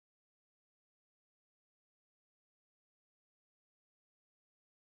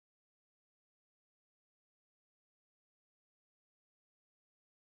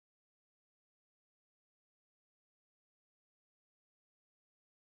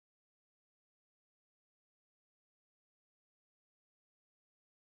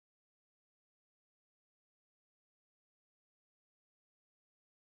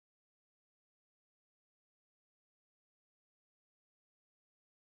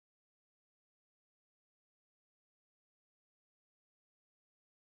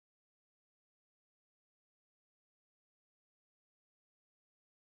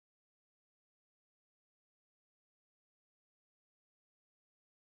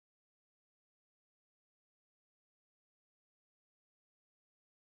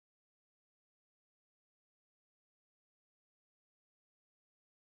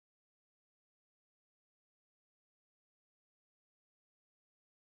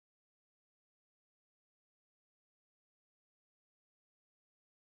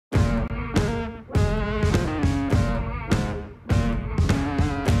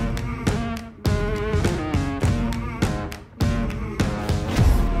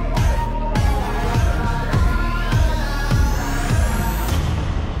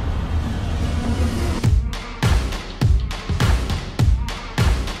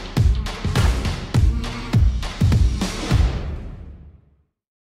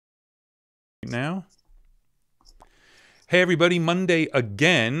now. Hey everybody, Monday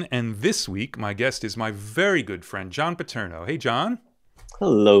again, and this week my guest is my very good friend, John Paterno. Hey John.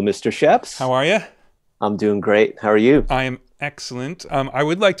 Hello, Mr. Scheps. How are you? I'm doing great. How are you? I am excellent. I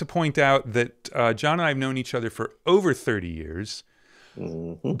would like to point out that John and I have known each other for over 30 years,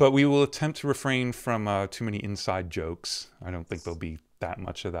 but we will attempt to refrain from too many inside jokes. I don't think there'll be that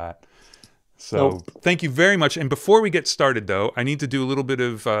much of that. So Thank you very much. And before we get started, though, I need to do a little bit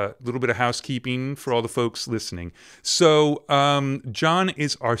of housekeeping for all the folks listening. So John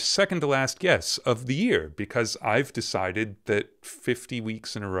is our second to last guest of the year because I've decided that 50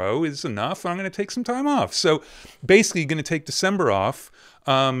 weeks in a row is enough. I'm going to take some time off. So basically, going to take December off.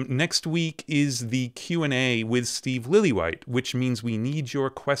 Next week is the Q&A with Steve Lillywhite, which means we need your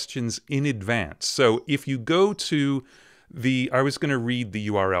questions in advance. So if you go to I was going to read the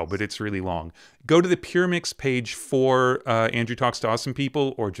URL, but it's really long. Go to the Puremix page for Andrew Talks to Awesome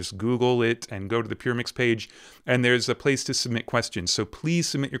People, or just Google it and go to the Puremix page, and there's a place to submit questions. So please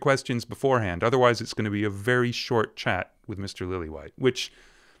submit your questions beforehand. Otherwise, it's going to be a very short chat with Mr. Lillywhite, which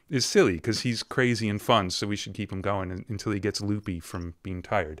is silly because he's crazy and fun, so we should keep him going until he gets loopy from being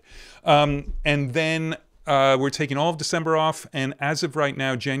tired. And then we're taking all of December off, and as of right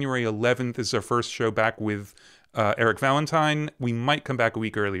now, January 11th is our first show back with Eric Valentine. We might come back a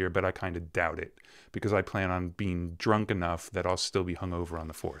week earlier, but I kind of doubt it because I plan on being drunk enough that I'll still be hungover on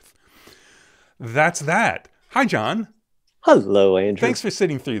the 4th. That's that. Hi, John. Hello, Andrew. Thanks for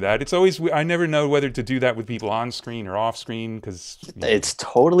sitting through that. It's always, I never know whether to do that with people on screen or off screen because it's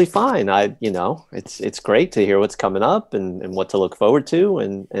totally fine. It's great to hear what's coming up and what to look forward to.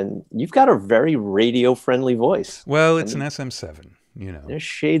 And you've got a very radio friendly voice. Well, it's an SM7. You know, there's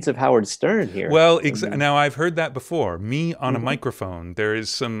shades of Howard Stern here. Well, now I've heard that before. Me on a microphone, there is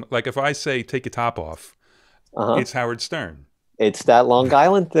some, like if I say take your top off, it's Howard Stern. It's that Long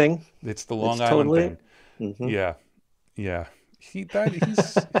Island thing. It's the Long Island thing. Yeah. He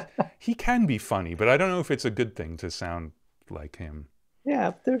can be funny, but I don't know if it's a good thing to sound like him.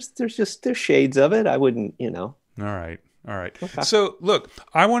 Yeah, there's shades of it. I wouldn't, All right. Okay. So look,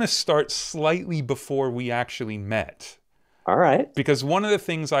 I want to start slightly before we actually met. All right. Because one of the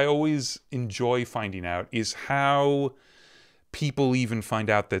things I always enjoy finding out is how people even find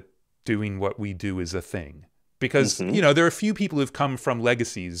out that doing what we do is a thing. Because, there are a few people who've come from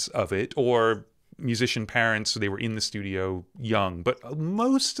legacies of it or musician parents, so they were in the studio young. But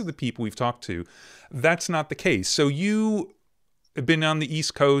most of the people we've talked to, that's not the case. So you have been on the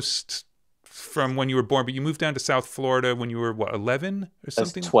East Coast from when you were born, but you moved down to South Florida when you were, 11 or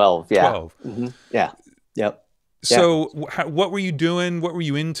something? 12, yeah. 12. Yeah, yep. So what were you doing? What were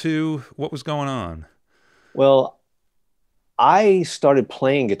you into? What was going on? Well, I started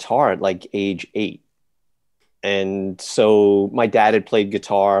playing guitar at like age 8. And so my dad had played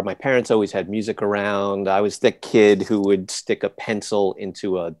guitar. My parents always had music around. I was the kid who would stick a pencil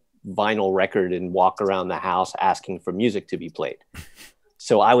into a vinyl record and walk around the house asking for music to be played.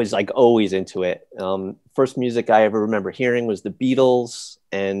 So I was like always into it. First music I ever remember hearing was the Beatles,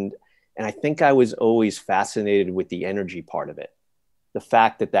 and I think I was always fascinated with the energy part of it. The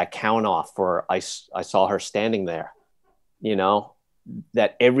fact that count off for I saw her standing there,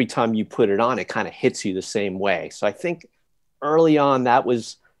 that every time you put it on, it kind of hits you the same way. So I think early on I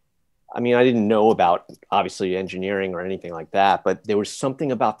didn't know about obviously engineering or anything like that, but there was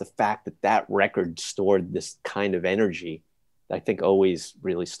something about the fact that record stored this kind of energy that I think always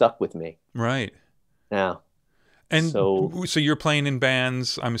really stuck with me. Right. Yeah. And so you're playing in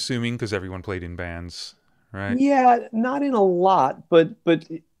bands, I'm assuming, because everyone played in bands, right? Yeah, not in a lot, but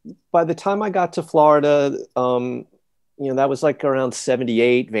by the time I got to Florida, that was like around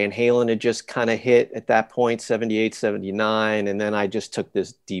 78. Van Halen had just kind of hit at that point, 78, 79. And then I just took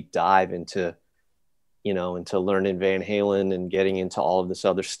this deep dive into learning Van Halen and getting into all of this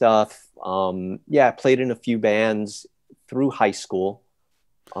other stuff. I played in a few bands through high school.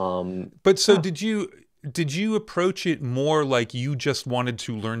 Did you approach it more like you just wanted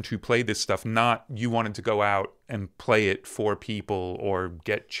to learn to play this stuff, not you wanted to go out and play it for people or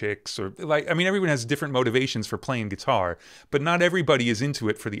get chicks or everyone has different motivations for playing guitar, but not everybody is into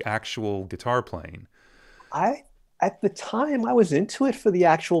it for the actual guitar playing. At the time I was into it for the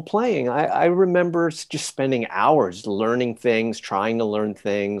actual playing. I remember just spending hours learning things, trying to learn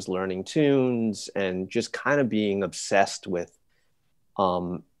things, learning tunes, and just kind of being obsessed with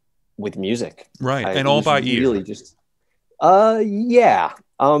music. Right. And all by ear. Really just,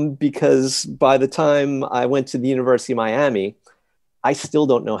 because by the time I went to the University of Miami, I still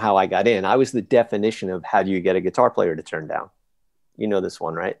don't know how I got in. I was the definition of how do you get a guitar player to turn down. You know this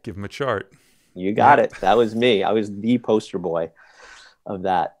one, right? Give him a chart. You got it. That was me. I was the poster boy of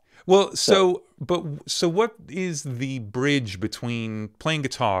that. Well, So, so what is the bridge between playing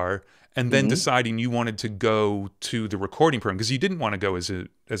guitar and then mhm. deciding you wanted to go to the recording program? Because you didn't want to go as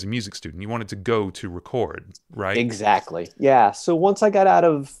a music student. You wanted to go to record, right? Exactly. Yeah. So once I got out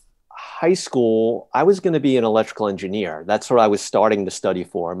of high school, I was going to be an electrical engineer. That's what I was starting to study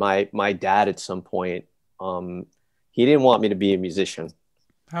for. My dad at some point, um, he didn't want me to be a musician.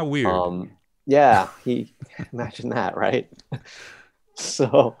 How weird. Yeah, he imagine that, right?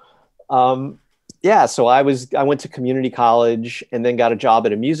 So, um, yeah, so I went to community college and then got a job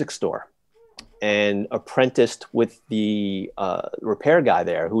at a music store and apprenticed with the repair guy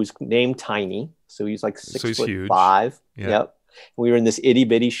there who was named Tiny. So he's like So six he's foot huge. five. Yeah. Yep. We were in this itty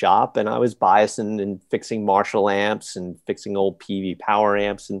bitty shop and I was biasing and fixing Marshall amps and fixing old PV power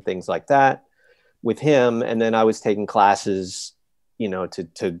amps and things like that with him. And then I was taking classes,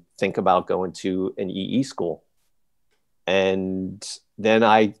 to think about going to an EE school. And then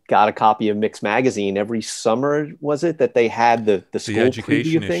I got a copy of Mix Magazine every summer, was it, that they had the The school education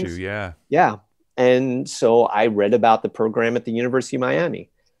preview issue. things? Yeah. Yeah. And so I read about the program at the University of Miami.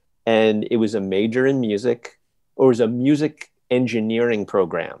 And it was a major in music, or it was a music engineering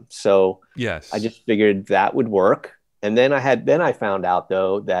program. So I Yes. just figured that would work. And then I found out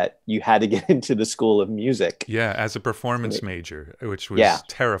though that you had to get into the School of Music. Yeah. As a performance major, which Yeah. was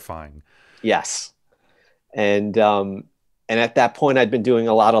terrifying. Yes. And at that point, I'd been doing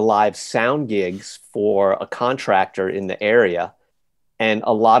a lot of live sound gigs for a contractor in the area, and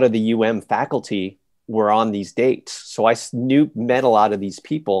a lot of the faculty were on these dates. So I met a lot of these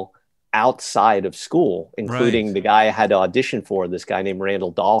people outside of school, including Right. the guy I had to audition for, this guy named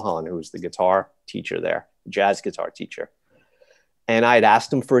Randall Dahlhan, who was the guitar teacher there, jazz guitar teacher. And I had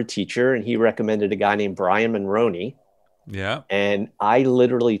asked him for a teacher, and he recommended a guy named Brian Monroney. Yeah. And I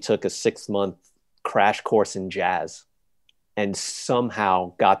literally took a 6-month crash course in jazz and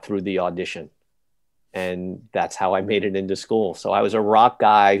somehow got through the audition. And that's how I made it into school. So I was a rock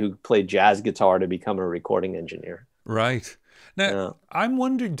guy who played jazz guitar to become a recording engineer. Right. Now, Yeah. I'm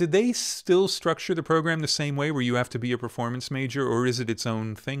wondering, did they still structure the program the same way where you have to be a performance major, or is it its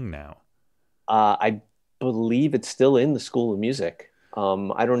own thing now? I believe it's still in the School of Music.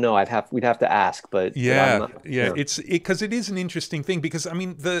 I don't know. We'd have to ask, but I'm Yeah, not. yeah. Yeah. Because it is an interesting thing because I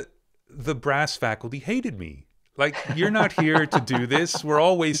mean the brass faculty hated me. Like, you're not here to do this. We're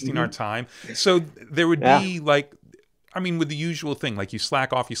all wasting our Mhm. time. So there would Yeah. be like, I mean, with the usual thing, like you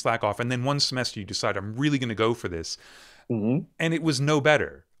slack off, and then one semester you decide I'm really going to go for this, Mhm. and it was no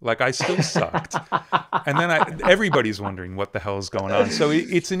better. Like, I still sucked, and then everybody's wondering what the hell is going on. So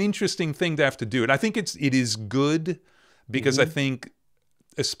it's an interesting thing to have to do, and I think it is good because I Mhm. think,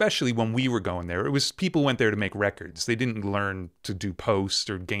 especially when we were going there, it was people went there to make records. They didn't learn to do post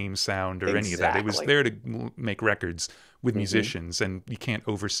or game sound or any of that. It was Exactly. there to make records with Mhm. musicians, and you can't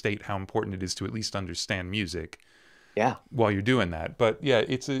overstate how important it is to at least understand music Yeah. while you're doing that. But yeah,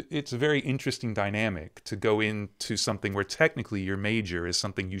 it's a very interesting dynamic to go into something where technically your major is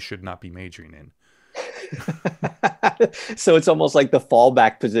something you should not be majoring in. So it's almost like the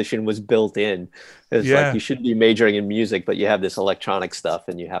fallback position was built in. It's like Yeah. you should be majoring in music, but you have this electronic stuff,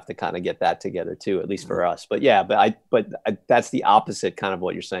 and you have to kind of get that together too, at least for us. But yeah, that's the opposite kind of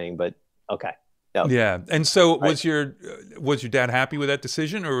what you're saying. But okay, yep, Yeah. And so right. was your dad happy with that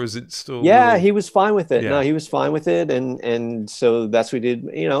decision, or was it still a Yeah, little? he was fine with it. No, Yeah. he was fine with it, and so that's what we did.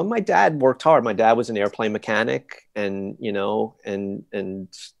 My dad worked hard. My dad was an airplane mechanic, and and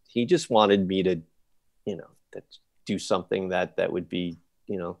he just wanted me to, that do something that would be,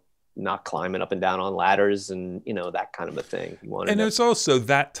 not climbing up and down on ladders and that kind of a thing. He wanted And to. it's also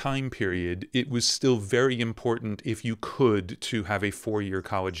that time period, it was still very important if you could to have a 4-year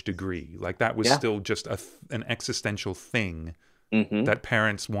college degree. Like, that was Yeah. still just an existential thing Hmm. that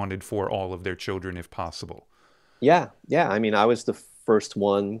parents wanted for all of their children if possible. Yeah, yeah. I mean, I was the first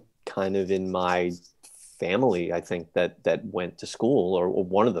one kind of in my family, I think, that went to school, or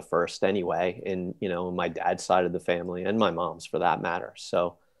one of the first anyway, in my dad's side of the family and my mom's for that matter.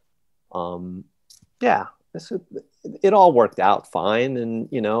 So, um, yeah, it all worked out fine.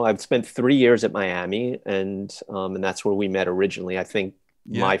 And I've spent 3 years at Miami, and that's where we met originally. I think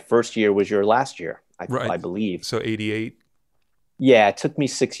Yeah. my first year was your last year, I Right. believe. So 88. Yeah, it took me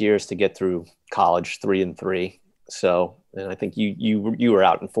 6 years to get through college, 3 and 3. So, and I think you were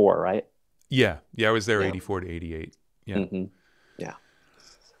out in 4, right? Yeah. Yeah. I was there Yeah. 84 to 88. Yeah. Hmm. Yeah.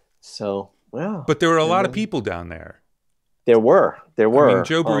 So, well, But there were a and lot of then people down there. there I mean, were.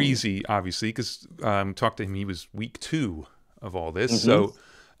 Joe Barisi, obviously, because talked to him, he was week 2 of all this. Mhm. So,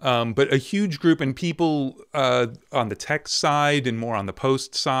 but a huge group and people on the tech side and more on the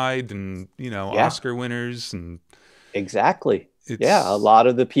post side, and Yeah, Oscar winners and exactly. Yeah, a It's lot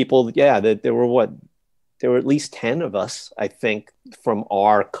of the people, yeah, that there were what there were at least 10 of us, I think, from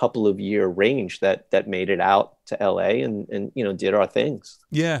our couple of year range that made it out to LA and did our things.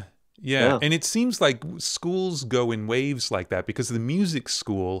 yeah, yeah. Yeah. And it seems like schools go in waves like that because the music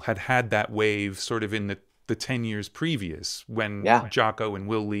school had that wave sort of in the 10 years previous when Yeah. Jocko and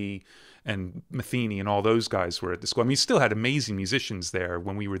Will Lee and Matheny and all those guys were at the school. I mean, you still had amazing musicians there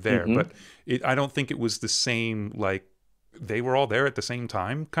when we were there, Hmm. but I don't think it was the same, like, they were all there at the same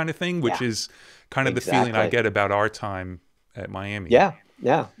time kind of thing, which Yeah, is kind of the feeling I exactly. get about our time at Miami. Yeah.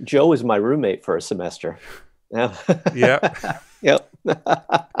 Yeah. Joe was my roommate for a semester. Yeah. Yeah. Yep.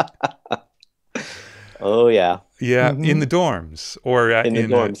 Oh yeah. Yeah. In Hmm. the dorms or In the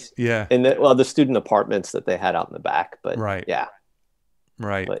in a, dorms. yeah. In the student apartments that they had out in the back. But Right. yeah.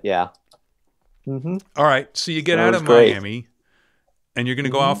 Right. But yeah. Hmm. All right. So you get So it out was of great. Miami and you're going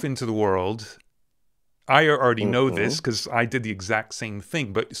to go Hmm. off into the world. I already know Hmm. this because I did the exact same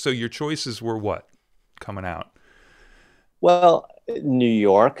thing. But so your choices were what coming out? Well, New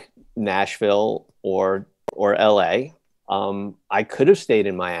York, Nashville, or LA. I could have stayed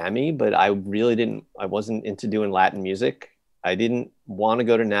in Miami, but I really didn't. I wasn't into doing Latin music. I didn't want to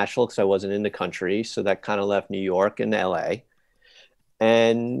go to Nashville because I wasn't in the country, so that kind of left New York and LA.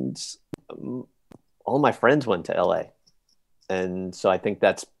 And um, all my friends went to LA, and so I think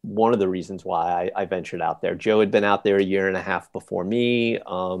that's one of the reasons why I ventured out there. Joe had been out there a year and a half before me.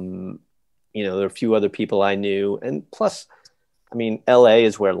 There were a few other people I knew, and plus, I mean, LA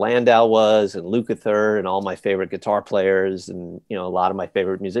is where Landau was, and Lukather, and all my favorite guitar players, and a lot of my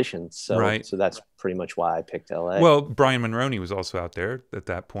favorite musicians. So, Right. so that's pretty much why I picked LA. Well, Brian Monroney was also out there at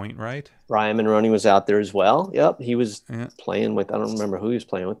that point, right? Brian Monroney was out there as well. Yep, he was Yeah. playing with. I don't remember who he was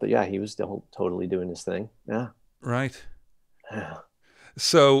playing with, but yeah, he was still totally doing his thing. Yeah. Right. Yeah.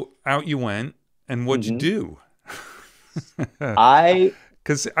 So out you went, and what'd you Hmm. do? I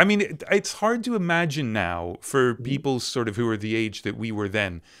Because I mean, it's hard to imagine now for people sort of who are the age that we were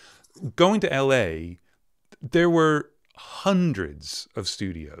then. Going to LA, there were hundreds of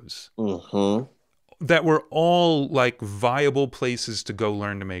studios hmm that were all like viable places to go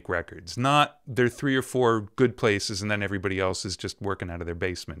learn to make records. Not there are three or four good places and then everybody else is just working out of their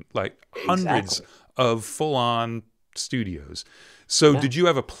basement. Like hundreds exactly. of full on studios. So Yeah. did you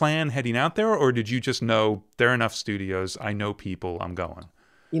have a plan heading out there or did you just know there are enough studios, I know people, I'm going?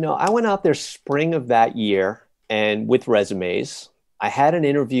 I went out there spring of that year and with resumes. I had an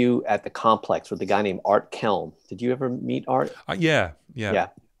interview at the complex with a guy named Art Kelm. Did you ever meet Art? Yeah, yeah. Yeah.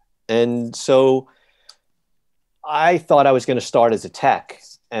 And so I thought I was going to start as a tech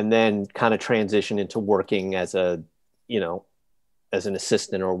and then kind of transition into working as you know, as an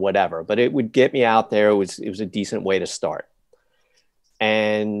assistant or whatever. But it would get me out there. It was a decent way to start.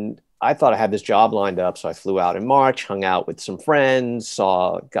 And I thought I had this job lined up. So I flew out in March, hung out with some friends,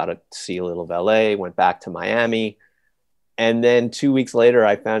 got to see a little of LA, went back to Miami. And then 2 weeks later,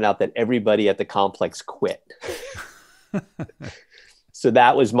 I found out that everybody at the complex quit. So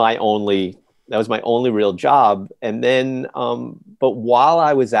that was my only real job. And then, but while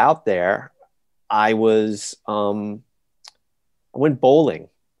I was out there, I went bowling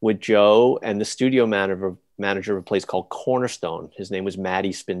with Joe and the studio manager of a place called Cornerstone. His name was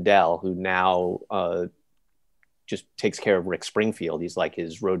Matty Spindell, who now just takes care of Rick Springfield. He's like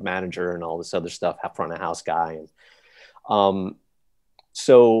his road manager and all this other stuff, front of house guy. And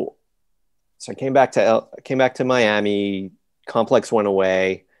so I came back to Miami. Complex went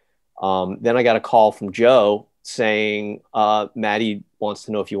away. Then I got a call from Joe saying Matty wants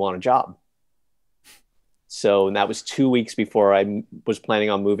to know if you want a job. So and that was 2 weeks before I was planning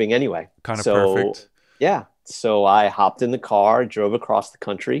on moving anyway. Kind of So perfect. yeah, so I hopped in the car, drove across the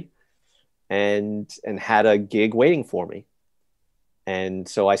country, and had a gig waiting for me. And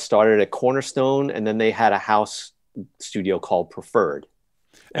so I started at Cornerstone, and then they had a house studio called Preferred,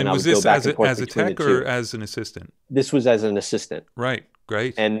 and And I was would go this back and forth as a between the tech or two. as an assistant? This was as an assistant, Right.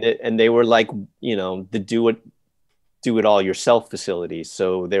 Great. and they were like, the do it all yourself facilities.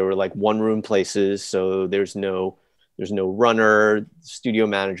 So they were like one room places. So there's no runner, studio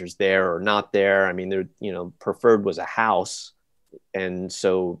managers there or not there. I mean, Preferred was a house. And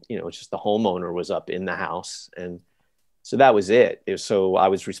so, it's just the homeowner was up in the house. And so that was it. So I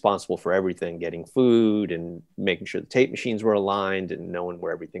was responsible for everything, getting food and making sure the tape machines were aligned and knowing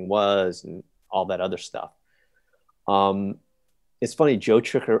where everything was and all that other stuff. Um, it's funny, Joe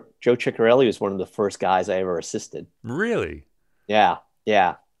Ciccarelli was one of the first guys I ever assisted. Really? Yeah,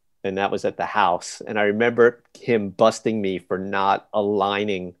 yeah. And that was at the house. And I remember him busting me for not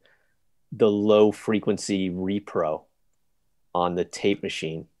aligning the low frequency repro on the tape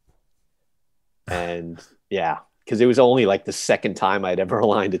machine. And yeah, because it was only like the second time I'd ever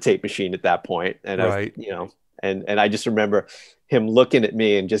aligned a tape machine at that point. And I was, Right. you know, and I just remember him looking at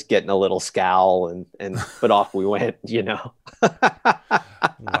me and just getting a little scowl but off we went, you know.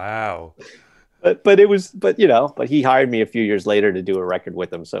 Wow. But it was, but you know, but he hired me a few years later to do a record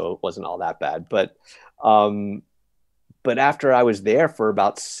with him, so it wasn't all that bad. Um, but after I was there for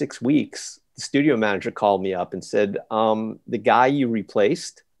about 6 weeks, the studio manager called me up and said, the guy you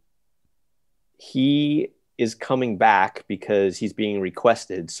replaced, he is coming back because he's being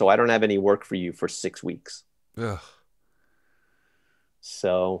requested. So I don't have any work for you for 6 weeks. Ugh.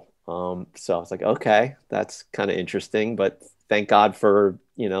 So I was like, okay, that's kind of interesting, but thank God for,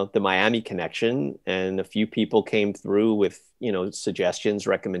 you know, the Miami connection, and a few people came through with, you know, suggestions,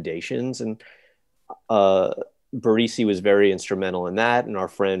 recommendations, and Barisi was very instrumental in that. And our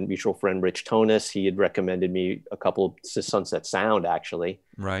mutual friend, Rich Tonis, he had recommended me a couple to Sunset Sound, actually.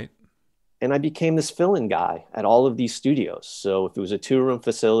 Right. And I became this fill-in guy at all of these studios. So if it was a 2-room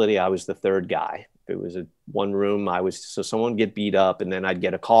facility, I was the third guy. If it was a 1-room, so someone would get beat up, and then I'd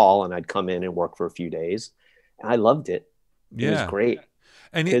get a call and I'd come in and work for a few days. And I loved it. It was great.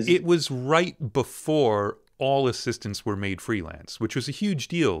 And it was right before all assistants were made freelance, which was a huge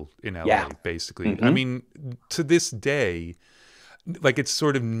deal in LA, basically. I mean, to this day, like, it's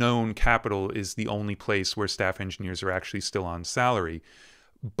sort of known Capitol is the only place where staff engineers are actually still on salary.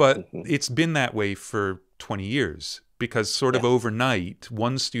 But it's been that way for 20 years because sort of overnight,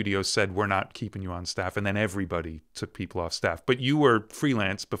 one studio said, we're not keeping you on staff. And then everybody took people off staff. But you were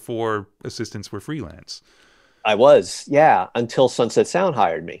freelance before assistants were freelance. I was, yeah, until Sunset Sound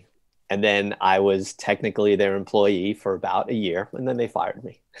hired me. And then I was technically their employee for about a year, and then they fired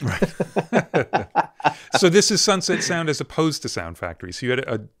me. Right. So this is Sunset Sound as opposed to Sound Factory. So you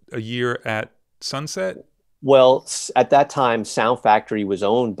had a year at Sunset? Well, at that time, Sound Factory was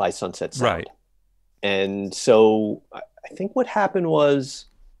owned by Sunset Sound. Right. And so I think what happened was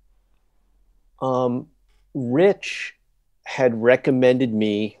Rich had recommended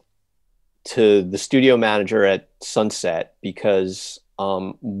me to the studio manager at Sunset because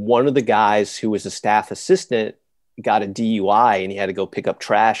one of the guys who was a staff assistant got a DUI and he had to go pick up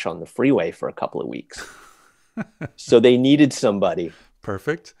trash on the freeway for a couple of weeks. So they needed somebody.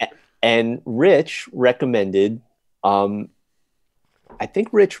 Perfect. And Rich recommended, I think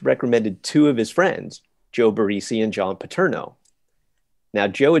Rich recommended 2 of his friends, Joe Barisi and John Paterno. Now,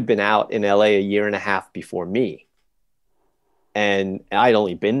 Joe had been out in LA a year and a half before me. And I'd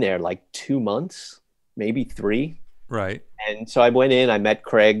only been there like 2 months, maybe 3. Right. And so I went in, I met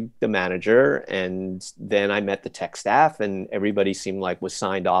Craig, the manager, and then I met the tech staff, and everybody seemed like was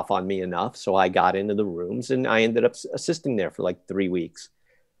signed off on me enough. So I got into the rooms and I ended up assisting there for like 3 weeks.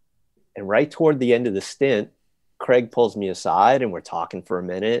 And right toward the end of the stint, Craig pulls me aside and we're talking for a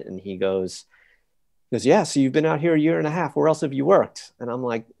minute. And he goes, yeah, so you've been out here a year and a half. Where else have you worked? And I'm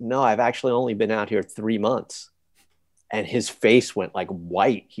like, no, I've actually only been out here 3 months. And his face went like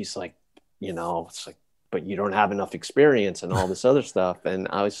white. He's like, you know, it's like, but you don't have enough experience and all this other stuff. And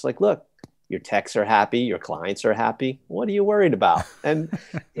I was like, look, your techs are happy. Your clients are happy. What are you worried about? And,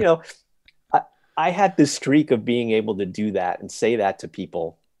 you know, I had this streak of being able to do that and say that to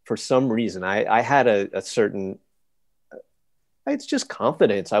people. For some reason, I had a certain, it's just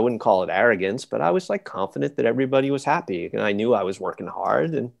confidence. I wouldn't call it arrogance, but I was like confident that everybody was happy. And I knew I was working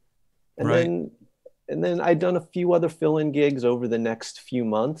hard. And Right. then I'd done a few other fill-in gigs over the next few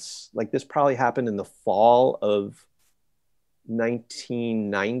months. Like this probably happened in the fall of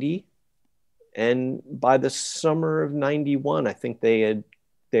 1990. And by the summer of 91, I think they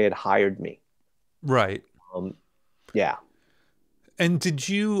had hired me. Right. Yeah. And did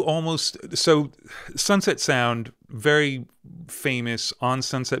you so Sunset Sound, very famous on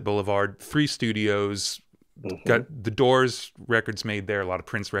Sunset Boulevard, 3 studios, got the Doors records made there, a lot of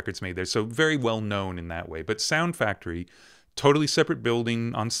Prince records made there. So very well known in that way. But Sound Factory, totally separate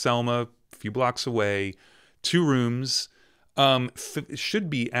building on Selma, a few blocks away, 2 rooms, should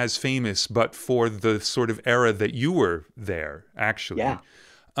be as famous, but for the sort of era that you were there, actually. Yeah.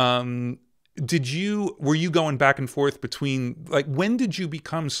 Were you going back and forth between, like, when did you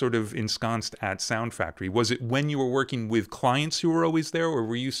become sort of ensconced at Sound Factory? Was it when you were working with clients who were always there, or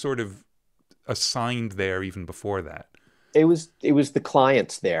were you sort of assigned there even before that? It was the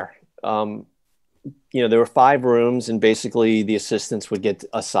clients there. You know, there were 5 rooms, and basically the assistants would get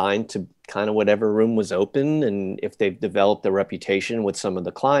assigned to kind of whatever room was open. And if they've developed a reputation with some of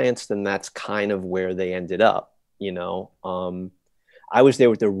the clients, then that's kind of where they ended up, you know. I was there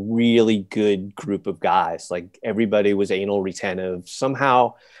with a really good group of guys. Like everybody was anal retentive.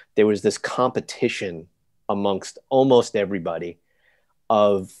 Somehow there was this competition amongst almost everybody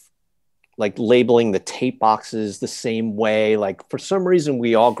of like labeling the tape boxes the same way. Like for some reason,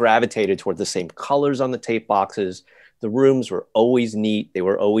 we all gravitated toward the same colors on the tape boxes. The rooms were always neat. They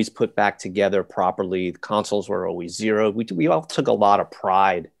were always put back together properly. The consoles were always zero. We all took a lot of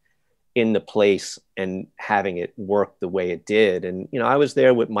pride in the place and having it work the way it did. And, you know, I was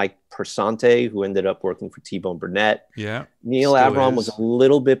there with Mike Persante, who ended up working for T-Bone Burnett. Yeah. Neil Avron was a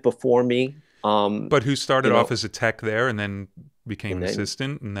little bit before me. But who started off as a tech there and then became an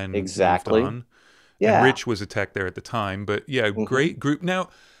assistant and then moved on. Yeah. And Rich was a tech there at the time. But yeah, great group. Now,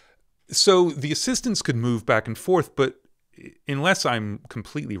 so the assistants could move back and forth, but unless I'm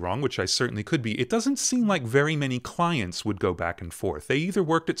completely wrong, which I certainly could be, it doesn't seem like very many clients would go back and forth. They either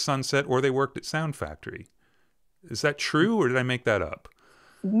worked at Sunset or they worked at Sound Factory. Is that true, or did I make that up?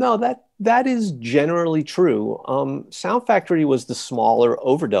 No, that is generally true. Sound Factory was the smaller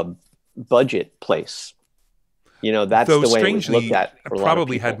overdub budget place. You know, that's the way it was looked at. I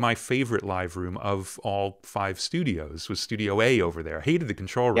probably had my favorite live room of all 5 studios was Studio A over there. I hated the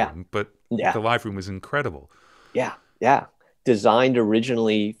control room, but the live room was incredible. Yeah. Yeah. Designed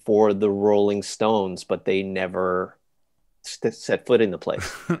originally for the Rolling Stones, but they never set foot in the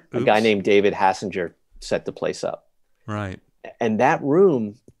place. A guy named David Hassinger set the place up. Right. And that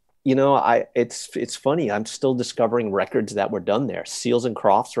room, you know, it's funny. I'm still discovering records that were done there. Seals and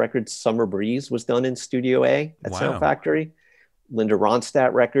Crofts records, Summer Breeze was done in Studio A at Sound Factory. Linda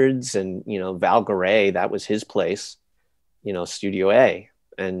Ronstadt records, and, you know, Val Garay, that was his place, you know, Studio A.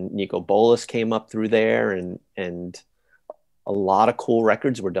 And Nico Bolas came up through there, and a lot of cool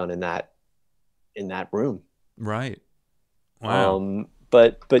records were done in that room. Right. Wow.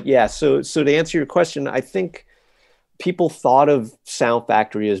 But yeah, so to answer your question, I think people thought of Sound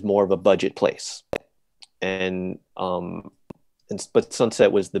Factory as more of a budget place, but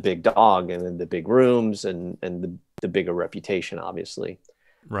Sunset was the big dog, and then the big rooms and the bigger reputation, obviously.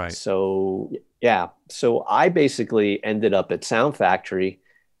 Right. So yeah, so I basically ended up at Sound Factory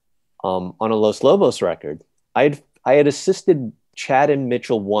on a Los Lobos record. I had assisted Chad and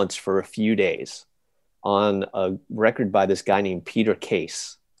Mitchell once for a few days on a record by this guy named Peter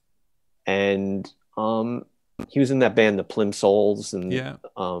Case. And he was in that band, the Plimsolls, and,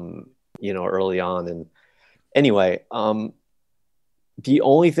 you know, early on. And anyway, the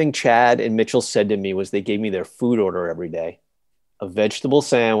only thing Chad and Mitchell said to me was they gave me their food order every day: a vegetable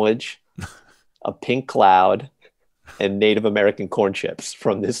sandwich, a pink cloud, and Native American corn chips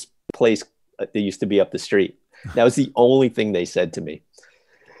from this place that used to be up the street. That was the only thing they said to me.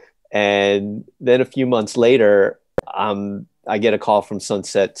 And then a few months later, I get a call from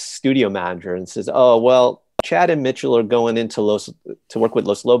Sunset's studio manager and says, "Oh, well, Chad and Mitchell are going into to work with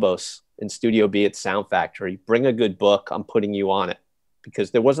Los Lobos in Studio B at Sound Factory. Bring a good book. I'm putting you on it."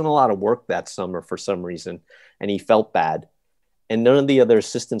 Because there wasn't a lot of work that summer for some reason, and he felt bad. And none of the other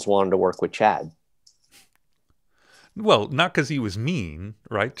assistants wanted to work with Chad. Well, not because he was mean,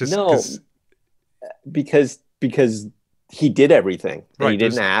 right? Just no, because he did everything. And he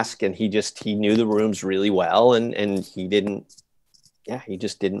didn't ask, and he knew the rooms really well, and he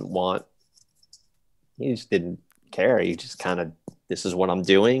just didn't care. He just kind of, this is what I'm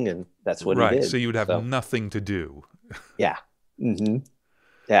doing, and that's what he did. So you would have nothing to do. Yeah. Mm-hmm.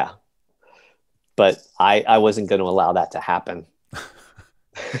 Yeah. But I wasn't going to allow that to happen.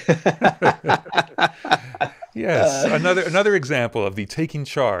 Yes, another example of the taking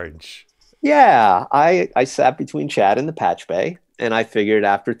charge. Yeah, I sat between Chad and the Patch Bay, and I figured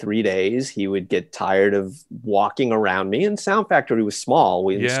after 3 days he would get tired of walking around me. And Sound Factory was small,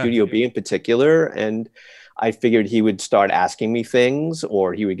 in Studio B in particular, and I figured he would start asking me things,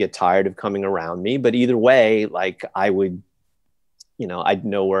 or he would get tired of coming around me. But either way, like, I would, you know, I'd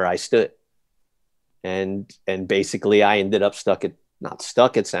know where I stood. And basically I ended up not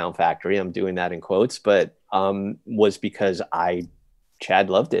stuck at Sound Factory, I'm doing that in quotes, but was because Chad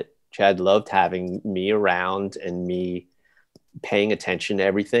loved it. Chad loved having me around and me paying attention to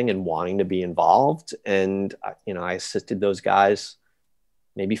everything and wanting to be involved. And, you know, I assisted those guys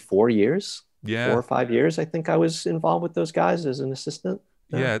maybe 4 years, 4 or 5 years. I think I was involved with those guys as an assistant.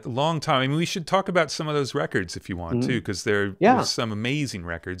 Yeah, a long time. I mean, we should talk about some of those records if you want to, because there's some amazing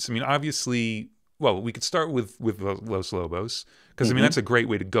records. I mean, obviously, well, we could start with Los Lobos, because I mean, that's a great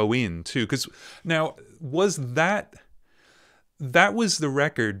way to go in too. Because now, was that was the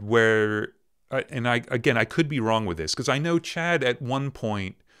record where, and I could be wrong with this, because I know Chad at one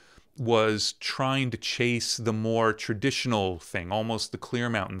point was trying to chase the more traditional thing, almost the Clear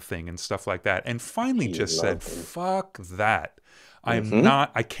Mountain thing and stuff like that, and finally just said, "Fuck that.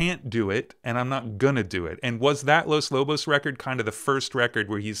 I can't do it, and I'm not gonna do it. And was that Los Lobos record kind of the first record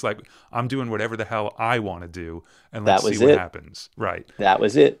where he's like, I'm doing whatever the hell I want to do, and let's see what happens? Right. That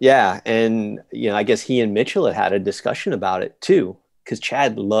was it. Yeah. And, I guess he and Mitchell had a discussion about it too, because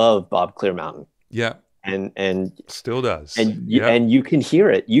Chad loved Bob Clearmountain. Yeah. And still does. And you can hear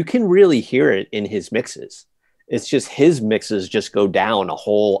it. You can really hear it in his mixes. It's just his mixes just go down a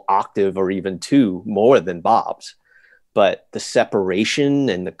whole octave or even two more than Bob's. But the separation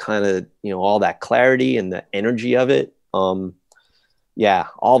and the kind of, all that clarity and the energy of it, all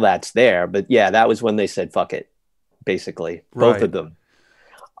that's there. But yeah, that was when they said, fuck it, basically, both of them.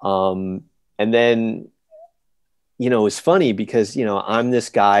 And then, it's funny because, I'm this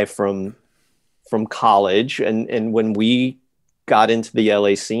guy from college. And when we got into the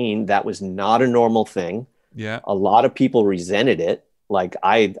LA scene, that was not a normal thing. Yeah. A lot of people resented it. Like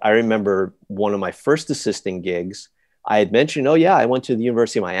I remember one of my first assisting gigs, I had mentioned, oh yeah, I went to the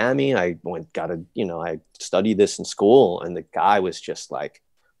University of Miami. I studied this in school. And the guy was just like,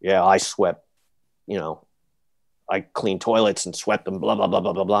 yeah, I swept, I cleaned toilets and swept them, blah, blah, blah,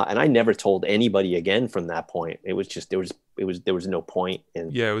 blah, blah, blah. And I never told anybody again from that point. It was just, there was no point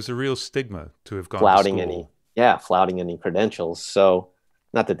in. Yeah. It was a real stigma to have gone to school. Flouting any credentials. So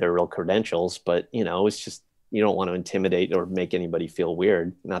not that they're real credentials, but it's just, you don't want to intimidate or make anybody feel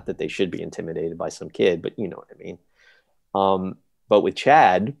weird. Not that they should be intimidated by some kid, but you know what I mean? But with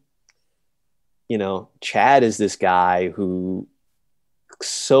Chad, Chad is this guy who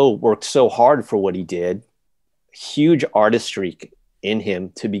worked so hard for what he did, huge artistry in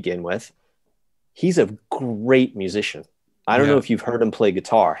him to begin with. He's a great musician. I don't know if you've heard him play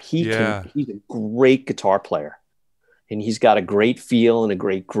guitar. He's a great guitar player, and he's got a great feel and a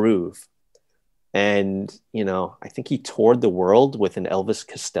great groove. And, I think he toured the world with an Elvis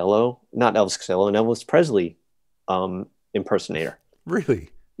Presley impersonator. Really?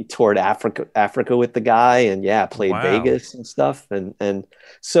 He toured Africa with the guy, and played Vegas and stuff. And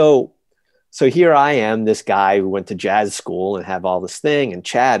so here I am, this guy who went to jazz school and have all this thing. And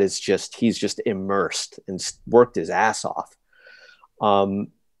Chad is he's just immersed and worked his ass off.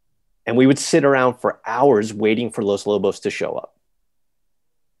 And we would sit around for hours waiting for Los Lobos to show up.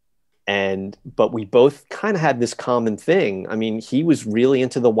 But we both kind of had this common thing. I mean, he was really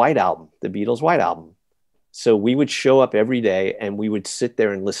into the White Album, the Beatles' White Album. So we would show up every day and we would sit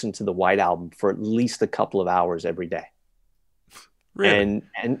there and listen to the White Album for at least a couple of hours every day. Really?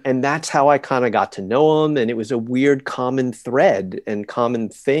 And that's how I kind of got to know him. And it was a weird common thread and common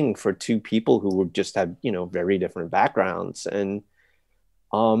thing for two people who would just have, very different backgrounds. And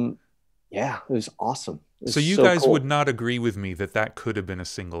it was awesome. So you guys would not agree with me that could have been a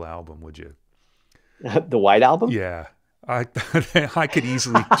single album, would you? The White Album? Yeah. I could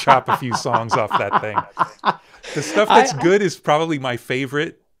easily chop a few songs off that thing. The stuff that's good is probably my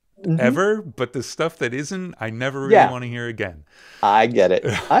favorite ever, but the stuff that isn't, I never really want to hear again. I get it.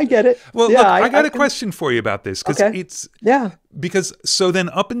 Well, look, I got a question for you about this, because so then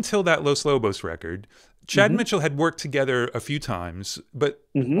up until that Los Lobos record, Chad and Mitchell had worked together a few times, but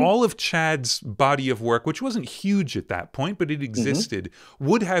all of Chad's body of work, which wasn't huge at that point, but it existed,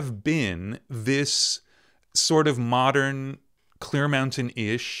 would have been this sort of modern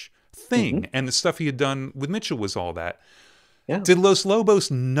Clearmountain-ish thing. And the stuff he had done with Mitchell was all that. Yeah. Did Los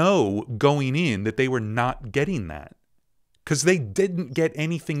Lobos know going in that they were not getting that? Because they didn't get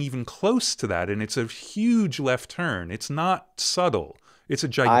anything even close to that, and it's a huge left turn. It's not subtle. It's a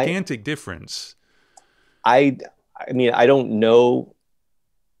gigantic difference. I mean, I don't know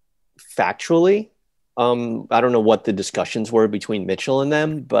factually. I don't know what the discussions were between Mitchell and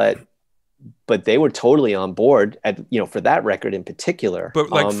them, but they were totally on board for that record in particular.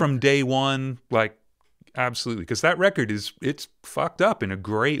 But from day one, absolutely, because that record it's fucked up in a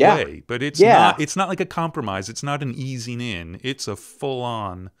great way, but it's not like a compromise. It's not an easing in. It's a full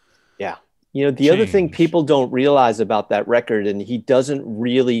on. Yeah. The other thing people don't realize about that record, and he doesn't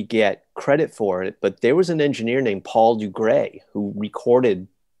really get credit for it, but there was an engineer named Paul Dugray who recorded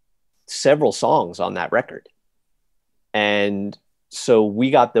several songs on that record. And so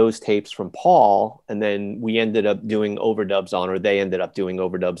we got those tapes from Paul, and then we ended up doing overdubs on, or they ended up doing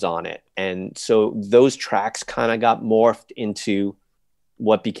overdubs on it. And so those tracks kind of got morphed into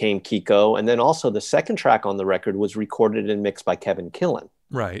what became Kiko. And then also the second track on the record was recorded and mixed by Kevin Killen.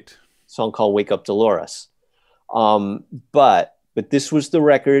 Right. Song called Wake Up Dolores. But this was the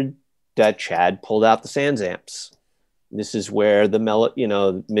record that Chad pulled out the Sans amps. This is where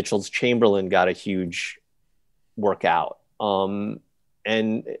Mitchell's Chamberlain got a huge workout. And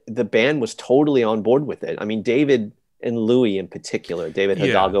the band was totally on board with it. I mean, David and Louis in particular, David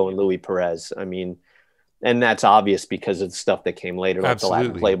Hidalgo and Louis Perez. I mean, And that's obvious because of the stuff that came later, like the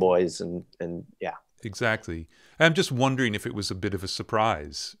Latin Absolutely. Playboys and yeah. Exactly. I'm just wondering if it was a bit of a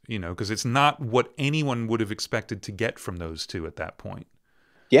surprise, because it's not what anyone would have expected to get from those two at that point.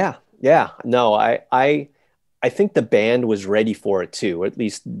 Yeah, yeah. No, I think the band was ready for it too, or at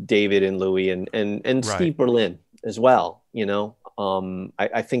least David and Louis and Right. Steve Berlin as well,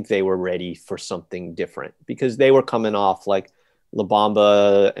 I think they were ready for something different because they were coming off like La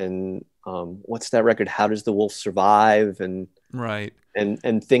Bamba and what's that record? How Does the Wolf Survive? Right.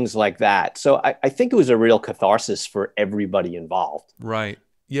 And things like that. So I think it was a real catharsis for everybody involved, Right.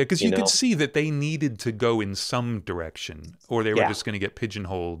 Yeah, because you you could know? see that they needed to go in some direction, or they were Yeah, just going to get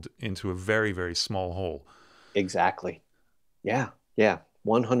pigeonholed into a very, very small hole. exactly. Yeah, yeah.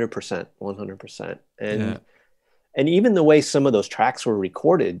 100%, 100%. Yeah. And even the way some of those tracks were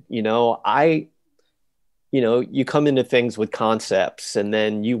recorded, you come into things with concepts and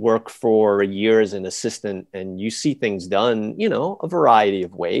then you work for a year as an assistant and you see things done, a variety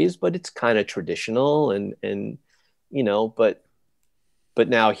of ways, but it's kind of traditional and but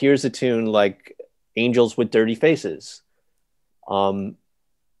now here's a tune like Angels with Dirty Faces. Um,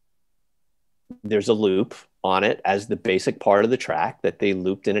 there's a loop on it as the basic part of the track that they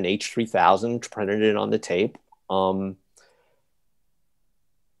looped in an H3000, printed it on the tape.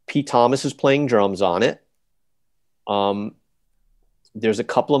 Pete Thomas is playing drums on it. There's a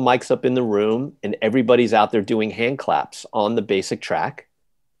couple of mics up in the room and everybody's out there doing hand claps on the basic track.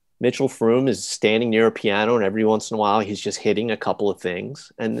 Mitchell Froom is standing near a piano and every once in a while he's just hitting a couple of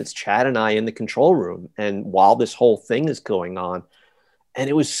things. And it's Chad and I in the control room. And while this whole thing is going on, and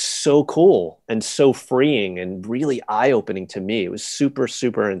it was so cool and so freeing and really eye-opening to me. It was super,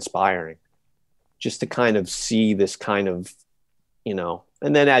 super inspiring just to kind of see this kind of,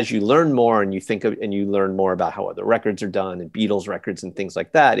 and then as you learn more and you learn more about how other records are done and Beatles records and things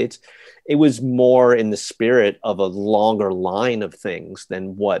like that, it was more in the spirit of a longer line of things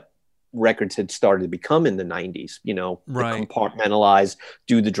than what records had started to become in the 90s, Right. the compartmentalize,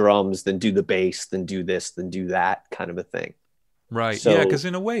 do the drums, then do the bass, then do this, then do that kind of a thing. Right. Yeah, So because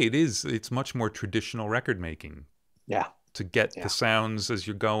in a way it's much more traditional record making yeah, to get the yeah. sounds as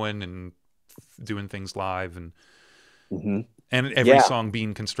you're going and doing things live Mm-hmm. and every Yeah. song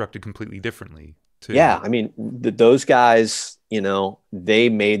being constructed completely differently too. Yeah. I mean, those guys, they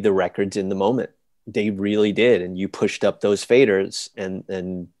made the records in the moment. They really did. And you pushed up those faders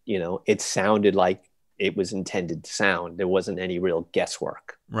and it sounded like it was intended to sound. There wasn't any real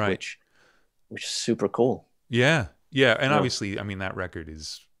guesswork, Right. which is super cool. Yeah. Yeah. And Yeah. obviously, I mean, that record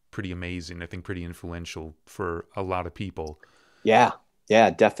is pretty amazing. I think pretty influential for a lot of people. Yeah. Yeah,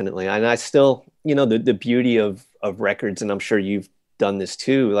 definitely. And I still, the beauty of records, and I'm sure you've done this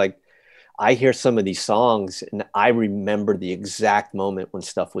too, like I hear some of these songs and I remember the exact moment when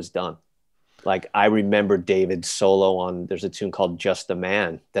stuff was done. Like I remember David's solo on, there's a tune called Just a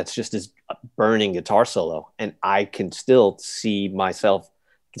Man. That's just his burning guitar solo. And I can still see myself,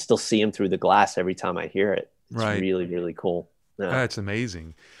 I can still see him through the glass every time I hear it. It's Right. really, really cool. Yeah. That's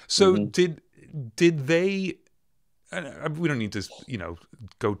amazing. So Mm-hmm. did they, we don't need to,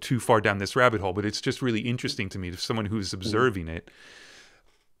 go too far down this rabbit hole, but it's just really interesting to me as someone who's observing it.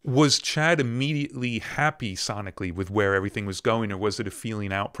 Was Chad immediately happy sonically with where everything was going, or was it a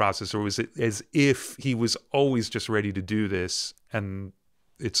feeling out process, or was it as if he was always just ready to do this and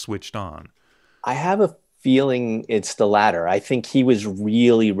it switched on? I have a feeling it's the latter. I think he was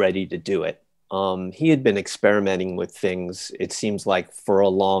really ready to do it. He had been experimenting with things, it seems like, for a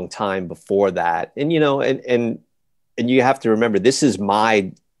long time before that. And and you have to remember this is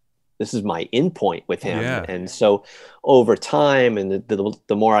my in point with him. Yeah. And so over time and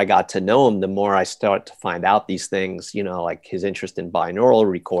the more I got to know him, the more I start to find out these things, like his interest in binaural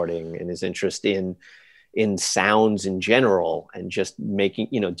recording and his interest in sounds in general and just making,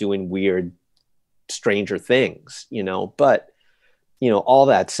 doing weird, stranger things, but all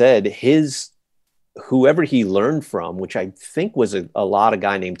that said, whoever he learned from, which I think was a lot of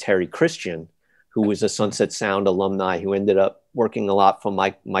guy named Terry Christian, who was a Sunset Sound alumni who ended up working a lot for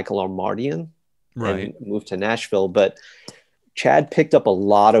Michael Armardian Right. and moved to Nashville. But Chad picked up a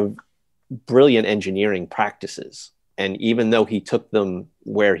lot of brilliant engineering practices. And even though he took them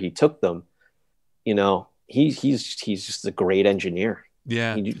where he took them, he's just a great engineer.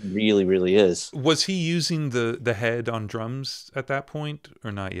 Yeah. He really, really is. Was he using the head on drums at that point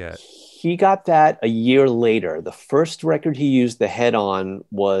or not yet? He got that a year later. The first record he used the head on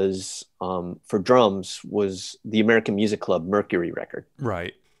was for drums was the American Music Club Mercury record.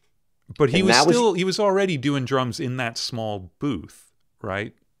 Right. But he was already doing drums in that small booth,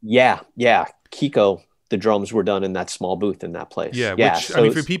 right? Yeah. Kiko the drums were done in that small booth in that place. Yeah, Yeah. which, I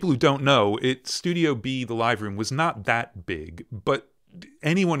mean, for people who don't know, Studio B, the live room, was not that big, but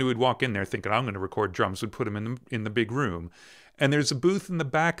anyone who would walk in there thinking, I'm going to record drums, would put them in the big room. And there's a booth in the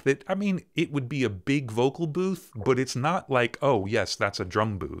back that, I mean, it would be a big vocal booth, but it's not like, oh, yes, that's a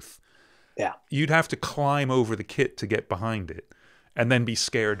drum booth. Yeah. You'd have to climb over the kit to get behind it and then be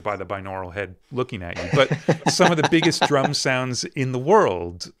scared by the binaural head looking at you. But some of the biggest drum sounds in the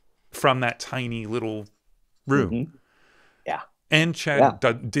world from that tiny little room. Mm-hmm. Yeah. And Chad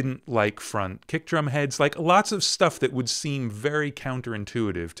didn't like front kick drum heads, like lots of stuff that would seem very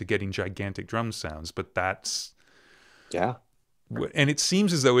counterintuitive to getting gigantic drum sounds. But that's... Yeah. And it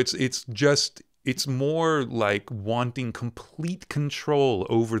seems as though it's more like wanting complete control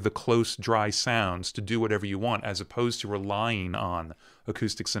over the close, dry sounds to do whatever you want, as opposed to relying on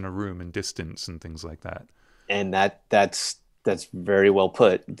acoustics in a room and distance and things like that. And that's very well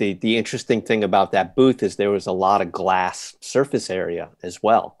put. The interesting thing about that booth is there was a lot of glass surface area as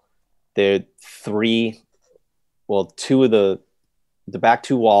well. Two of the back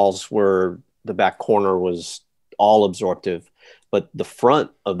two walls were, the back corner was all absorptive, but the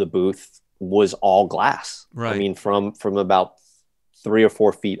front of the booth was all glass. Right. I mean, from about 3 or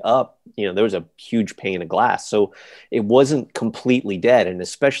 4 feet up, there was a huge pane of glass. So it wasn't completely dead. And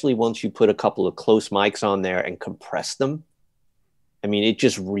especially once you put a couple of close mics on there and compress them, I mean, it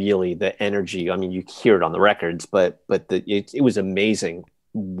just really, the energy, I mean, you hear it on the records, but it was amazing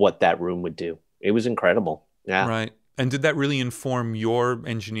what that room would do. It was incredible. Yeah. Right. And did that really inform your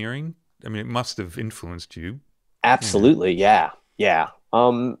engineering? I mean, it must have influenced you. Absolutely. Yeah. Yeah.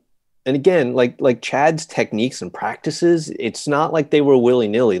 And again, like Chad's techniques and practices, it's not like they were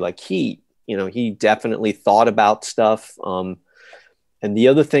willy-nilly. Like he definitely thought about stuff. And the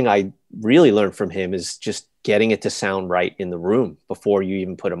other thing I really learned from him is just getting it to sound right in the room before you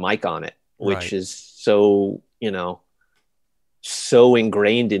even put a mic on it, which is so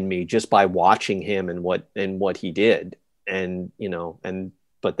ingrained in me just by watching him and what he did.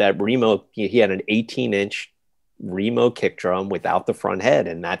 But that Remo, he had an 18-inch Remo kick drum without the front head,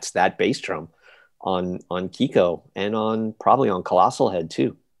 and that's that bass drum on Kiko and probably on Colossal Head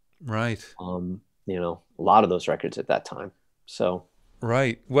too. Right. A lot of those records at that time. So.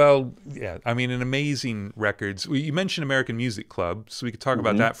 Right. Well, yeah. I mean, an amazing records. You mentioned American Music Club, so we could talk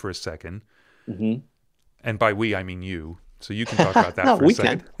about that for a second. Mm-hmm. And by we, I mean you. So you can talk about that for a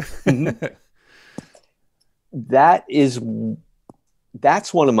second. Mm-hmm.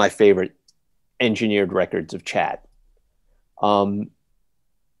 That's one of my favorite engineered records of Chad.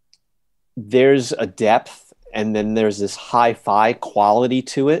 There's a depth, and then there's this hi-fi quality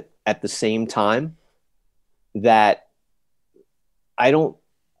to it at the same time that I don't,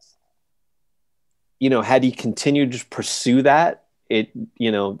 had he continued to pursue that, how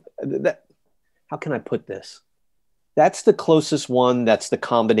can I put this? That's the closest one. That's the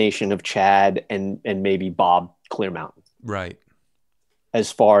combination of Chad and maybe Bob Clearmountain. Right.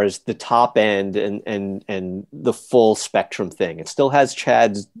 As far as the top end and the full spectrum thing. It still has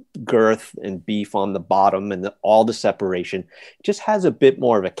Chad's girth and beef on the bottom and all the separation. It just has a bit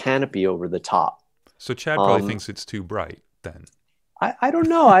more of a canopy over the top. So Chad probably thinks it's too bright then. I don't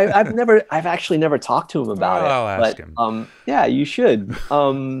know. I've actually never talked to him about it. I'll ask him. Yeah, you should.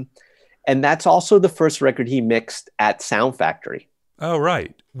 And that's also the first record he mixed at Sound Factory. Oh,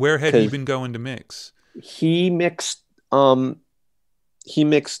 right. Where had he been going to mix? He mixed Kiko,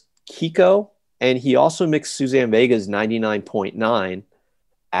 and he also mixed Suzanne Vega's 99.9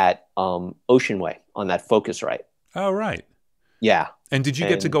 at Ocean Way on that Focusrite. Oh, right. Yeah. And did you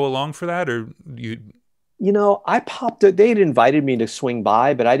get to go along for that, or you? I popped. They'd invited me to swing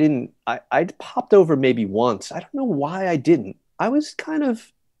by, but I didn't. I popped over maybe once. I don't know why I didn't. I was kind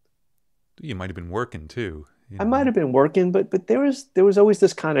of. You might have been working too. I might have been working, but there was always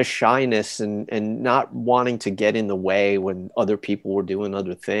this kind of shyness and not wanting to get in the way when other people were doing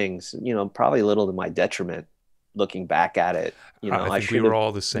other things. Probably a little to my detriment, looking back at it. I think we were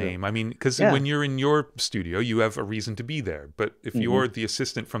all the same. I mean, because when you're in your studio, you have a reason to be there. But if you're the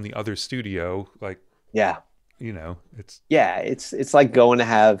assistant from the other studio, like. Yeah. It's like going to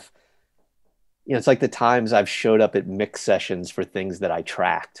have, it's like the times I've showed up at mix sessions for things that I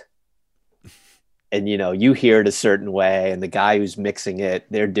tracked. And, you hear it a certain way and the guy who's mixing it,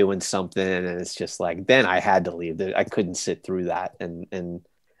 they're doing something. And it's just like, then I had to leave. I couldn't sit through that. And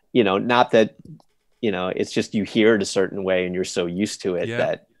not that, it's just you hear it a certain way and you're so used to it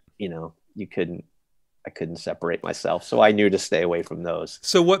that, I couldn't separate myself. So I knew to stay away from those.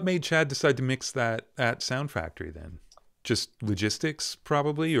 So what made Chad decide to mix that at Sound Factory then? Just logistics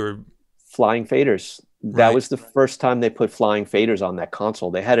probably, or? Flying Faders. That Right. was the first time they put flying faders on that console.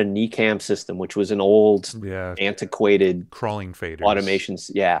 They had a knee cam system, which was an old, Yeah. antiquated Crawling faders.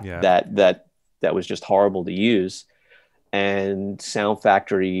 automations. Yeah, Yeah. that was just horrible to use. And Sound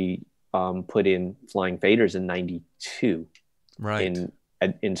Factory put in flying faders in '92 Right.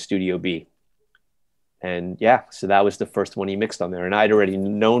 in Studio B. And yeah, so that was the first one he mixed on there. And I'd already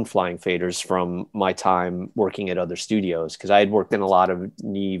known flying faders from my time working at other studios because I had worked in a lot of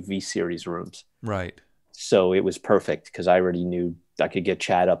Neve V series rooms. Right. So it was perfect because I already knew I could get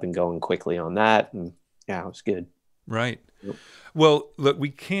Chad up and going quickly on that. And yeah, it was good. Right. Yep. Well, look, we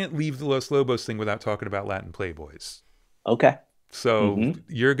can't leave the Los Lobos thing without talking about Latin Playboys. Okay. So Mm-hmm.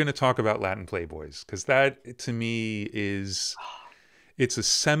 you're going to talk about Latin Playboys because that to me is it's a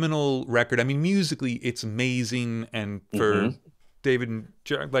seminal record. I mean, musically, it's amazing, and for Mm-hmm. David and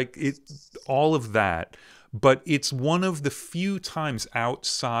like it, all of that. But it's one of the few times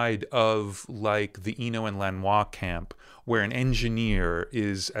outside of like the Eno and Lanois camp where an engineer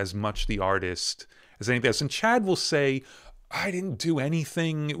is as much the artist as anything else. And Chad will say, I didn't do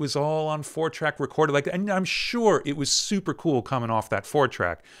anything. It was all on 4-track recorded. Like, and I'm sure it was super cool coming off that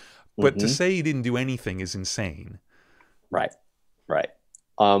 4-track. But to Mm-hmm. say he didn't do anything is insane. Right. Right.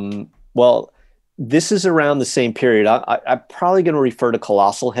 Well, this is around the same period. I'm probably going to refer to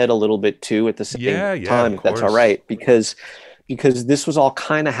Colossal Head a little bit too at the same Yeah, yeah, time, of if that's all course. right, because this was all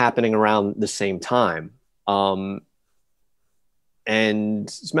kind of happening around the same time. And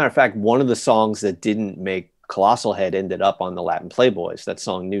as a matter of fact, one of the songs that didn't make Colossal Head ended up on the Latin Playboys, that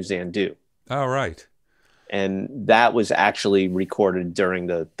song New Zandu. All right. And that was actually recorded during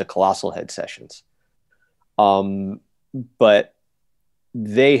the Colossal Head sessions. But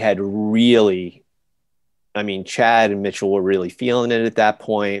they had really, I mean, Chad and Mitchell were really feeling it at that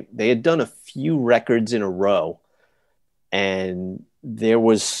point. They had done a few records in a row, and there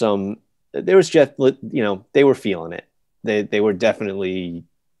was just, they were feeling it. They were definitely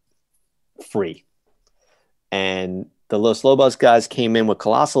free. And the Los Lobos guys came in with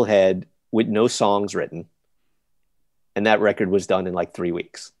Colossal Head with no songs written. And that record was done in like 3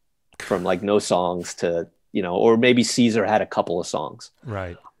 weeks, from like no songs to, or maybe Caesar had a couple of songs.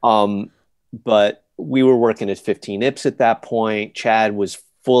 Right. But we were working at 15 Ips at that point. Chad was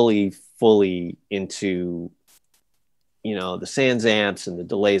fully into, the Sans amps and the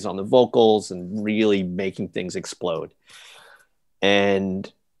delays on the vocals and really making things explode.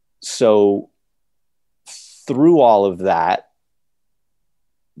 And so through all of that,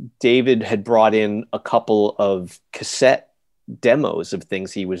 David had brought in a couple of cassette demos of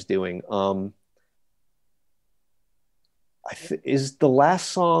things he was doing. Is the last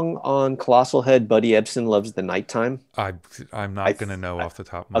song on Colossal Head Buddy Ebsen Loves the Nighttime? I'm not going to know off the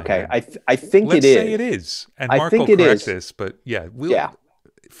top of my okay, head. I think Let's it say is. it is. And I Mark will think it correct is. this, but yeah, Yeah.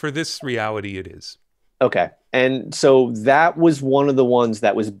 for this reality, it is. Okay. And so that was one of the ones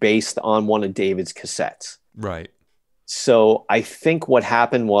that was based on one of David's cassettes. Right. So I think what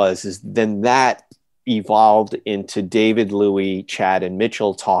happened is then that evolved into David, Louis, Chad, and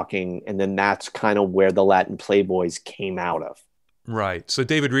Mitchell talking, and then that's kind of where the Latin Playboys came out of. Right. So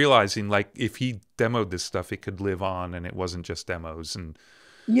David realizing like if he demoed this stuff, it could live on, and it wasn't just demos. And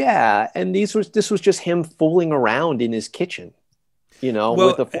yeah, and this was just him fooling around in his kitchen, with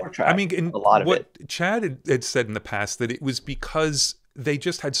a 4-track. I mean, and a lot of what it. Chad had said in the past that it was because they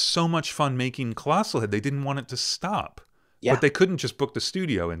just had so much fun making Colossal Head, they didn't want it to stop. Yeah. But they couldn't just book the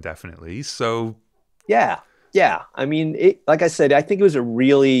studio indefinitely. So yeah. I mean, like I said, I think it was a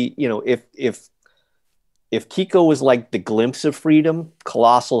really, if Kiko was like the glimpse of freedom,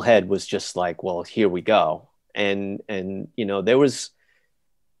 Colossal Head was just like, well, here we go. And there was,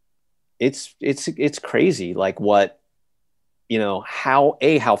 it's crazy. Like what,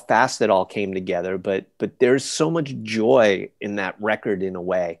 how fast it all came together, but there's so much joy in that record in a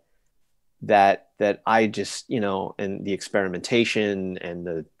way that I just, and the experimentation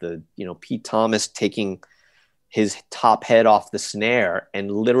and the Pete Thomas taking his top head off the snare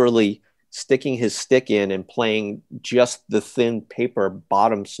and literally sticking his stick in and playing just the thin paper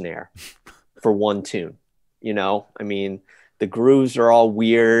bottom snare for one tune. I mean, the grooves are all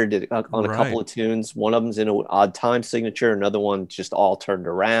weird on a couple of tunes. One of them's in an odd time signature, another one just all turned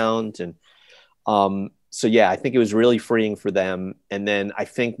around. And so, yeah, I think it was really freeing for them. And then I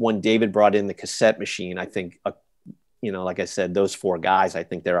think when David brought in the cassette machine, I think, like I said, those 4 guys, I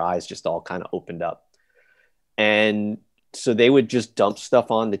think their eyes just all kind of opened up. And so they would just dump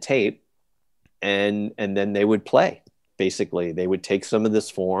stuff on the tape and then they would play. Basically, they would take some of this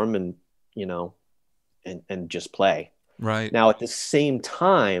form and, and just play. Right. Now, at the same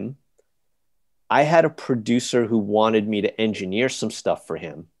time, I had a producer who wanted me to engineer some stuff for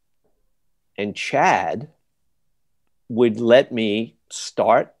him. And Chad would let me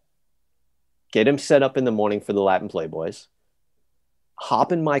start, get him set up in the morning for the Latin Playboys,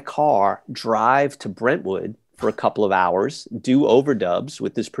 hop in my car, drive to Brentwood for a couple of hours, do overdubs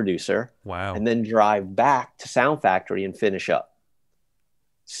with this producer, Wow. and then drive back to Sound Factory and finish up.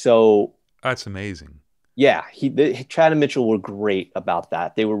 So that's amazing. Yeah, Chad and Mitchell were great about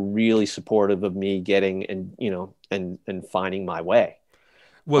that. They were really supportive of me getting and finding my way.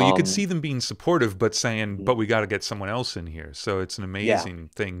 Well, you could see them being supportive, but saying, but we got to get someone else in here. So it's an amazing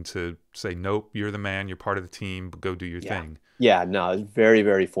thing to say, nope, you're the man, you're part of the team, but go do your thing. Yeah, no, I was very,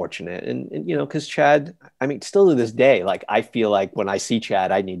 very fortunate. And you know, because Chad, I mean, still to this day, like I feel like when I see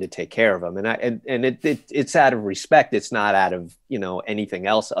Chad, I need to take care of him. And it's out of respect. It's not out of, you know, anything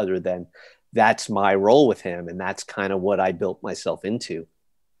else other than that's my role with him. And that's kind of what I built myself into.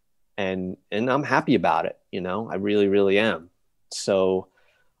 And I'm happy about it. You know, I really, really am. So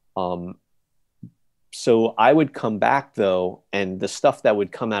I would come back though, and the stuff that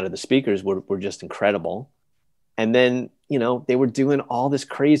would come out of the speakers were just incredible. And then, you know, they were doing all this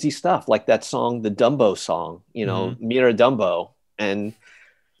crazy stuff, like that song, the Dumbo song, you know, Mira Dumbo. And,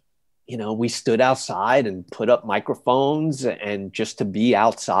 you know, we stood outside and put up microphones and just to be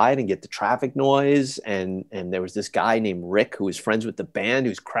outside and get the traffic noise. And there was this guy named Rick who was friends with the band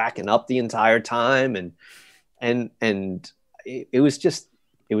who's cracking up the entire time. And it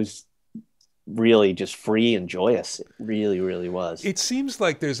was really just free and joyous. It really, really was. It seems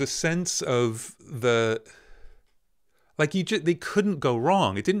like there's a sense of they couldn't go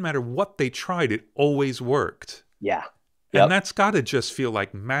wrong. It didn't matter what they tried. It always worked. Yeah. Yep. And that's got to just feel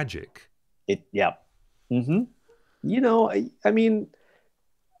like magic. Yeah. Mm-hmm. You know, I mean,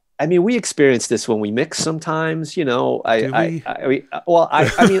 we experience this when we mix sometimes, you know, I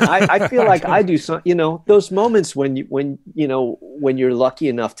feel like I do some, you know, those moments when you're lucky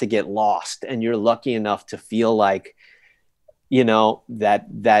enough to get lost and you're lucky enough to feel like, you know, that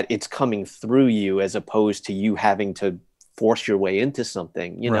it's coming through you as opposed to you having to force your way into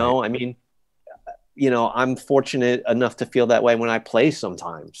something, you know. I mean, you know, I'm fortunate enough to feel that way when I play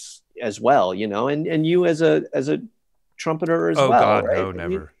sometimes as well, you know, and you as a trumpeter as well. Oh God, right? no,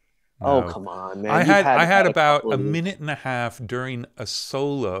 never. No. Oh, come on, man. I had about a minute and a half during a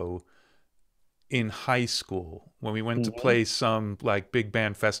solo in high school when we went to play some like big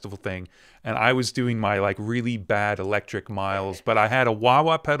band festival thing, and I was doing my like really bad electric miles, but I had a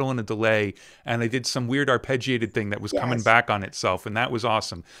wah-wah pedal and a delay, and I did some weird arpeggiated thing that was coming back on itself, and that was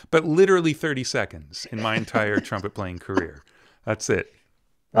awesome. But literally 30 seconds in my entire trumpet playing career. That's it.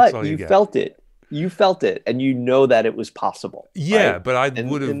 That's all you get. Felt it. You felt it, and you know that it was possible. Yeah, right? but I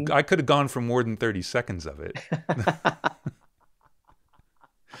could have gone for more than 30 seconds of it.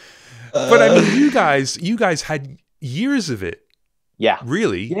 But I mean, you guys had years of it. Yeah.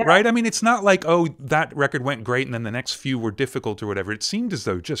 Really? Yeah. Right? I mean, it's not like, oh, that record went great and then the next few were difficult or whatever. It seemed as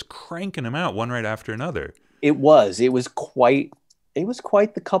though just cranking them out one right after another. It was quite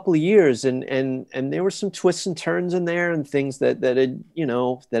the couple of years, and there were some twists and turns in there and things that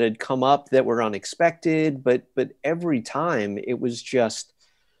had come up that were unexpected, but every time it was just,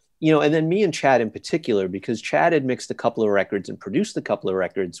 you know, and then me and Chad in particular, because Chad had mixed a couple of records and produced a couple of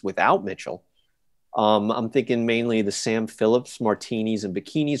records without Mitchell. I'm thinking mainly the Sam Phillips Martinis and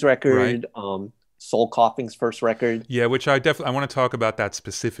Bikinis record, right. Soul Coughing's first record. Yeah, which I want to talk about that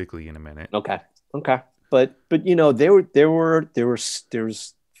specifically in a minute. Okay. But you know, there was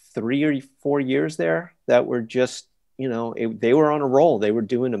 3 or 4 years there that were just, you know, they were on a roll. They were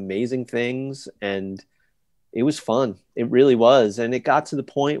doing amazing things, and it was fun. It really was. And it got to the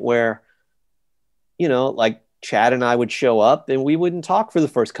point where, you know, like Chad and I would show up and we wouldn't talk for the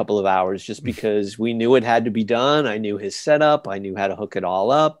first couple of hours just because we knew it had to be done. I knew his setup. I knew how to hook it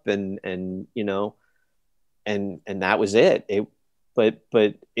all up, and you know, and that was it. But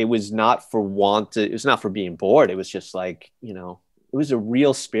it was not for it was not for being bored. It was just like, you know, it was a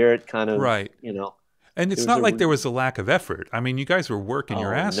real spirit kind of, right. You know. And it's not like there was a lack of effort. I mean, you guys were working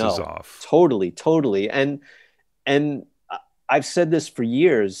your asses off. Totally. And I've said this for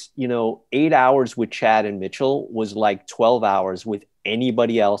years, you know, 8 hours with Chad and Mitchell was like 12 hours with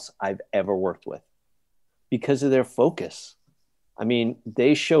anybody else I've ever worked with because of their focus. I mean,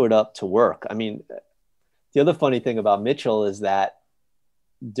 they showed up to work. I mean, the other funny thing about Mitchell is that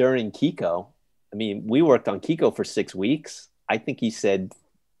during Kiko, I mean, we worked on Kiko for 6 weeks. I think he said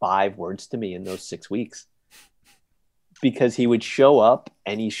 5 words to me in those 6 weeks because he would show up,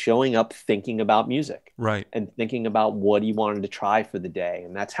 and he's showing up thinking about music, right, and thinking about what he wanted to try for the day.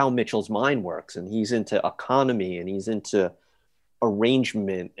 And that's how Mitchell's mind works. And he's into economy, and he's into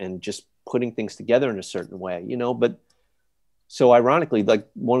arrangement and just putting things together in a certain way, you know. But So ironically, like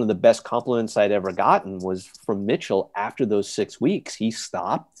one of the best compliments I'd ever gotten was from Mitchell after those 6 weeks. He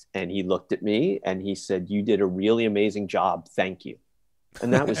stopped and he looked at me and he said, "You did a really amazing job. Thank you."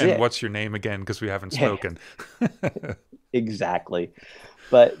 And that was And it. what's your name again? Because we haven't Yeah, spoken. exactly.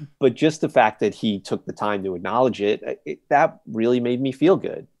 But just the fact that he took the time to acknowledge that really made me feel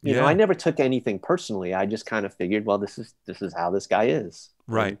good. You know, I Yeah. never took anything personally. I just kind of figured, well, this is how this guy is.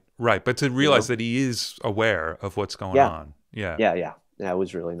 Right. And, Right. But to you realize know, that he is aware of what's going yeah, on. Yeah. yeah. That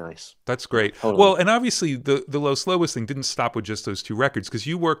was really nice. That's Yeah, great. totally. Well, and obviously the Los Lobos thing didn't stop with just those two records, because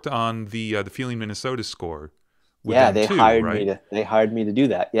you worked on the Feeling Minnesota score with Yeah, them too, right? they hired me to do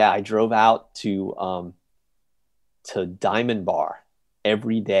that. Yeah, I drove out to Diamond Bar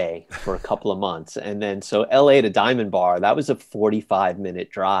every day for a couple of months. And then so LA to Diamond Bar, that was a 45-minute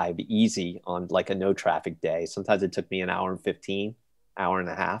drive easy on like a no traffic day. Sometimes it took me an hour and 15, hour and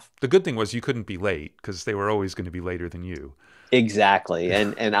a half. The good thing was you couldn't be late, because they were always going to be later than you. Exactly.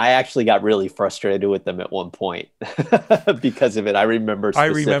 And I actually got really frustrated with them at one point because of it. I remember I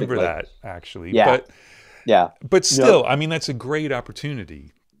remember specifically. that, actually. Yeah. Yeah. But No, still, I mean, that's a great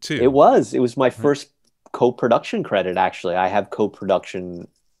opportunity it too. was. It was my Right. first co-production credit, actually. I have co-production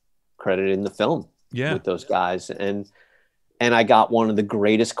credit in the film Yeah. with those guys. And I got one of the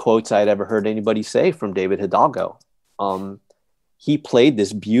greatest quotes I'd ever heard anybody say from David Hidalgo. Um, he played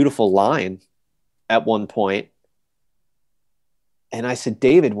this beautiful line at one point, and I said,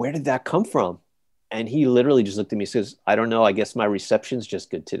 "David, where did that come from?" And he literally just looked at me and says, "I don't know. I guess my reception's just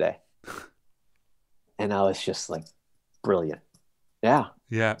good today." And I was just like, brilliant. Yeah.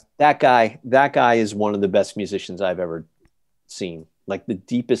 Yeah. That guy is one of the best musicians I've ever seen. Like the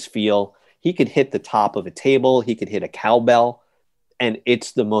deepest feel. He could hit the top of a table, he could hit a cowbell, and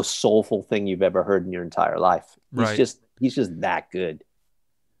it's the most soulful thing you've ever heard in your entire life. Right. He's just that good.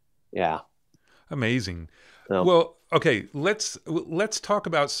 Yeah. Amazing. So, Well, okay, let's talk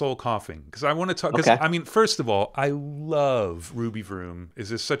about Soul Coughing, because I want to talk, because okay. I mean, first of all, I love Ruby Vroom. Is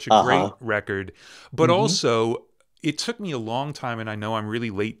this such a great Uh-huh. record? But Mm-hmm. also, it took me a long time, and I know I'm really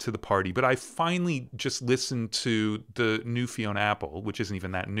late to the party, but I finally just listened to the new Fiona Apple, which isn't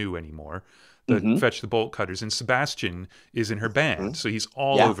even that new anymore. The Mm-hmm. Fetch the Bolt Cutters, and Sebastian is in her band, Mm-hmm. so he's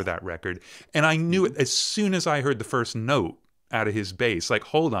all Yeah. over that record. And I knew it as soon as I heard the first note out of his bass, like,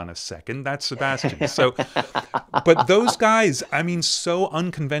 hold on a second, that's Sebastian. So but those guys, I mean, so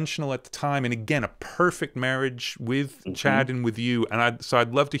unconventional at the time, and again, a perfect marriage with Mm-hmm. Chad and with you. And so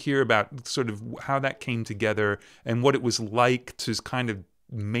I'd love to hear about sort of how that came together and what it was like to kind of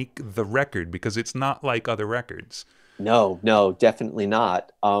make the record, because it's not like other records. No, no, definitely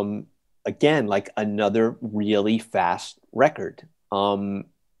not. Again, like another really fast record.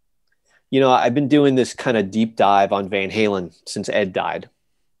 I've been doing this kind of deep dive on Van Halen since Ed died.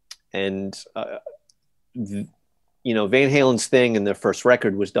 And, Van Halen's thing in their first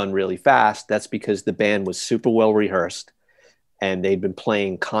record was done really fast. That's because the band was super well rehearsed and they'd been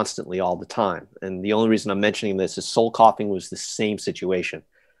playing constantly all the time. And the only reason I'm mentioning this is Soul Coughing was the same situation.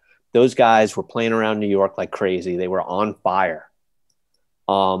 Those guys were playing around New York like crazy. They were on fire.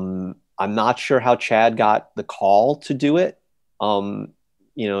 I'm not sure how Chad got the call to do it.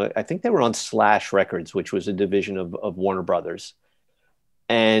 I think they were on Slash Records, which was a division of Warner Brothers.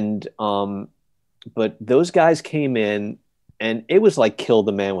 And but those guys came in and it was like kill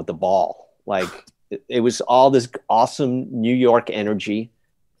the man with the ball. Like it was all this awesome New York energy.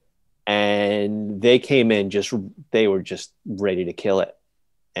 And they came in they were just ready to kill it.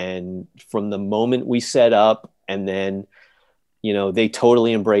 And from the moment we set up, and then, they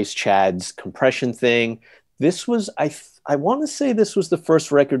totally embraced Chad's compression thing. This was, I want to say this was the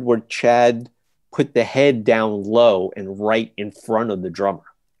first record where Chad put the head down low and right in front of the drummer.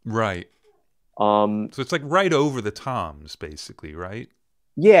 Right. Um, So it's like right over the toms, basically, right?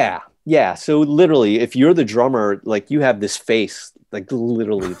 yeah, yeah. So literally, if you're the drummer, like you have this face, like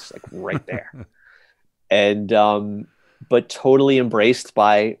literally, it's like right there, and but totally embraced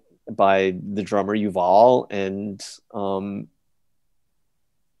by the drummer Yuval, and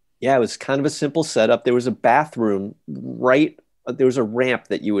yeah, it was kind of a simple setup. There was a bathroom right. There was a ramp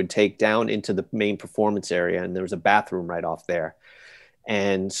that you would take down into the main performance area, and there was a bathroom right off there.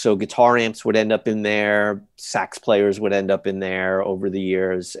 And so guitar amps would end up in there, sax players would end up in there over the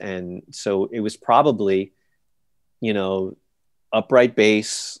years. And so it was probably, you know, upright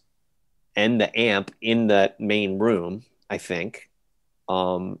bass and the amp in that main room, I think.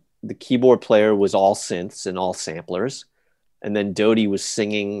 The keyboard player was all synths and all samplers. And then Dodie was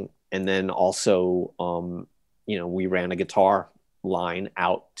singing. And then also, we ran a guitar line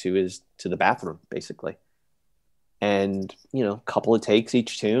out to the bathroom, basically. And, a couple of takes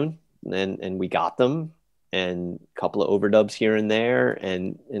each tune, and we got them. and a couple of overdubs here and there.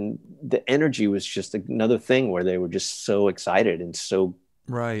 And the energy was just another thing where they were just so excited and so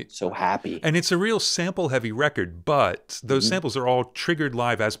Right. so happy. And it's a real sample heavy record, but those samples are all triggered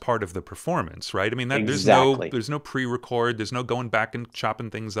live as part of the performance, right? I mean, Exactly. there's no pre-record, there's no going back and chopping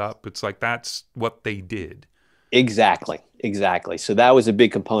things up. It's like that's what they did. Exactly. So that was a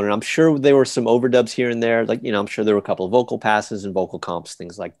big component. I'm sure there were some overdubs here and there. Like, I'm sure there were a couple of vocal passes and vocal comps,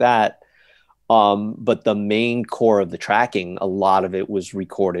 things like that. But the main core of the tracking, a lot of it was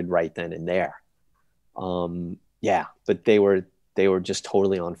recorded right then and there. Yeah, but they were just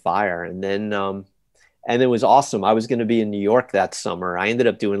totally on fire. And then and it was awesome. I was going to be in New York that summer. I ended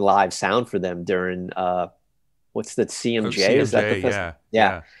up doing live sound for them during what's that, CMJ? Oh, CMJ, Is that the festival?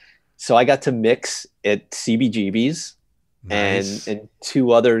 Yeah. So I got to mix at CBGB's Nice. and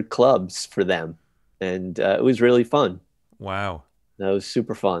two other clubs for them, and it was really fun. Wow. That was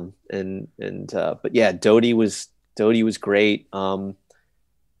super fun. But yeah, Dodie was great.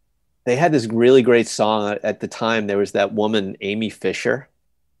 They had this really great song at the time. There was that woman, Amy Fisher,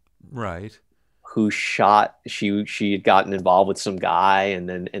 Right. who she had gotten involved with some guy and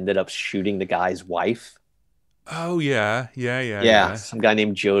then ended up shooting the guy's wife. Oh yeah. Yeah, some guy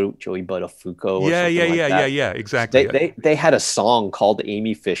named Joey Buttafuoco or Yeah, something like that. yeah, exactly. They had a song called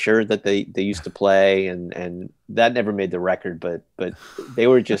Amy Fisher that they used to play, and that never made the record, but they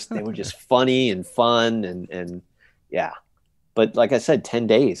were just funny and fun and yeah. But like I said, 10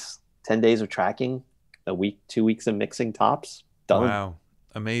 days of tracking, a week, 2 weeks of mixing, tops, done. Wow.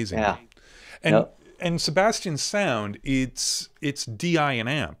 Amazing. Yeah. And Yep. and Sebastian's sound, it's DI and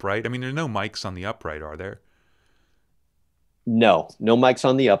amp, right? I mean, there's no mics on the upright, are there? No mics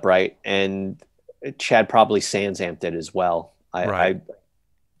on the upright, and Chad probably sans amped it as well. Right.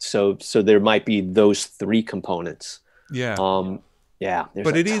 So there might be those three components. Yeah. Yeah, there's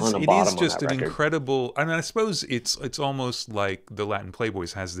But a it ton of is bottom just on an that record. incredible, and I suppose it's almost like the Latin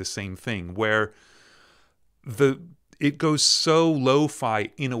Playboys has the same thing where it goes so lo-fi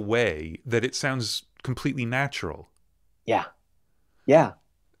in a way that it sounds completely natural. Yeah.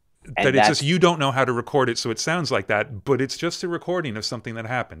 That it's just you don't know how to record it, so it sounds like that, but it's just a recording of something that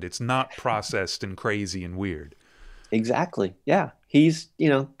happened. It's not processed and crazy and weird. Exactly. Yeah. He's,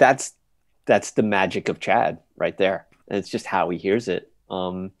 that's the magic of Chad right there. And it's just how he hears it.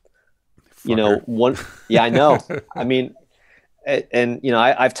 Yeah, I know. I mean, and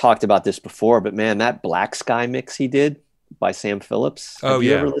I've talked about this before, but man, that Black Sky mix he did by Sam Phillips. Have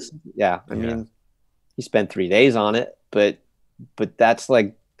you ever listened? Yeah. I mean, he spent 3 days on it, but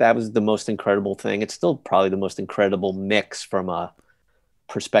that was the most incredible thing. It's still probably the most incredible mix from a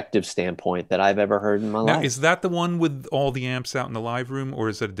perspective standpoint that I've ever heard in my life. Is that the one with all the amps out in the live room, or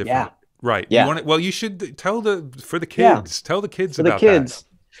is that a different? Yeah. Right. Yeah. You should tell the kids. Yeah. Tell the kids For about the kids,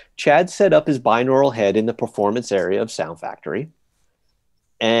 that. Chad set up his binaural head in the performance area of Sound Factory,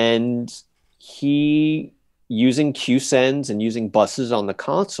 and he, using Q-Sends and using buses on the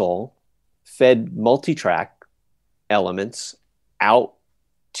console, fed multi-track elements out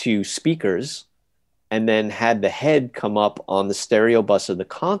to speakers, and then had the head come up on the stereo bus of the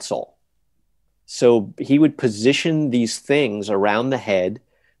console. So he would position these things around the head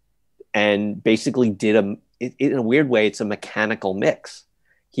and basically in a weird way, it's a mechanical mix.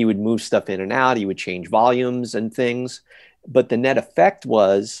 He would move stuff in and out. He would change volumes and things. But the net effect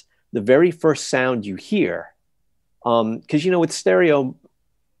was the very first sound you hear, because, with stereo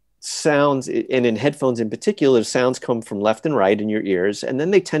sounds, and in headphones in particular, sounds come from left and right in your ears, and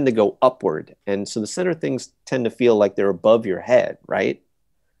then they tend to go upward. And so the center things tend to feel like they're above your head, right?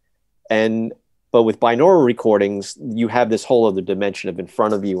 But with binaural recordings, you have this whole other dimension of in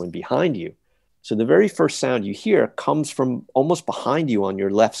front of you and behind you. So the very first sound you hear comes from almost behind you on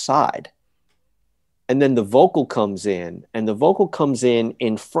your left side. And then the vocal comes in, and the vocal comes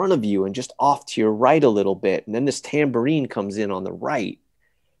in front of you and just off to your right a little bit. And then this tambourine comes in on the right.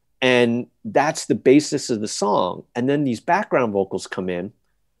 And that's the basis of the song. And then these background vocals come in,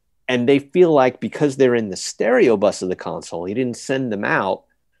 and they feel like, because they're in the stereo bus of the console, he didn't send them out,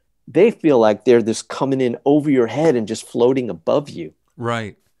 they feel like they're just coming in over your head and just floating above you.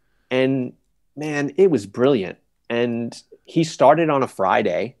 Right. And man, it was brilliant. And he started on a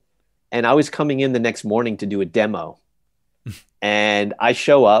Friday, and I was coming in the next morning to do a demo. And I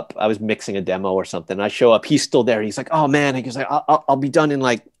show up, I was mixing a demo or something. I show up, he's still there. He's like, oh man, he goes like, I'll be done in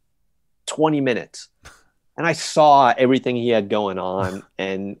like 20 minutes. And I saw everything he had going on.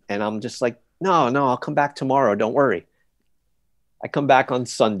 And I'm just like, no, I'll come back tomorrow. Don't worry. I come back on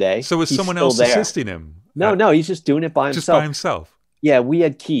Sunday. So is someone else assisting him? No, he's just doing it by himself. Just by himself. Yeah, we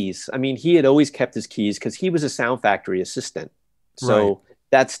had keys. I mean, he had always kept his keys because he was a Sound Factory assistant. So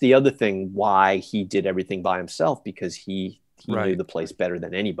that's the other thing why he did everything by himself, because he knew Right. the place better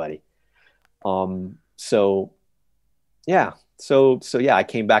than anybody. So yeah, so yeah, I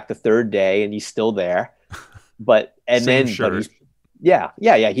came back the third day and he's still there, but Same but shirt. he's yeah,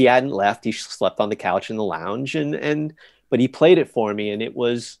 he hadn't left. He slept on the couch in the lounge, and but he played it for me, and it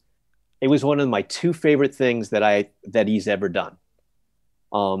was one of my two favorite things that he's ever done.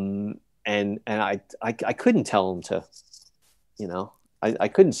 And I couldn't tell him to, you know, I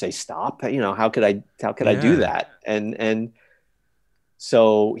couldn't say stop. You know, how could I do Yeah. that? And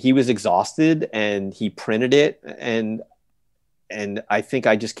so he was exhausted, and he printed it, and I think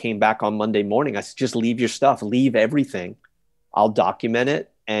I just came back on Monday morning. I said, just leave your stuff, leave everything. I'll document it,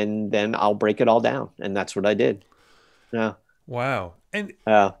 and then I'll break it all down. And that's what I did. Yeah. Wow. And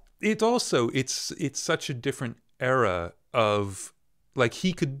Yeah. it also, it's such a different era of, like,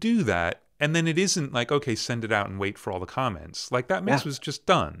 he could do that, and then it isn't like, okay, send it out and wait for all the comments. Like, that mix Yeah. was just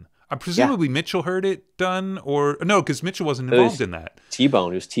done. Yeah. Presumably Mitchell heard it done, or no, because Mitchell wasn't It involved was in that.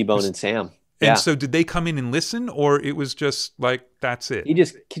 T-Bone. It was T-Bone and Sam. And Yeah. so did they come in and listen, or it was just like, that's it? He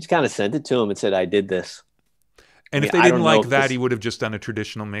just kind of sent it to him and said, I did this. I And if mean, they I didn't don't know like if that, this, he would have just done a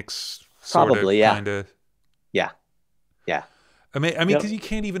traditional mix, sort of, probably, yeah. kind of. Yeah. Yeah. I mean, Yep. because you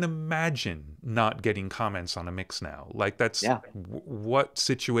can't even imagine not getting comments on a mix now. Like, that's Yeah. What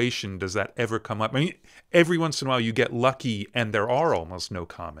situation does that ever come up? I mean, every once in a while you get lucky and there are almost no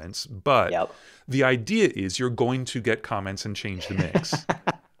comments, but Yep. the idea is you're going to get comments and change the mix,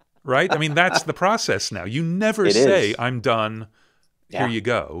 right? I mean, that's the process now. You never It say, is. I'm done, here Yeah. you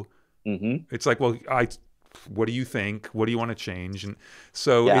go. Mm-hmm. It's like, well, what do you think? What do you want to change? And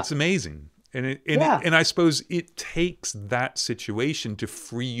so Yeah. it's amazing. Yeah. And I suppose it takes that situation to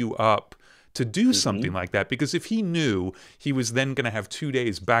free you up to do something like that. Because if he knew he was then going to have 2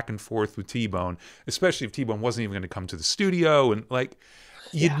 days back and forth with T-Bone, especially if T-Bone wasn't even going to come to the studio, and like,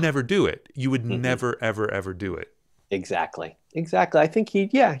 you'd Yeah. never do it. You would never, ever, ever do it. Exactly. I think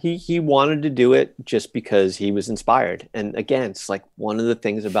he wanted to do it just because he was inspired. And again, it's like one of the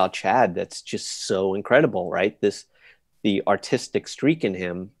things about Chad that's just so incredible, right? The artistic streak in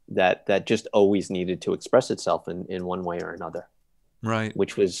him that just always needed to express itself in one way or another, Right.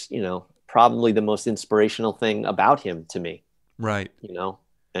 which was, probably the most inspirational thing about him to me, Right.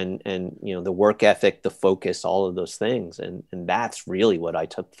 and the work ethic, the focus, all of those things. And that's really what I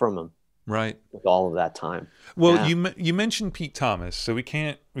took from him. Right. With all of that time. Well, Yeah. you mentioned Pete Thomas, so we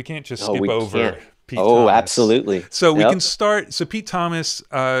can't just Oh, skip we over can't. Pete Oh, Thomas. absolutely. So we Yep. can start. So Pete Thomas,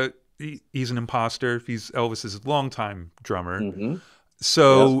 he's an imposter. He's Elvis's longtime drummer. Mm-hmm.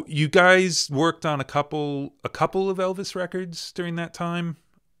 So you guys worked on a couple of Elvis records during that time.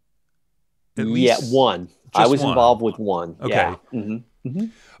 At least one. I was involved with one. Okay. Yeah. Mm-hmm. Mm-hmm.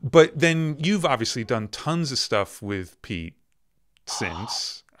 But then you've obviously done tons of stuff with Pete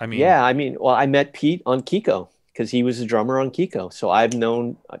since. I mean, Yeah. Well, I met Pete on Kiko because he was a drummer on Kiko. So I've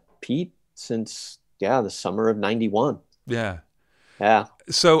known Pete since the summer of '91. Yeah. Yeah.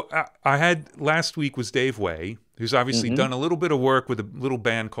 So I had last week was Dave Way, who's obviously Mm-hmm. done a little bit of work with a little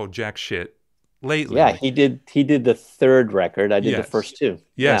band called Jackshit lately. Yeah, he did the third record. I did the Yes. first two.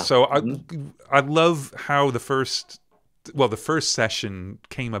 Yeah. So Mm-hmm. I love how the first session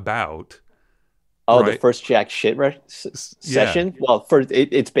came about. Oh, right? the first Jackshit session. Well,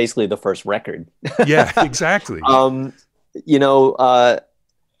 it's basically the first record. Yeah, exactly.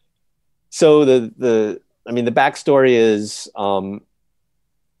 So the backstory is,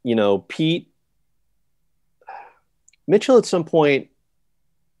 Pete Mitchell at some point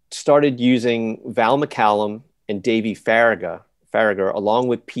started using Val McCallum and Davey Farragher along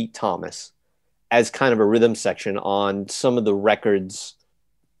with Pete Thomas as kind of a rhythm section on some of the records.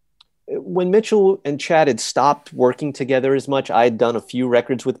 When Mitchell and Chad had stopped working together as much, I had done a few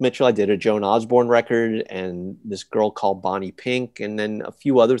records with Mitchell. I did a Joan Osborne record and this girl called Bonnie Pink, and then a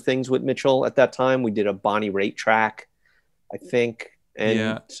few other things with Mitchell at that time. We did a Bonnie Raitt track, I think.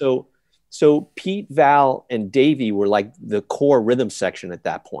 And so Pete, Val, and Davey were like the core rhythm section at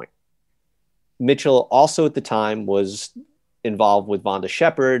that point. Mitchell also at the time was involved with Vonda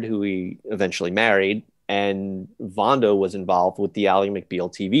Shepard, who he eventually married, and Vonda was involved with the Ally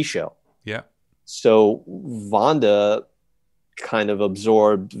McBeal TV show. Yeah. So Vonda kind of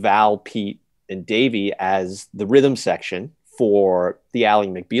absorbed Val, Pete, and Davey as the rhythm section for the Ally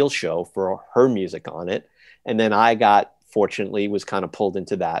McBeal show for her music on it. And then I fortunately was kind of pulled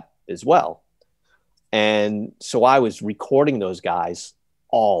into that as well. And so I was recording those guys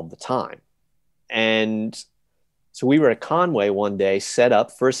all the time. And so we were at Conway one day, set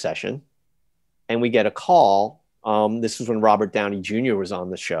up for a session, and we get a call. This was when Robert Downey Jr. was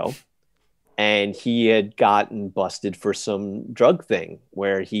on the show. and he had gotten busted for some drug thing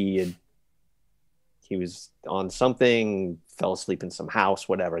where he was on something, fell asleep in some house,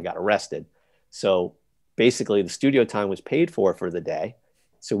 whatever, got arrested. So basically the studio time was paid for the day.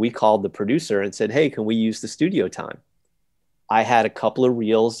 So we called the producer and said, hey, can we use the studio time? I had a couple of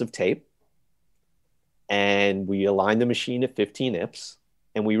reels of tape, and we aligned the machine at 15 IPS,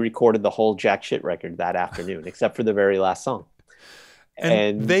 and we recorded the whole Jackshit record that afternoon, except for the very last song.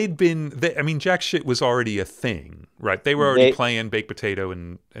 And I mean, Jackshit was already a thing, right? They were already playing Baked Potato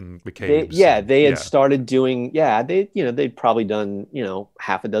and McCabe's. They had started doing, they'd probably done,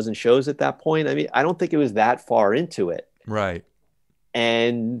 half a dozen shows at that point. I mean, I don't think it was that far into it. Right.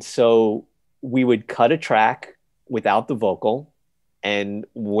 And so we would cut a track without the vocal. And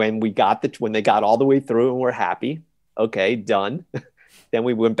when they got all the way through and we're happy, okay, done. Then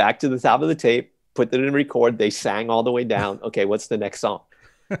we went back to the top of the tape, put it in record. They sang all the way down. Okay, what's the next song?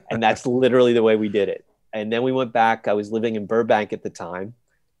 And that's literally the way we did it. And then we went back. I was living in Burbank at the time.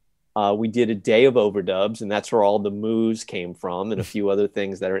 We did a day of overdubs, and that's where all the moves came from and a few other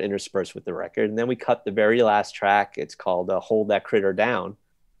things that are interspersed with the record. And then we cut the very last track. It's called Hold That Critter Down,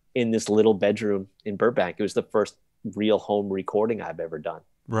 in this little bedroom in Burbank. It was the first real home recording I've ever done.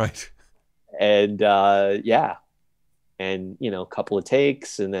 Right. And and a couple of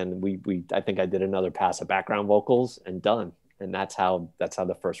takes, and then I think I did another pass of background vocals and done. And that's how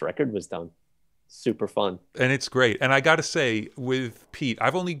the first record was done. Super fun. And it's great. And I got to say, with Pete,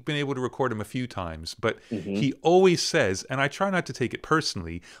 I've only been able to record him a few times, but he always says, and I try not to take it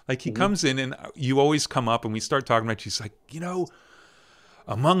personally, like he comes in and you always come up and we start talking about, he's like,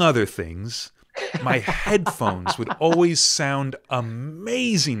 among other things, my headphones would always sound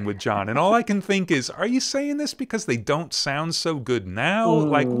amazing with John. And all I can think is, are you saying this because they don't sound so good now?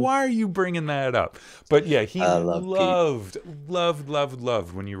 Like, why are you bringing that up? But yeah, he loved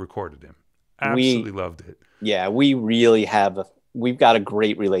when you recorded him. Absolutely loved it. Yeah, we really we've got a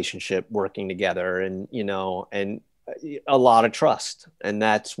great relationship working together, and and a lot of trust, and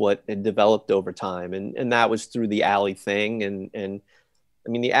that's what it developed over time, and that was through the Alley thing, and I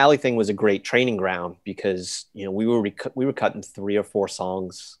mean the Alley thing was a great training ground because we were cutting 3 or 4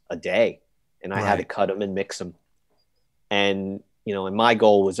 songs a day, and I had to cut them and mix them, and and my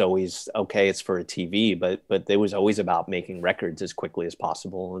goal was always, okay, it's for a TV, but it was always about making records as quickly as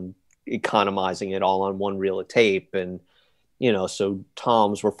possible and economizing it all on one reel of tape. And so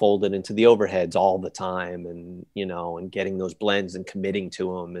toms were folded into the overheads all the time, and and getting those blends and committing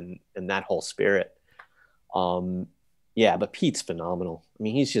to them, and that whole spirit. But Pete's phenomenal. I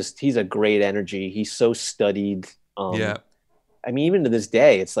mean, he's a great energy. He's so studied. I mean, even to this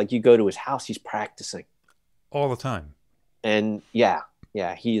day, it's like you go to his house, he's practicing all the time. And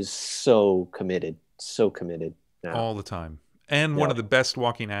he is so committed now. All the time. And one of the best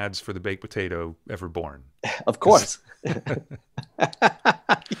walking ads for the baked potato ever born. Of course.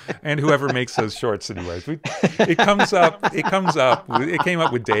 And whoever makes those shorts anyways. It came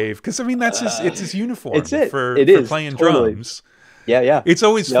up with Dave. Because, I mean, it's his uniform for playing drums. Yeah. It's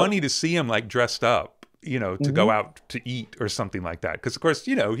always funny to see him, like, dressed up, to go out to eat or something like that. Because, of course,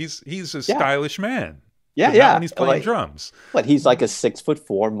 he's a stylish man. Yeah. Not when he's playing drums. But he's like a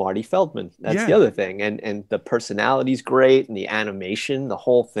 6'4" Marty Feldman. That's the other thing. And the personality's great, and the animation, the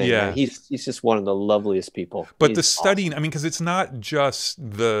whole thing. Yeah. Man, he's just one of the loveliest people. But the studying, I mean, because it's not just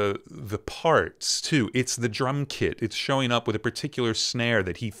the parts too. It's the drum kit. It's showing up with a particular snare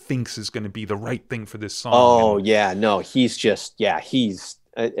that he thinks is going to be the right thing for this song. Oh, yeah. No, he's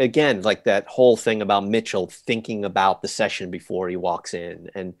again, like that whole thing about Mitchell thinking about the session before he walks in,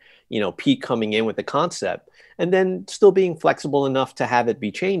 and Pete coming in with the concept and then still being flexible enough to have it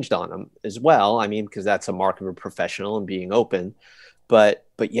be changed on him as well. I mean, because that's a mark of a professional and being open. But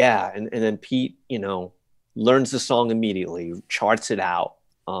yeah, and then Pete, learns the song immediately, charts it out,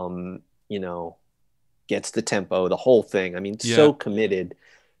 gets the tempo, the whole thing. I mean, so committed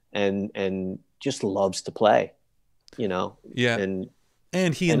and just loves to play,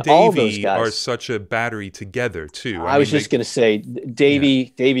 And he and Davey are such a battery together, too. I was just going to say,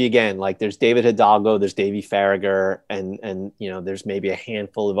 Davey again, like there's David Hidalgo, there's Davey Farragher, and there's maybe a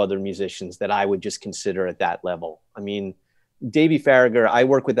handful of other musicians that I would just consider at that level. I mean, Davey Farragher, I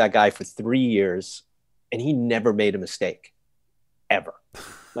worked with that guy for 3 years, and he never made a mistake, ever.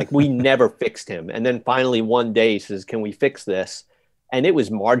 Like, we never fixed him. And then finally one day he says, can we fix this? And it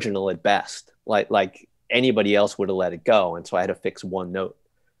was marginal at best. Like anybody else would have let it go. And so I had to fix one note.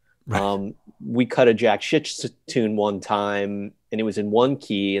 Right. We cut a Jackshit tune one time, and it was in one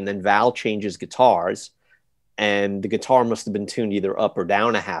key, and then Val changes guitars, and the guitar must have been tuned either up or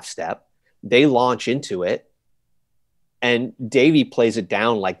down a half step. They launch into it, and Davey plays it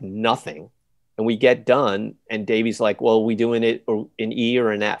down like nothing. and we get done, and Davey's like, well, are we doing it in E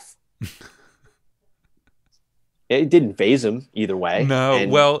or an F? It didn't faze him either way. No,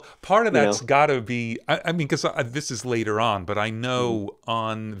 And, well, part of that's know, got to be, I mean, because this is later on, but I know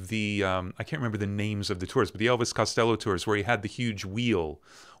on the, I can't remember the names of the tours, but the Elvis Costello tours where he had the huge wheel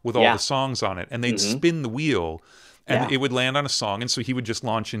with all the songs on it, and they'd spin the wheel, and it would land on a song, and so he would just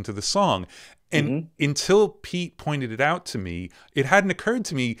launch into the song. And until Pete pointed it out to me, it hadn't occurred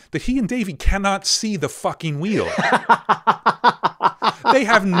to me that he and Davey cannot see the fucking wheel. They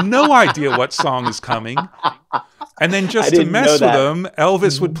have no idea what song is coming. And then just to mess with them,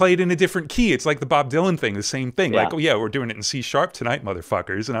 Elvis would play it in a different key. It's like the Bob Dylan thing, the same thing. Like, oh yeah, we're doing it in C sharp tonight,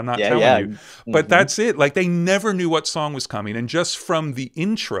 motherfuckers. And I'm not telling you. But that's it. Like, they never knew what song was coming. And just from the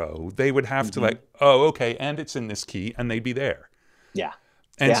intro, they would have to like, oh, okay, and it's in this key. And they'd be there. Yeah.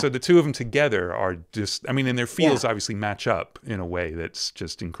 And so the two of them together are just, I mean, and their feels obviously match up in a way that's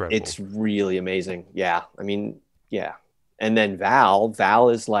just incredible. It's really amazing. Yeah. I mean, yeah. And then Val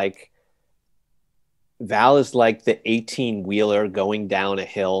is like the 18-wheeler going down a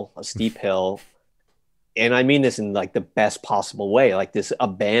steep hill. And I mean this in like the best possible way, like this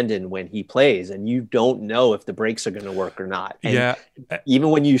abandon when he plays, and you don't know if the brakes are going to work or not. And even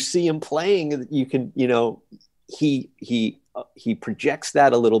when you see him playing, you can, you know, he projects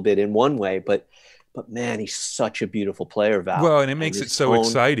that a little bit in one way, but man, he's such a beautiful player, Val. Well, and it makes it so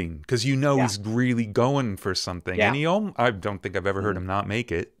exciting because you know he's really going for something. Yeah. And I don't think I've ever heard him not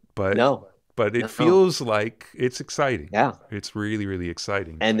make it, but it feels like it's exciting. Yeah, it's really, really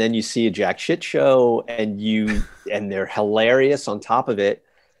exciting. And then you see a Jackshit show, and they're hilarious on top of it,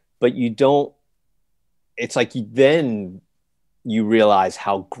 but you don't. It's like then you realize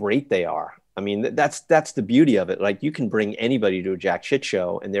how great they are. I mean, that's the beauty of it. Like, you can bring anybody to a Jackshit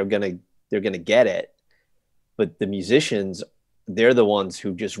show, and they're gonna get it. But the musicians, they're the ones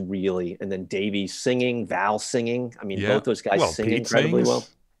who just really. And then Davey singing, Val singing. I mean, both those guys sing incredibly well.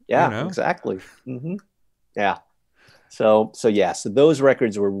 Yeah, you know? Exactly. Yeah. So those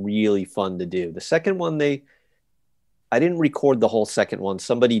records were really fun to do. The second one, I didn't record the whole second one.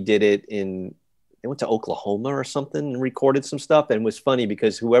 Somebody did it they went to Oklahoma or something and recorded some stuff. And it was funny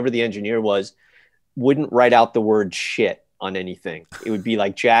because whoever the engineer was wouldn't write out the word shit on anything. It would be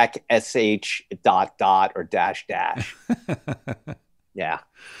like Jack SH ... or dash. Yeah.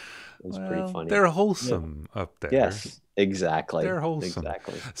 It was pretty funny. They're wholesome up there. Yes, exactly. They're wholesome.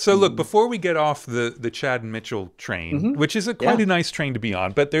 Exactly. So look, before we get off the Chad and Mitchell train, which is quite a nice train to be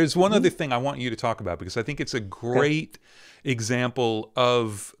on, but there's one other thing I want you to talk about, because I think it's a great example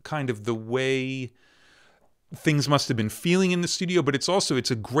of kind of the way things must have been feeling in the studio, but it's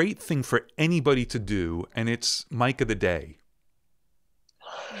a great thing for anybody to do, and it's Mic of the Day.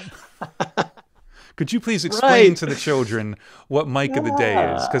 Could you please explain to the children what Mic of the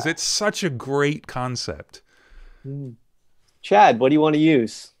Day is? Because it's such a great concept. Chad, what do you want to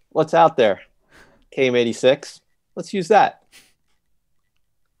use? What's out there? KM86. Let's use that.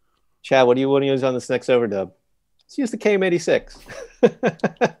 Chad, what do you want to use on this next overdub? Let's use the KM86.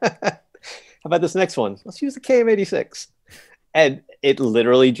 How about this next one? Let's use the KM86. And it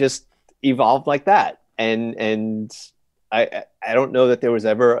literally just evolved like that. And I don't know that there was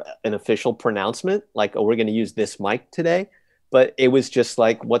ever an official pronouncement like, oh, we're going to use this mic today. But it was just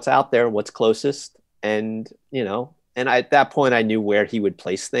like, what's out there, what's closest. And, you know, and at that point I knew where he would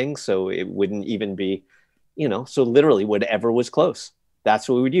place things. So it wouldn't even be, you know, so literally whatever was close, that's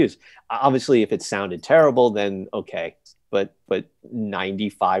what we would use. Obviously, if it sounded terrible, then okay. But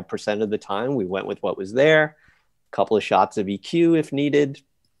 95% of the time we went with what was there. A couple of shots of EQ if needed.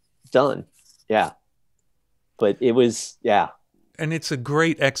 Done. Yeah. But it was, And it's a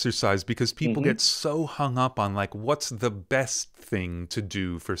great exercise because people get so hung up on like, what's the best thing to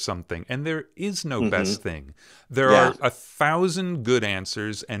do for something? And there is no best thing. There are 1,000 good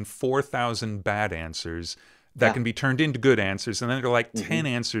answers and 4,000 bad answers that can be turned into good answers. And then there are like 10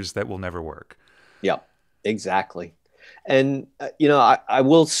 answers that will never work. Yep, exactly. And, you know, I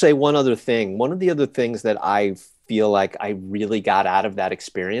will say one other thing. One of the other things that I feel like I really got out of that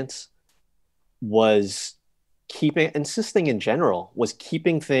experience was insisting in general was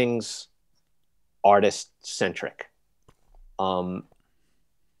keeping things artist centric. You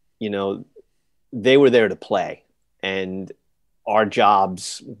know, they were there to play, and our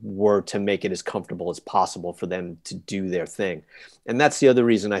jobs were to make it as comfortable as possible for them to do their thing. And that's the other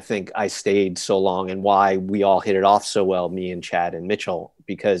reason I think I stayed so long and why we all hit it off so well, me and Chad and Mitchell,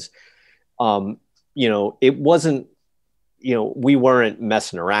 because, you know, it wasn't, you know, we weren't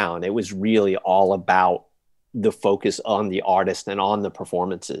messing around. It was really all about the focus on the artist and on the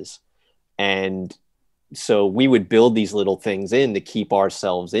performances. And so we would build these little things in to keep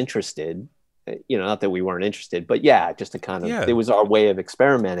ourselves interested not that we weren't interested, but yeah, just to kind of, Yeah. it was our way of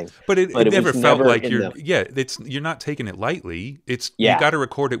experimenting. But it But it never was felt never like in you're, the, yeah, you're not taking it lightly. You yeah, got to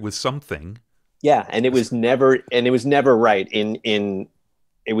record it with something. yeah. And it was never right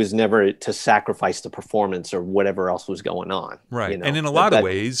it was never to sacrifice the performance or whatever else was going on. Right. You know, And in a lot of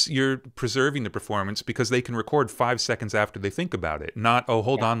ways, you're preserving the performance because they can record 5 seconds after they think about it. Not, oh,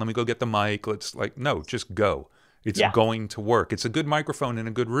 hold on, let me go get the mic. Let's no, just go. It's going to work. It's a good microphone in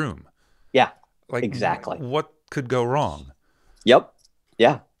a good room. Yeah, Like, exactly. What could go wrong? Yep.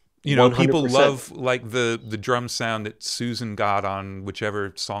 Yeah. People 100%. love like the drum sound that Susan got on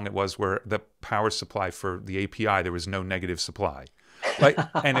whichever song it was where the power supply for the API, there was no negative supply. Like,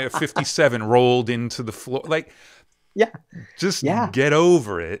 and a 57 rolled into the floor. Like, just get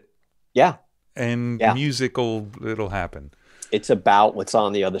over it. Yeah. And music it'll happen. It's about what's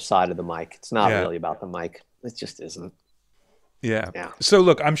on the other side of the mic. It's not really about the mic. It just isn't. Yeah. So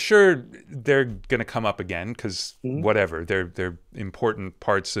look, I'm sure they're going to come up again because whatever, they're important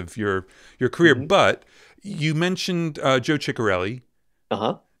parts of your career. But you mentioned Joe Ciccarelli.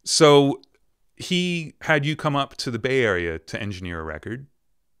 Uh-huh. So he had you come up to the Bay Area to engineer a record.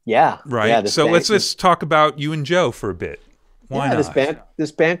 Yeah. Right. Yeah, so let's just talk about you and Joe for a bit. Why not?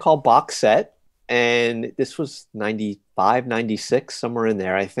 This band called Box Set, and this was 95, 96, somewhere in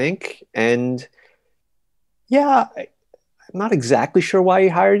there, I think. And yeah, I'm not exactly sure why he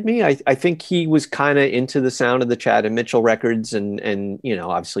hired me. I think he was kind of into the sound of the Chad and Mitchell records and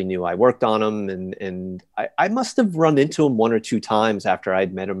obviously knew I worked on them. And I must have run into him 1 or 2 times after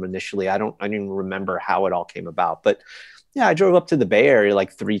I'd met him initially. I don't even remember how it all came about. But yeah, I drove up to the Bay Area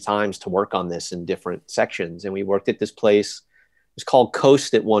like 3 times to work on this in different sections. And we worked at this place. It was called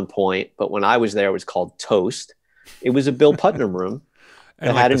Coast at one point, but when I was there, it was called Toast. It was a Bill Putnam room.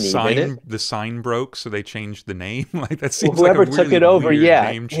 And like the sign broke, so they changed the name. Like that seems whoever like a really took it over,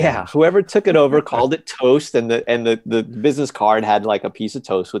 name change. whoever took it over called it Toast, and the business card had like a piece of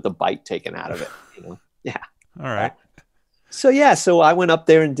toast with a bite taken out of it. Yeah. All right. So I went up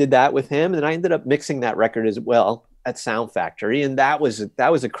there and did that with him, and I ended up mixing that record as well at Sound Factory, and that was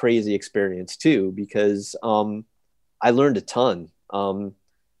a crazy experience too because I learned a ton. I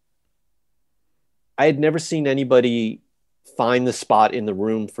had never seen anybody find the spot in the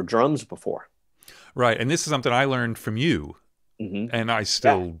room for drums before. Right. And this is something I learned from you and I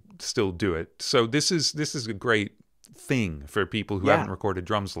still do it. So this is a great thing for people who haven't recorded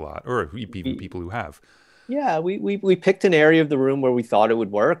drums a lot or even people who have. Yeah. We picked an area of the room where we thought it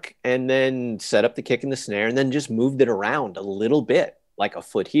would work and then set up the kick and the snare and then just moved it around a little bit, like a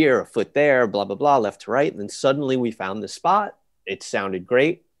foot here, a foot there, blah, blah, blah, left to right. And then suddenly we found the spot. It sounded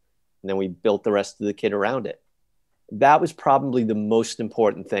great. And then we built the rest of the kit around it. That was probably the most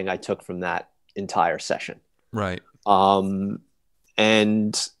important thing I took from that entire session. Right. And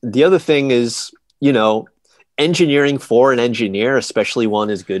the other thing is, engineering for an engineer, especially one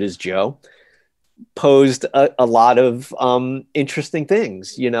as good as Joe, posed a lot of interesting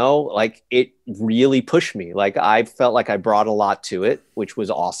things, like it really pushed me. Like I felt like I brought a lot to it, which was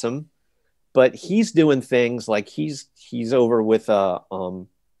awesome. But he's doing things like he's over with a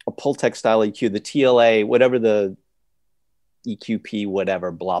Pultec style EQ, the TLA, whatever the EQP,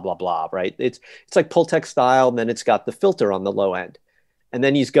 whatever, blah, blah, blah, right? It's like Pultec style, and then it's got the filter on the low end. And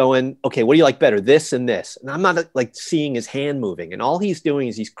then he's going, okay, what do you like better? This and this. And I'm not like seeing his hand moving. And all he's doing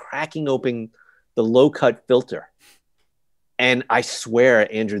is he's cracking open the low cut filter. And I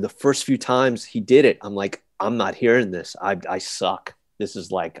swear, Andrew, the first few times he did it, I'm like, I'm not hearing this. I suck. This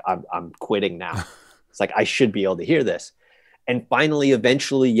is like, I'm quitting now. It's like, I should be able to hear this. And finally,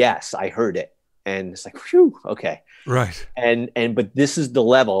 eventually, yes, I heard it. And it's like, whew, okay. Right. But this is the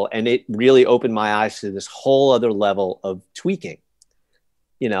level. And it really opened my eyes to this whole other level of tweaking,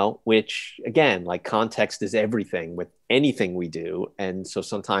 which again, like context is everything with anything we do. And so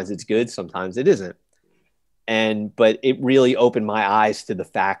sometimes it's good, sometimes it isn't. But it really opened my eyes to the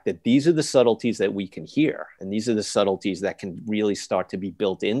fact that these are the subtleties that we can hear. And these are the subtleties that can really start to be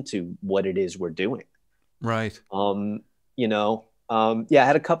built into what it is we're doing. Right. I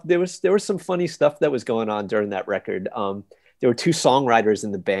had a couple, there was some funny stuff that was going on during that record. There were 2 songwriters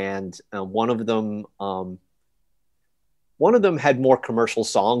in the band. One of them had more commercial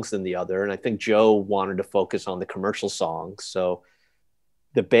songs than the other. And I think Joe wanted to focus on the commercial songs. So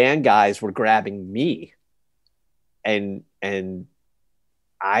the band guys were grabbing me and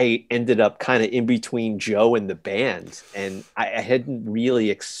I ended up kind of in between Joe and the band, and I hadn't really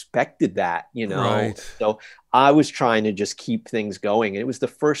expected that, Right. So I was trying to just keep things going. And it was the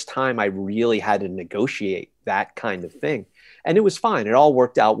first time I really had to negotiate that kind of thing. And it was fine. It all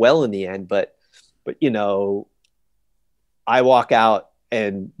worked out well in the end. But I walk out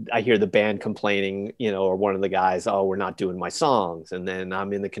and I hear the band complaining, or one of the guys, oh, we're not doing my songs. And then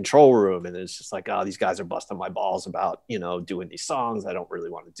I'm in the control room and it's just like, oh, these guys are busting my balls about, doing these songs. I don't really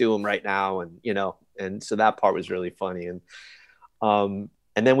want to do them right now. And so that part was really funny. And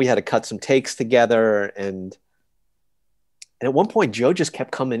then we had to cut some takes together. And at one point, Joe just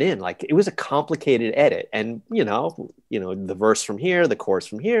kept coming in. Like, it was a complicated edit. And, the verse from here, the chorus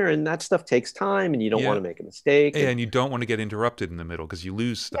from here, and that stuff takes time and you don't want to make a mistake. And you don't want to get interrupted in the middle because you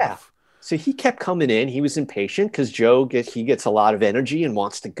lose stuff. Yeah. So he kept coming in. He was impatient because Joe gets a lot of energy and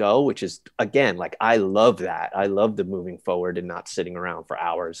wants to go, which is, again, like, I love that. I love the moving forward and not sitting around for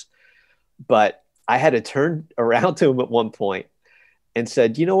hours. But I had to turn around to him at one point and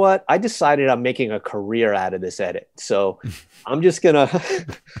said, you know what? I decided I'm making a career out of this edit. So I'm just going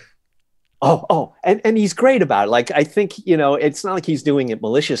to, and he's great about it. Like, I think, it's not like he's doing it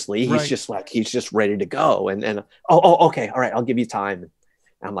maliciously. He's just like, he's just ready to go. And okay. All right. I'll give you time. And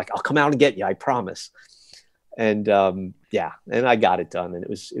I'm like, I'll come out and get you. I promise. And and I got it done. And it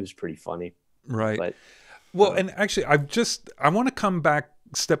was pretty funny. Right. But, and actually I want to come back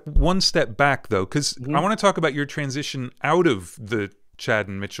one step back though, because I want to talk about your transition out of the Chad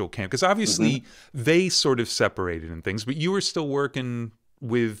and Mitchell camp, because obviously they sort of separated and things, but you were still working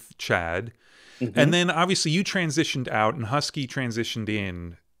with Chad, and then obviously you transitioned out and Husky transitioned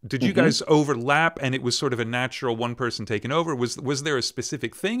in. Did you guys overlap and it was sort of a natural one person taking over? Was there a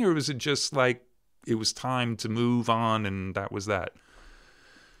specific thing, or was it just like it was time to move on and that was that?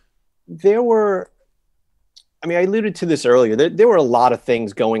 I alluded to this earlier. There were a lot of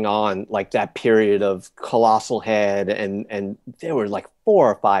things going on, like that period of Colossal Head, and there were like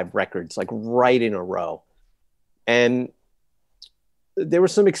 4 or 5 records, like right in a row. And there were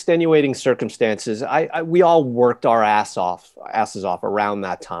some extenuating circumstances. We all worked our asses off around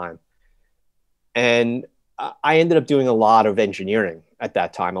that time. And I ended up doing a lot of engineering at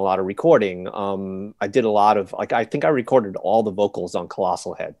that time, a lot of recording. I did a lot of, like, I think I recorded all the vocals on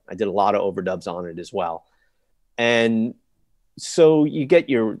Colossal Head. I did a lot of overdubs on it as well. And so you get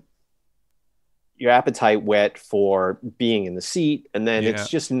your appetite whet for being in the seat, and then it's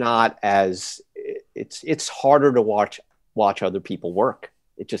just not as it's harder to watch other people work.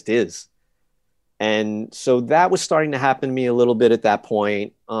 It just is. And so that was starting to happen to me a little bit at that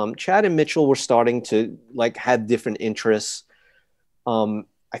point. Chad and Mitchell were starting to like have different interests. I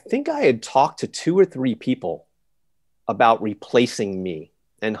think I had talked to 2 or 3 people about replacing me,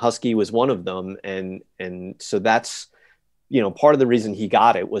 and Husky was one of them. And so that's, part of the reason he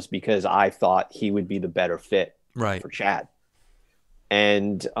got it was because I thought he would be the better fit for Chad.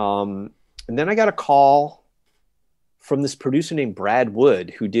 And then I got a call from this producer named Brad Wood,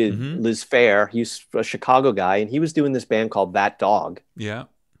 who did Liz Phair. He's a Chicago guy, and he was doing this band called That Dog. Yeah.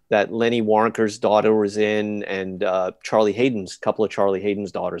 That Lenny Waronker's daughter was in, and a couple of Charlie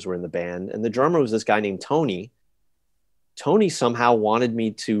Hayden's daughters were in the band. And the drummer was this guy named Tony. Tony somehow wanted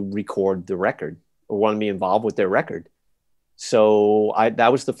me to record the record, or wanted me involved with their record. So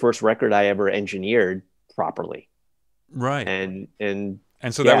that was the first record I ever engineered properly. Right. And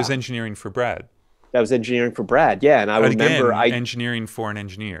so that was engineering for Brad. That was engineering for Brad. Yeah. And I remember engineering for an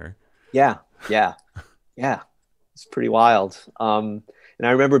engineer. Yeah. It's pretty wild. And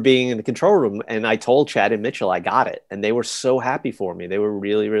I remember being in the control room, and I told Chad and Mitchell I got it, and they were so happy for me. They were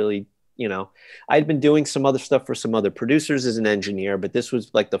really, really, I'd been doing some other stuff for some other producers as an engineer, but this was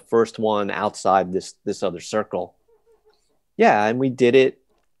like the first one outside this other circle. Yeah. And we did it.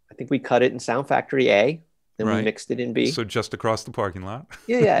 I think we cut it in Sound Factory A, then we mixed it in B. So just across the parking lot.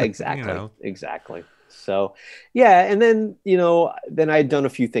 Yeah, exactly. Exactly. So, yeah. And then, then I had done a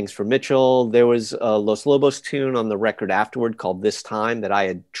few things for Mitchell. There was a Los Lobos tune on the record afterward called This Time that I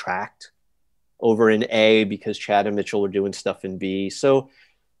had tracked over in A because Chad and Mitchell were doing stuff in B. So,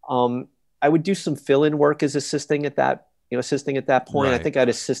 I would do some fill-in work as assisting at that point. I think I'd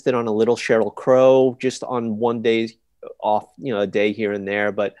assisted on a little Sheryl Crow just on one day off, a day here and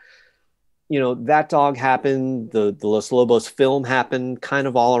there. But, That Dog happened. The Los Lobos film happened kind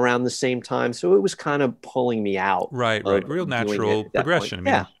of all around the same time. So it was kind of pulling me out. Right. Real natural progression.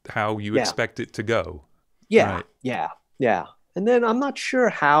 How you expect it to go. Yeah. Right. Yeah. And then I'm not sure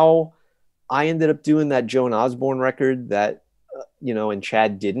how I ended up doing that Joan Osborne record that, and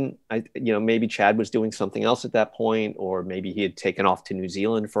Chad didn't. Maybe Chad was doing something else at that point, or maybe he had taken off to New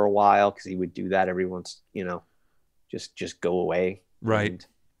Zealand for a while because he would do that every once, just go away. Right. And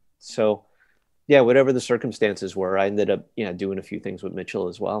so, yeah, whatever the circumstances were, I ended up, doing a few things with Mitchell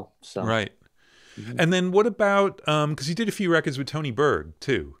as well. So. Right. And then what about, because you did a few records with Tony Berg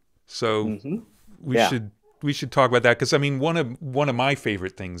too. So we should talk about that. Because one of my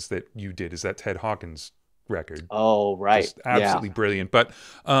favorite things that you did is that Ted Hawkins record. Oh, right. Just absolutely brilliant. But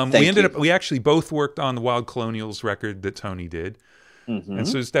we actually both worked on the Wild Colonials record that Tony did. And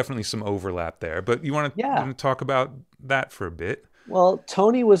so there's definitely some overlap there. But you want to talk about that for a bit? Well,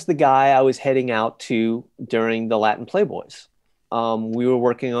 Tony was the guy I was heading out to during the Latin Playboys. We were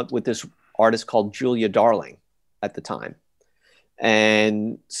working with this artist called Julia Darling at the time.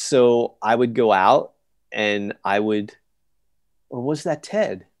 And so I would go out and or was that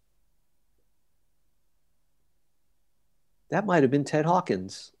Ted? That might have been Ted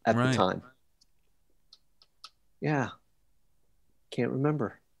Hawkins at the time. Yeah. Can't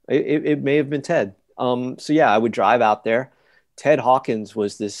remember. It may have been Ted. So yeah, I would drive out there. Ted Hawkins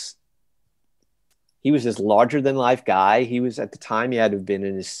was this larger than life guy. He was, at the time, he had to have been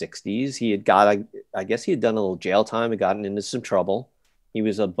in his 60s. He had I guess he had done a little jail time and gotten into some trouble. He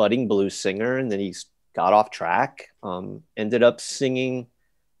was a budding blues singer, and then he got off track, ended up singing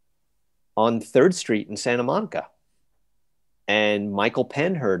on 3rd Street in Santa Monica. And Michael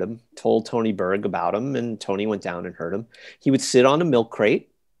Penn heard him, told Tony Berg about him, and Tony went down and heard him. He would sit on a milk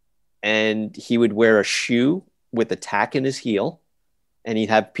crate, and he would wear a shoe with a tack in his heel, and he'd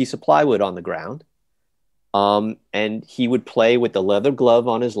have a piece of plywood on the ground. And he would play with the leather glove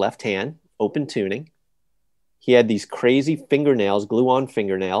on his left hand, open tuning. He had these crazy fingernails, glue-on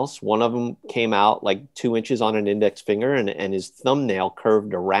fingernails. One of them came out like 2 inches on an index finger, and his thumbnail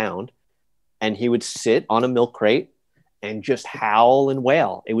curved around. And he would sit on a milk crate and just howl and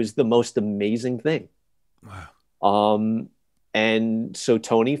wail. It was the most amazing thing. Wow. And so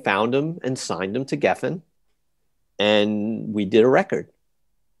Tony found him and signed him to Geffen, and we did a record.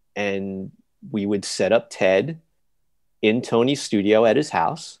 And we would set up Ted in Tony's studio at his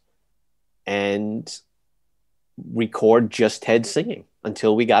house and record just Ted singing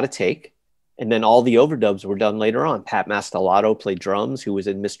until we got a take. And then all the overdubs were done later on. Pat Mastelotto played drums, who was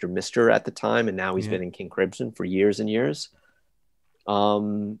in Mr. Mister at the time, and now he's been in King Crimson for years and years.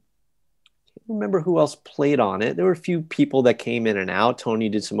 Can't remember who else played on it. There were a few people that came in and out. Tony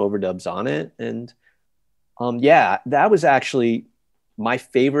did some overdubs on it. And that was actually my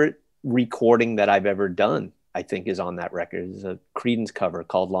favorite recording that I've ever done, I think, is on that record. It's a Creedence cover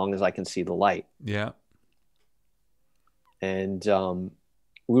called Long as I Can See the Light. Yeah. And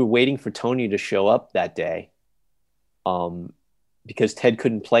we were waiting for Tony to show up that day because Ted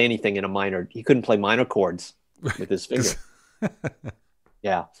couldn't play anything he couldn't play minor chords with his finger.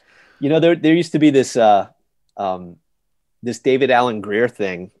 Yeah. You know, there used to be this David Alan Grier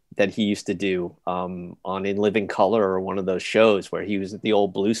thing that he used to do on In Living Color, or one of those shows where he was the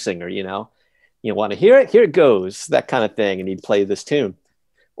old blues singer, you want to hear it? Here it goes, that kind of thing. And he'd play this tune.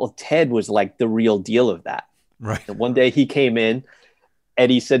 Well, Ted was like the real deal of that. Right. And one day he came in and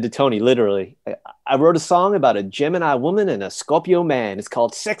he said to Tony, literally, I wrote a song about a Gemini woman and a Scorpio man. It's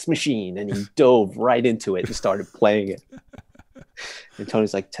called Sex Machine. And he dove right into it and started playing it. And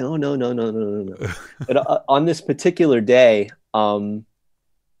Tony's like, no. But on this particular day,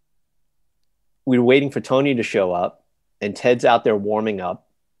 we were waiting for Tony to show up, and Ted's out there warming up,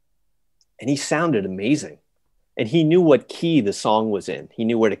 and he sounded amazing. And he knew what key the song was in. He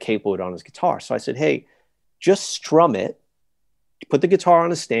knew where to capo it on his guitar. So I said, hey, just strum it. Put the guitar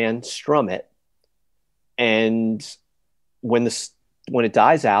on a stand, strum it. And when it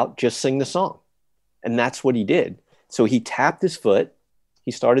dies out, just sing the song. And that's what he did. So he tapped his foot.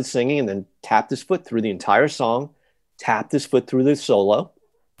 He started singing and then tapped his foot through the entire song, tapped his foot through the solo,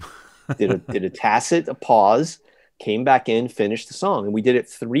 did a tacit, a pause, came back in, finished the song. And we did it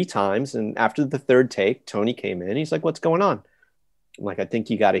 3 times. And after the 3rd take, Tony came in. He's like, what's going on? I'm like, I think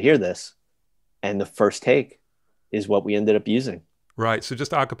you got to hear this. And the first take is what we ended up using. Right. So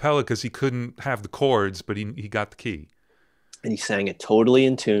just a cappella, because he couldn't have the chords, but he got the key. And he sang it totally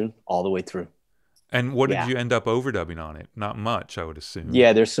in tune all the way through. And what did you end up overdubbing on it? Not much, I would assume.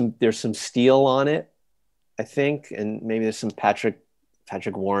 Yeah, there's some steel on it, I think, and maybe there's some Patrick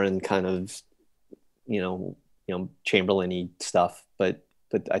Warren kind of, Chamberlain-y stuff, but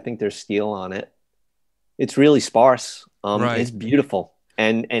I think there's steel on it. It's really sparse. Right. It's beautiful,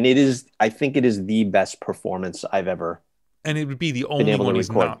 and it is. I think it is the best performance I've ever. And it would be the only one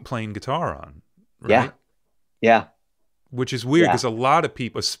he's not playing guitar on. Right? Yeah. Which is weird because a lot of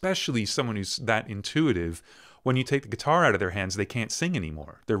people, especially someone who's that intuitive, when you take the guitar out of their hands, they can't sing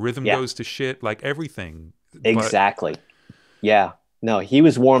anymore. Their rhythm goes to shit, like everything. Exactly. Yeah. No, he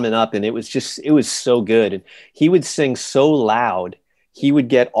was warming up, and it was so good. And he would sing so loud, he would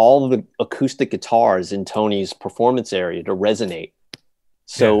get all of the acoustic guitars in Tony's performance area to resonate.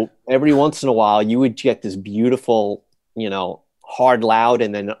 So every once in a while, you would get this beautiful, hard loud,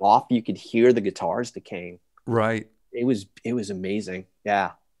 and then off you could hear the guitars decaying. Right. It was amazing.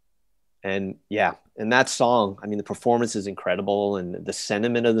 Yeah. And yeah, and that song, I mean, the performance is incredible, and the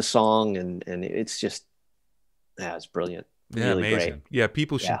sentiment of the song, and it's just, yeah, it's brilliant. Yeah, Really great. amazing. Yeah,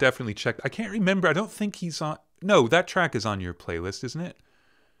 people should Yeah. definitely check. I can't remember. I don't think he's on. No, that track is on your playlist, isn't it?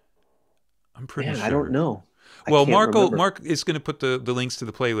 I'm pretty Man, I don't sure. know. I Well, can't remember. Mark is going to put the links to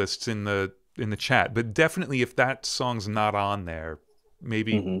the playlists in the chat, but definitely if that song's not on there,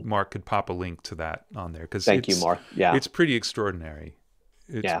 maybe Hmm. Mark could pop a link to that on there because Thank you, Mark. Yeah. it's pretty extraordinary.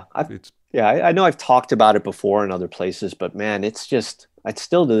 It's Yeah. it's Yeah, I know I've talked about it before in other places, but man, it's just, it's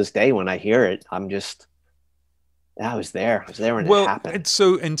still to this day when I hear it, I'm just, yeah, I was there. I was there when it well, happened.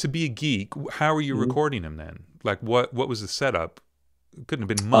 and to be a geek, how are you Mhm. recording him then? Like what was the setup? It couldn't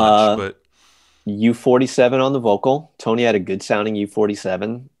have been much, Uh, but U47 on the vocal. Tony had a good sounding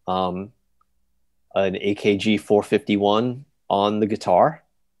U47. An AKG 451 on the guitar,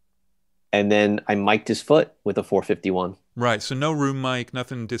 and then I mic'd his foot with a 451. right. So no room mic,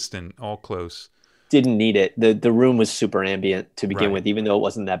 nothing distant, all close. Didn't need it. The room was super ambient to begin Right. with, even though it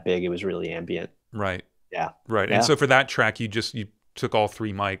wasn't that big. It was really ambient. Right. Yeah, Right. And yeah, so for that track, you took all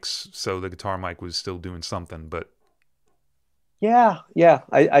three mics, so the guitar mic was still doing something. But yeah, yeah.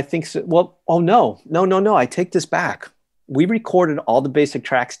 I think so. Well, oh no, no, no, no. I take this back. We recorded all the basic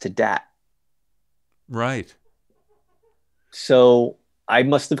tracks to DAT, right, so I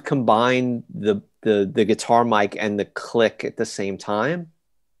must have combined the guitar mic and the click at the same time,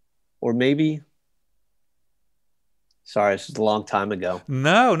 or maybe. Sorry, this is a long time ago.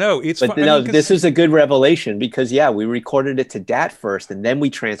 no, it's But fun. I mean, no, because this is a good revelation because yeah, we recorded it to DAT first, and then we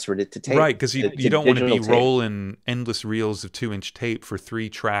transferred it to tape, right, because to you don't want to digital be tape. rolling endless reels of 2-inch tape for three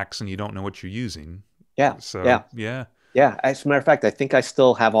tracks and you don't know what you're using. Yeah, So yeah, yeah, yeah. As a matter of fact, I think I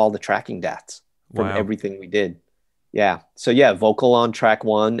still have all the tracking DATs from wow, everything we did. Yeah. So yeah, vocal on track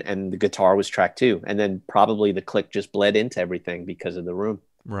one, and the guitar was track two, and then probably the click just bled into everything because of the room.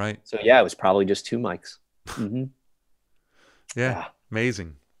 right, So yeah, it was probably just two mics. Hmm. yeah, Yeah,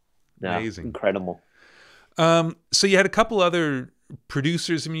 amazing, yeah, amazing. incredible. So you had a couple other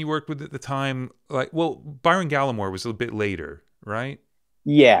producers. I mean, you worked with at the time, like well, Byron Gallimore was a bit later, right?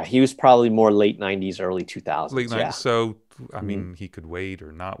 Yeah, he was probably more late '90s, early Late 2000s. night. Yeah. So I Hmm. mean, he could wait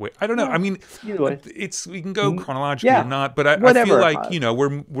or not wait. I don't know. I Well, mean, either way. it's we can go Mhm. chronologically or Yeah, not, but I feel whatever. like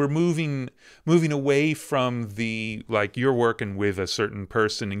we're moving away from the like you're working with a certain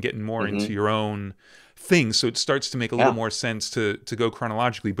person and getting more into Mhm. your own thing. So it starts to make a little Yeah. more sense to go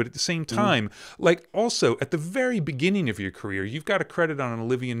chronologically. But at the same Mhm. time, like also at the very beginning of your career, you've got a credit on an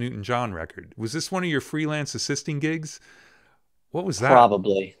Olivia Newton-John record. Was this one of your freelance assisting gigs? What was that?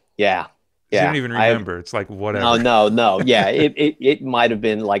 Probably. Yeah. 'Cause you don't Yeah. even I remember. It's like No, whatever. no, no. Yeah. It might have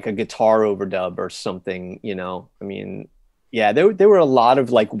been like a guitar overdub or something, you know. I mean, yeah, there were a lot of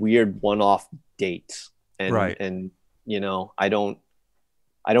like weird one-off dates, and Right. you know, I don't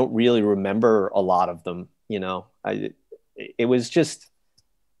really remember a lot of them, you know. It was just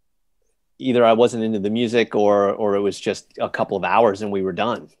either I wasn't into the music, or it was just a couple of hours and we were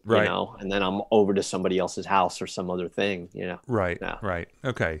done, you Right. know, and then I'm over to somebody else's house or some other thing, you know. Right, Yeah. right.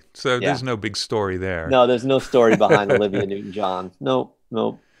 Okay. So Yeah. there's no big story there. No, there's no story behind Olivia Newton-John. Nope,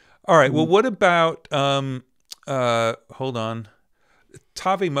 nope. All right. Well, Mhm. what about hold on.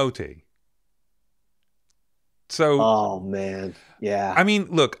 Tave Mote. So Oh man. Yeah. I mean,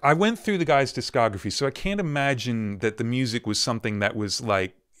 look, I went through the guy's discography, so I can't imagine that the music was something that was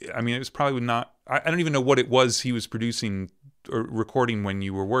like I mean, it was probably not I don't even know what it was he was producing or recording when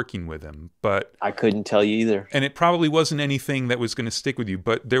you were working with him, but I couldn't tell you either. and it probably wasn't anything that was going to stick with you,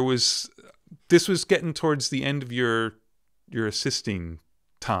 but this was getting towards the end of your assisting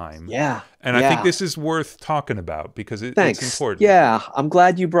time. Yeah. And I think Yeah. this is worth talking about because it's Thanks. important. Yeah. I'm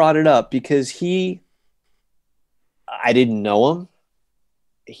glad you brought it up because I didn't know him.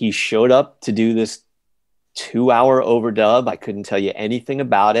 He showed up to do this 2 hour overdub. I couldn't tell you anything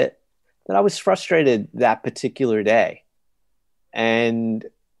about it. But I was frustrated that particular day. And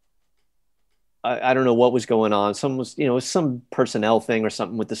I don't know what was going on. Some was, you know, some personnel thing or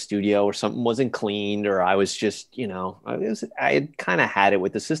something with the studio, or something wasn't cleaned, or I was just, you know, I had kind of had it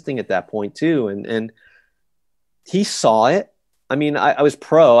with assisting at that point too. And he saw it. I mean, I was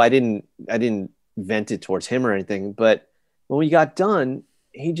pro. I didn't vent it towards him or anything. But when we got done,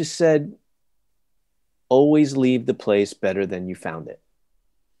 he just said, always leave the place better than you found it.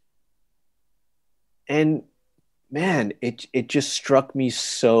 And man, it just struck me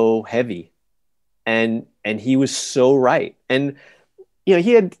so heavy. And he was so right. And you know,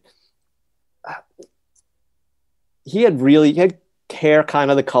 he had hair kind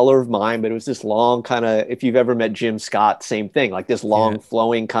of the color of mine, but it was this long kind of, if you've ever met Jim Scott, same thing, like this Yeah. long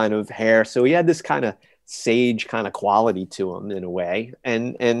flowing kind of hair. So he had this kind of sage kind of quality to him in a way.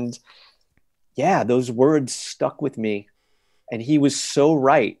 And yeah, those words stuck with me, and he was so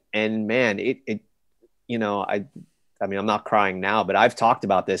right. And man, you know, I mean, I'm not crying now, but I've talked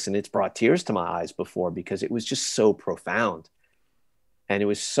about this and it's brought tears to my eyes before because it was just so profound. And it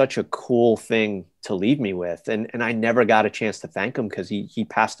was such a cool thing to leave me with. And I never got a chance to thank him because he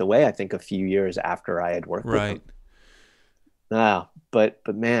passed away, I think, a few years after I had worked with him. Right.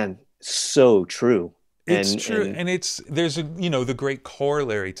 But man, so true. It's true. And there's a, you know, the great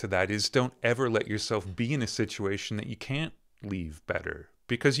corollary to that is don't ever let yourself be in a situation that you can't leave better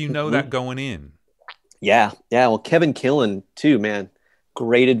because you know that going in. Yeah. Yeah. Well, Kevin Killen too, man.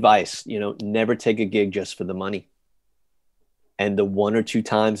 Great advice. You know, never take a gig just for the money. And the one or two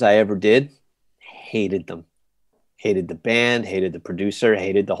times I ever did, hated them. Hated the band, hated the producer,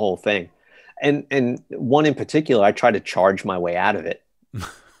 hated the whole thing. And one in particular, I tried to charge my way out of it.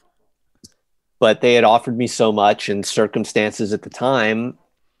 But they had offered me so much, and circumstances at the time,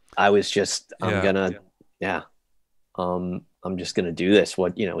 I was just, I'm just gonna do this.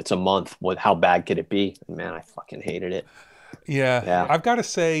 What, you know, it's a month. How bad could it be? And man, I fucking hated it. Yeah. I've got to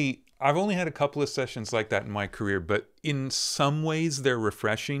say, I've only had a couple of sessions like that in my career, but in some ways they're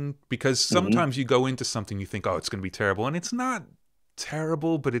refreshing because sometimes you go into something you think, oh, it's going to be terrible. And it's not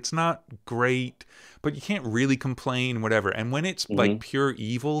terrible, but it's not great, but you can't really complain, whatever. And when it's like pure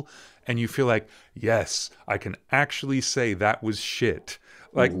evil and you feel like, yes, I can actually say that was shit.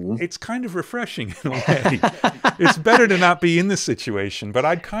 Like, it's kind of refreshing in a way. It's better to not be in this situation, but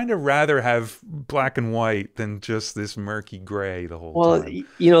I'd kind of rather have black and white than just this murky gray the whole time. Well,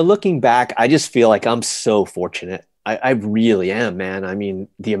 you know, looking back, I just feel like I'm so fortunate. I really am, man. I mean,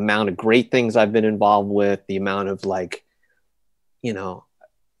 the amount of great things I've been involved with, the amount of like, you know,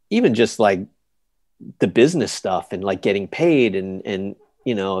 even just like the business stuff and like getting paid and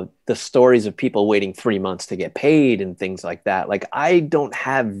you know, the stories of people waiting 3 months to get paid and things like that. Like, I don't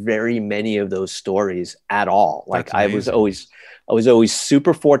have very many of those stories at all. Like, I was always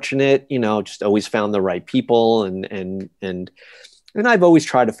super fortunate, you know, just always found the right people and I've always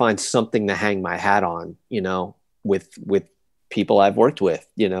tried to find something to hang my hat on, you know, with people I've worked with,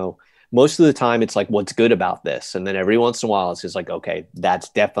 you know. Most of the time it's like, what's good about this? And then every once in a while it's just like, okay, that's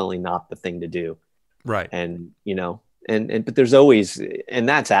definitely not the thing to do. Right. And, you know, but there's always, and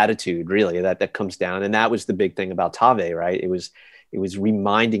that's attitude really that comes down. And that was the big thing about Tave, right? It was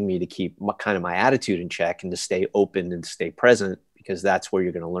reminding me to keep kind of my attitude in check and to stay open and stay present, because that's where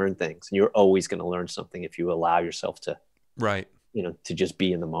you're going to learn things. And you're always going to learn something if you allow yourself to, right, you know, to just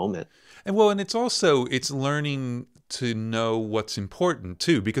be in the moment. And well, and it's learning to know what's important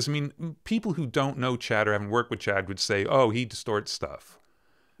too, because I mean, people who don't know Chad or haven't worked with Chad would say, oh, he distorts stuff.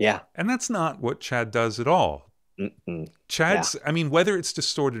 Yeah. And that's not what Chad does at all. Chad's, I mean, whether it's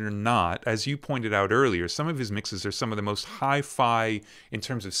distorted or not, as you pointed out earlier, some of his mixes are some of the most hi-fi in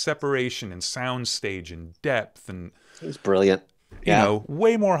terms of separation and sound stage and depth. And it's brilliant. You know,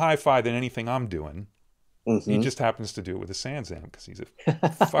 way more hi-fi than anything I'm doing. He just happens to do it with a Sans amp because he's a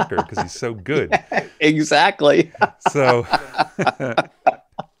fucker, because he's so good. Exactly. So,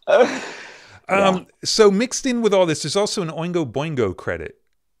 so mixed in with all this, there's also an Oingo Boingo credit.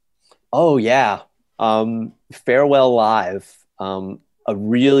 Oh, yeah. Farewell Live. A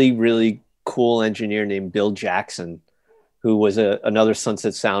really, really cool engineer named Bill Jackson, who was another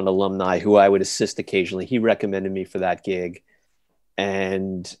Sunset Sound alumni who I would assist occasionally. He recommended me for that gig.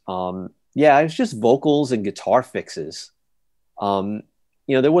 And yeah, it was just vocals and guitar fixes. You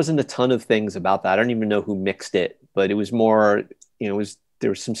know, there wasn't a ton of things about that. I don't even know who mixed it, but it was more, you know,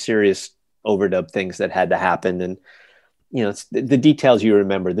 there was some serious overdub things that had to happen. And, you know, it's the details you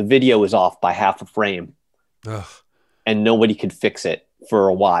remember. The video was off by half a frame. Ugh. And nobody could fix it for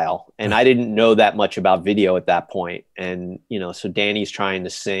a while. And I didn't know that much about video at that point. And, you know, so Danny's trying to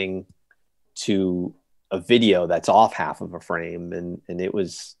sing to a video that's off half of a frame. And it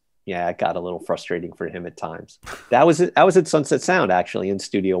was, yeah, it got a little frustrating for him at times. That was at Sunset Sound, actually, in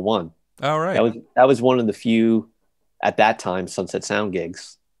Studio One. All right. That was one of the few at that time Sunset Sound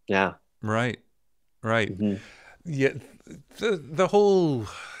gigs. Yeah. Right. Yeah. The whole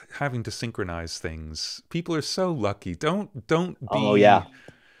having to synchronize things. People are so lucky. Don't be. Oh, yeah.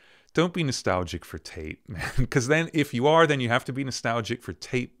 Don't be nostalgic for tape, man. Because then, if you are, then you have to be nostalgic for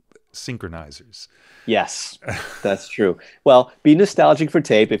tape synchronizers. Yes, that's true. Well, be nostalgic for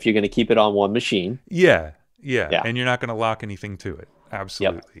tape if you're going to keep it on one machine. Yeah. And you're not going to lock anything to it.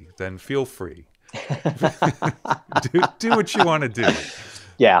 Absolutely. Yep. Then feel free. do what you want to do.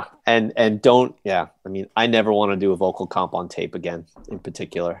 Yeah, and don't. Yeah, I mean, I never want to do a vocal comp on tape again, in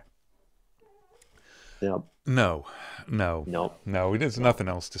particular. Yep. No. There's nothing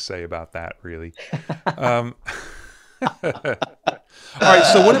else to say about that, really. All right,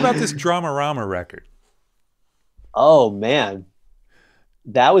 so what about this Dramarama record? Oh man,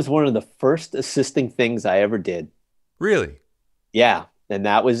 that was one of the first assisting things I ever did. Really? Yeah, and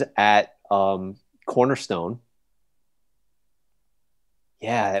that was at Cornerstone.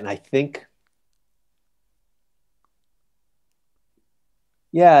 Yeah, and I think,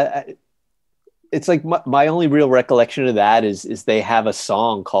 yeah, it's like my only real recollection of that is they have a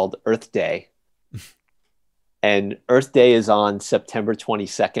song called Earth Day, and Earth Day is on September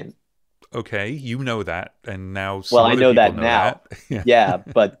 22nd. Okay, you know that, and now Well, some I other know people that know now. that. Yeah. Yeah,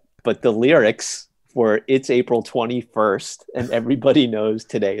 but the lyrics were it's April 21st, and everybody knows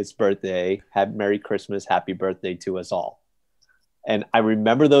today is birthday. Have Merry Christmas, Happy Birthday to us all. And I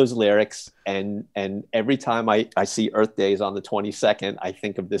remember those lyrics, and every time I see Earth Days on the 22nd, I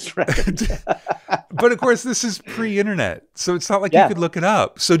think of this record. But of course, this is pre-internet, so it's not like you Yeah. could look it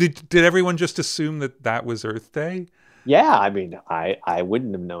up. So did everyone just assume that that was Earth Day? Yeah, I mean, I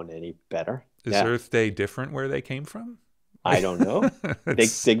wouldn't have known any better. Is Yeah, Earth Day different where they came from? I don't know.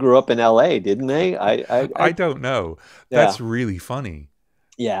 It's, They grew up in LA, didn't they? I don't know. Yeah. That's really funny.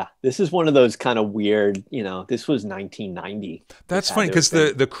 Yeah, this is one of those kind of weird, this was 1990. This That's had funny to have because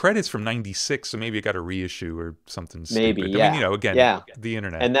been. the credits from '96, so maybe it got a reissue or something Maybe, stupid. I mean, yeah. again, Yeah. the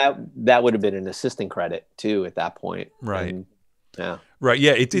internet. And that would have been an assistant credit too at that point. Right. And yeah. Right.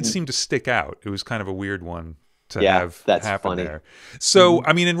 Yeah, it did seem to stick out. It was kind of a weird one to Yeah, have that's happen funny. there. So,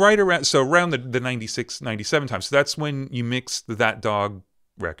 I mean, and right around, so around the 96, 97 time. So that's when you mixed That Dog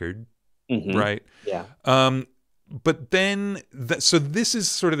record, right? Yeah. But then, so this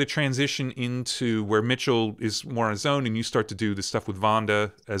is sort of the transition into where Mitchell is more on his own and you start to do the stuff with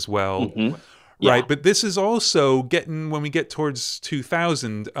Vonda as well. Yeah. Right. But this is also getting, when we get towards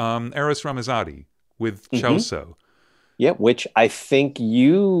 2000, Eros Ramazzotti with Celso. Yeah, which I think I brought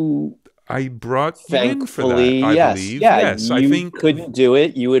you in for that, thankfully, I yes. believe. Yeah, Yes, you I think. couldn't do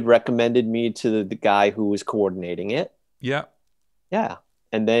it. You had recommended me to the guy who was coordinating it. Yeah. Yeah.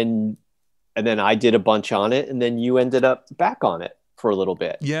 And then I did a bunch on it, and then you ended up back on it for a little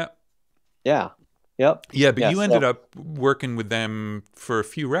bit. Yeah. Yeah. Yep. Yeah, but you ended up working with them for a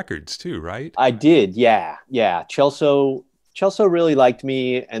few records too, right? I did. Yeah. Yeah. Celso really liked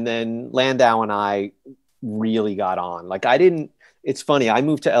me, and then Landau and I really got on. Like it's funny, I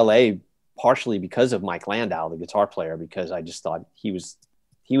moved to LA partially because of Mike Landau, the guitar player, because I just thought he was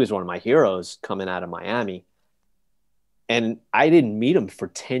one of my heroes coming out of Miami. And I didn't meet him for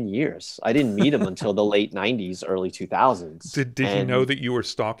 10 years. I didn't meet him until the late 90s, early 2000s. Did he know that you were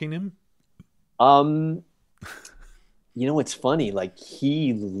stalking him? It's funny. Like,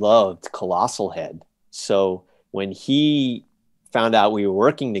 he loved Colossal Head. So when he found out we were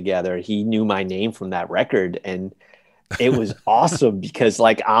working together, he knew my name from that record. And it was awesome because,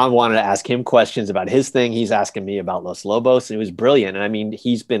 like, I wanted to ask him questions about his thing. He's asking me about Los Lobos, and it was brilliant. And I mean,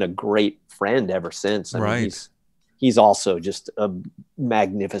 he's been a great friend ever since. I mean, he's also just a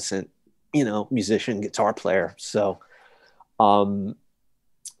magnificent, musician, guitar player. So,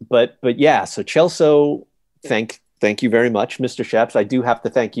 but yeah, so Celso, thank you very much, Mr. Scheps. I do have to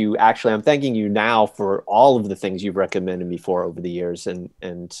thank you. Actually, I'm thanking you now for all of the things you've recommended me for over the years.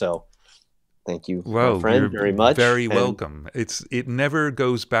 And so thank you, my friend, very much. Very welcome. It never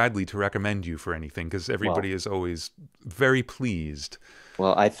goes badly to recommend you for anything because everybody is always very pleased.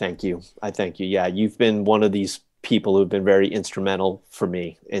 Well, I thank you. Yeah, you've been one of these people who've been very instrumental for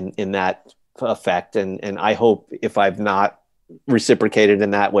me in that effect. And I hope, if I've not reciprocated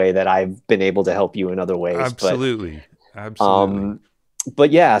in that way, that I've been able to help you in other ways. Absolutely. But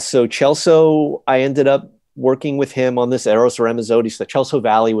yeah, so Celso, I ended up working with him on this Eros Ramazzotti. So Celso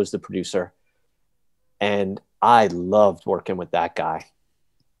Valley was the producer, and I loved working with that guy.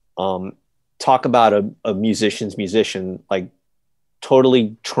 Talk about a musician's musician, like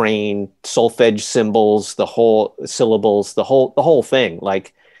totally trained, solfege symbols, the whole syllables, the whole thing.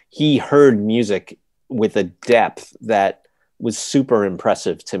 Like, he heard music with a depth that was super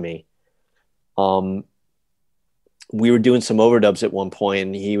impressive to me. We were doing some overdubs at one point,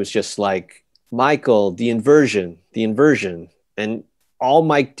 and he was just like, Michael, the inversion. And all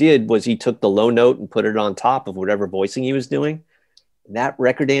Mike did was he took the low note and put it on top of whatever voicing he was doing. And that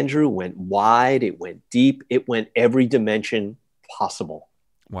record, Andrew, went wide, it went deep, it went every dimension possible.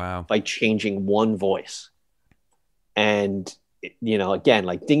 Wow. By changing one voice. And again,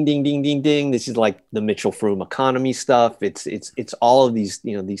 like ding, ding, ding, ding, ding. This is like the Mitchell Froom economy stuff. It's all of these,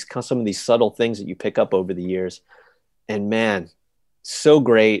 some of these subtle things that you pick up over the years. And man, so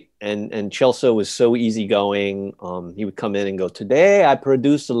great. And Celso was so easygoing. He would come in and go, today I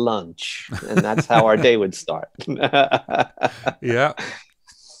produce a lunch. And that's how our day would start. Yeah.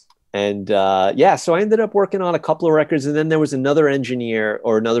 And yeah, so I ended up working on a couple of records, and then there was another engineer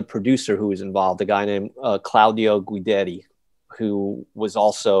or another producer who was involved, a guy named Claudio Guidetti, who was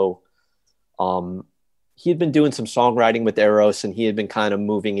also he had been doing some songwriting with Eros, and he had been kind of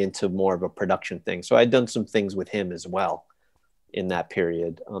moving into more of a production thing. So I'd done some things with him as well in that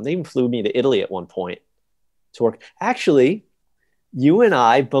period. They even flew me to Italy at one point to work. Actually, you and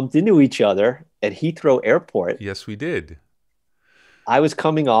I bumped into each other at Heathrow Airport. Yes, we did. I was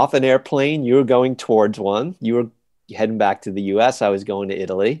coming off an airplane. You were going towards one. You were heading back to the US. I was going to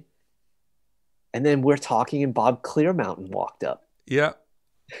Italy. And then we're talking, and Bob Clearmountain walked up. Yeah.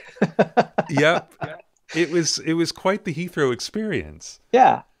 Yep. It was quite the Heathrow experience.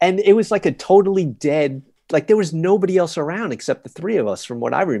 Yeah. And it was like a totally dead, like there was nobody else around except the three of us from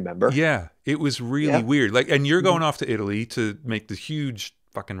what I remember. Yeah. It was really weird. Like, and you're going off to Italy to make the huge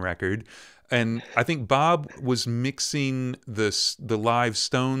fucking record. And I think Bob was mixing the live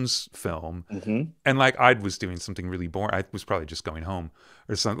Stones film, and like I was doing something really boring. I was probably just going home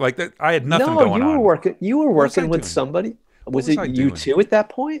or something like that. I had nothing going on. You were working with somebody. Was it U2 at that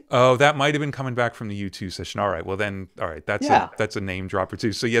point? Oh, that might have been coming back from the U2 session. All right, well then, all right, that's a name dropper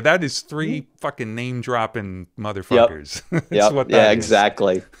too. So yeah, that is three fucking name dropping motherfuckers. Yep. Yeah,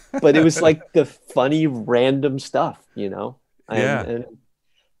 exactly. But it was like the funny random stuff, you know. And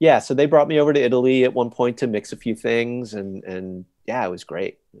yeah, so they brought me over to Italy at one point to mix a few things, and yeah, it was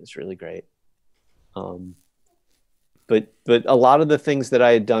great. It was really great. But a lot of the things that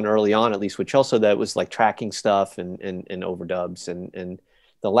I had done early on, at least with Chelsea, that was like tracking stuff and overdubs, and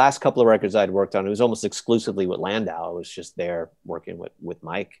the last couple of records I'd worked on, it was almost exclusively with Landau. I was just there working with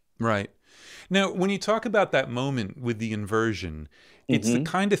Mike. Right. Now, when you talk about that moment with the inversion, it's the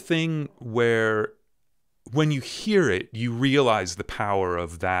kind of thing where when you hear it, you realize the power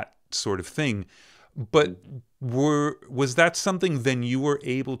of that sort of thing. But was that something then you were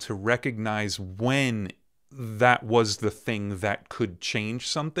able to recognize when that was the thing that could change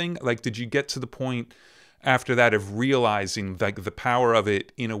something? Like, did you get to the point after that of realizing like the power of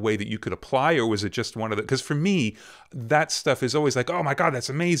it in a way that you could apply, or was it just one of the, because for me, that stuff is always like, oh my God, that's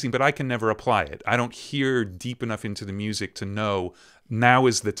amazing, but I can never apply it. I don't hear deep enough into the music to know now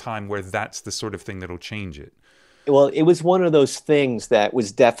is the time where that's the sort of thing that'll change it. Well, it was one of those things that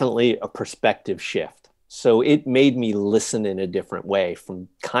was definitely a perspective shift. So it made me listen in a different way from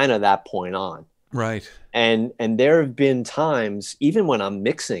kind of that point on. Right. And there have been times, even when I'm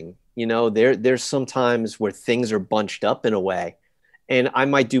mixing, you know, there's some times where things are bunched up in a way, and I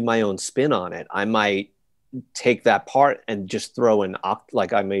might do my own spin on it. I might take that part and just throw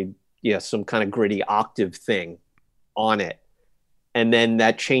some kind of gritty octave thing on it. And then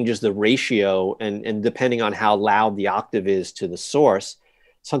that changes the ratio, and depending on how loud the octave is to the source,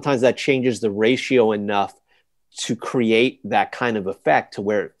 sometimes that changes the ratio enough to create that kind of effect to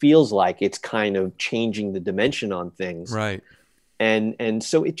where it feels like it's kind of changing the dimension on things. Right. And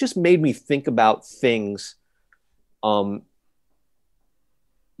so it just made me think about things,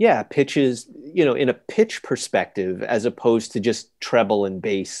 pitches, you know, in a pitch perspective, as opposed to just treble and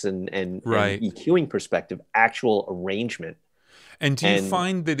bass and EQing perspective, actual arrangement. And do you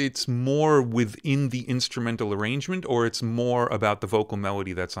find that it's more within the instrumental arrangement, or it's more about the vocal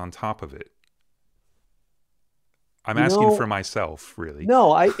melody that's on top of it? I'm asking for myself, really.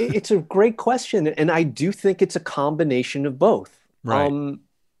 No, it's a great question. And I do think it's a combination of both. Right.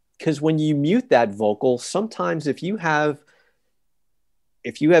 Because when you mute that vocal, sometimes if you have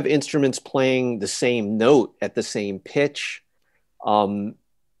instruments playing the same note at the same pitch, or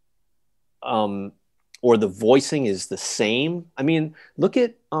the voicing is the same. I mean, let's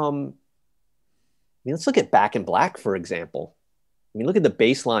look at Back in Black, for example. I mean, look at the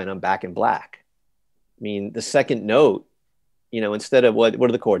bass line on Back in Black. I mean, the second note, you know, instead of what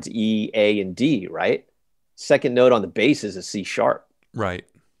are the chords? E, A, and D, right? Second note on the bass is a C sharp. Right.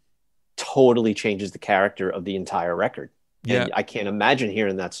 Totally changes the character of the entire record. Yeah. And I can't imagine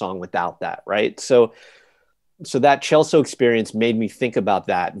hearing that song without that, right? So that Chelsea experience made me think about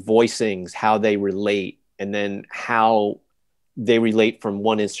that, voicings, how they relate, and then how they relate from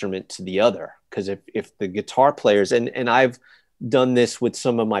one instrument to the other. Because if the guitar players, and I've done this with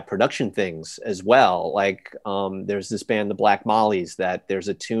some of my production things as well. Like there's this band, the Black Mollies, that there's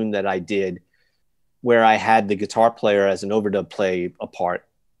a tune that I did where I had the guitar player as an overdub play a part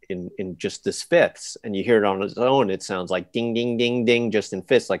in just this fifths, and you hear it on its own, it sounds like ding, ding, ding, ding, just in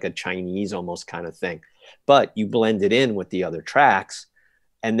fifths, like a Chinese almost kind of thing. But you blend it in with the other tracks,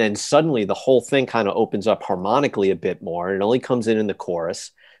 and then suddenly the whole thing kind of opens up harmonically a bit more. It only comes in the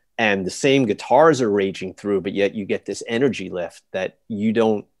chorus, and the same guitars are raging through, but yet you get this energy lift that you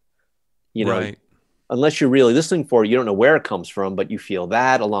don't, you know, right. unless you're really listening for it, you don't know where it comes from, but you feel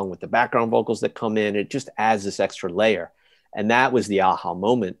that along with the background vocals that come in. It just adds this extra layer. And that was the aha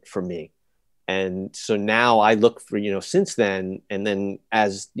moment for me. And so now I look for, since then, and then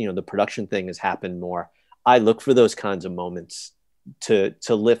as, the production thing has happened more, I look for those kinds of moments to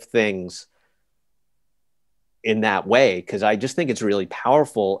lift things in that way, because I just think it's really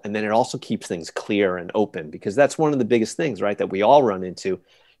powerful. And then it also keeps things clear and open, because that's one of the biggest things, right, that we all run into.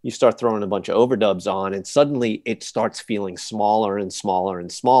 You start throwing a bunch of overdubs on and suddenly it starts feeling smaller and smaller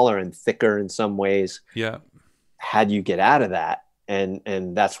and smaller and thicker in some ways. Yeah. How do you get out of that?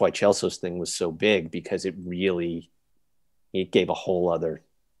 And that's why Chelso's thing was so big, because it gave a whole other,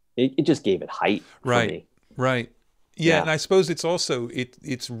 it just gave it height for me. Right. Yeah. And I suppose it's also,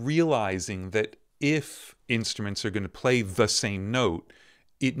 it's realizing that if instruments are going to play the same note,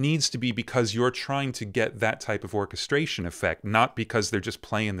 it needs to be because you're trying to get that type of orchestration effect, not because they're just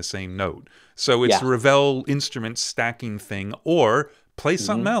playing the same note. So it's a Ravel instrument stacking thing, or play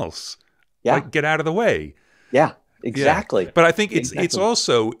something else. Yeah. Like, get out of the way. Yeah. Exactly. Yeah. But I think it's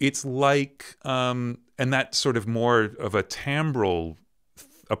also, it's like, and that sort of more of a timbral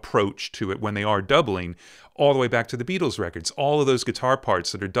approach to it when they are doubling, all the way back to the Beatles records, all of those guitar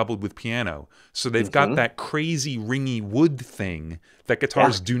parts that are doubled with piano. So they've got that crazy ringy wood thing that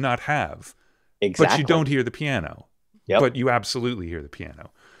guitars do not have. Exactly. But you don't hear the piano. Yep. But you absolutely hear the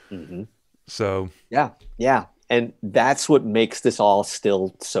piano. So. Yeah. And that's what makes this all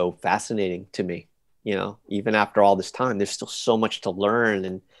still so fascinating to me. Even after all this time, there's still so much to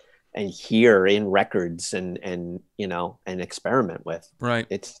learn and hear in records and experiment with.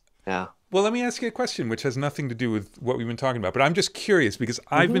 Right. Well, let me ask you a question, which has nothing to do with what we've been talking about, but I'm just curious because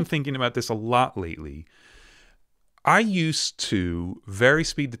I've been thinking about this a lot lately. I used to very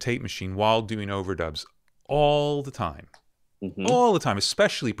speed the tape machine while doing overdubs all the time. All the time,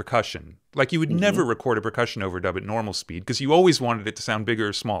 especially percussion. Like, you would never record a percussion overdub at normal speed because you always wanted it to sound bigger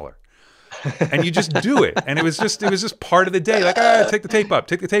or smaller. And you just do it. And it was just part of the day. Like, take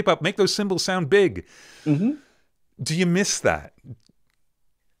the tape up, make those cymbals sound big. Do you miss that?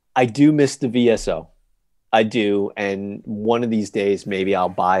 I do miss the VSO. I do. And one of these days, maybe I'll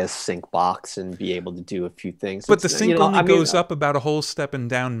buy a sync box and be able to do a few things. But the sync only goes up about a whole step and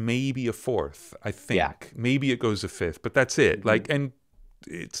down maybe a fourth, I think. Yeah. Maybe it goes a fifth, but that's it. Like, and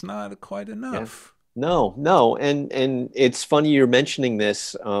it's not quite enough. Yeah. No. And it's funny you're mentioning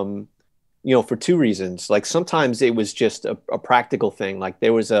this, for two reasons. Like, sometimes it was just a practical thing. Like,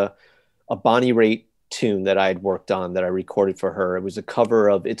 there was a Bonnie Raitt tune that I had worked on that I recorded for her. It was a cover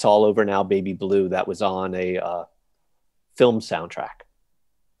of It's All Over Now, Baby Blue that was on a film soundtrack.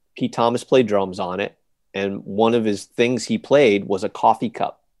 Pete Thomas played drums on it, and one of his things he played was a coffee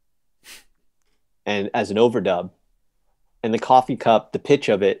cup, and as an overdub. And the coffee cup, the pitch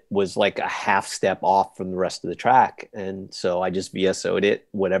of it was like a half step off from the rest of the track. And so I just VSO'd it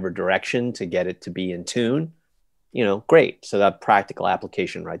whatever direction to get it to be in tune. Great. So that practical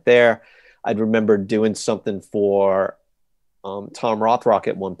application right there. I'd remember doing something for Tom Rothrock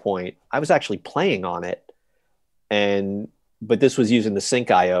at one point. I was actually playing on it, but this was using the sync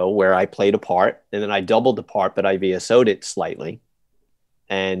IO where I played a part and then I doubled the part, but I VSO'd it slightly.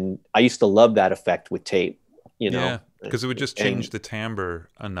 And I used to love that effect with tape, Yeah, because it would just change the timbre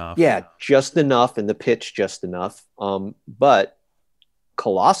enough. Yeah, just enough, and the pitch just enough. But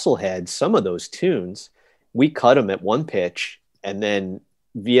Colossal Head, some of those tunes, we cut them at one pitch and then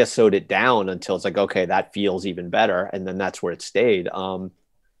VSO'd it down until it's like, okay, that feels even better. And then that's where it stayed.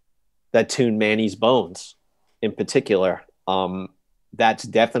 That tune, Manny's Bones, in particular, that's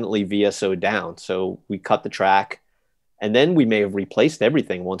definitely VSO'd down. So we cut the track, and then we may have replaced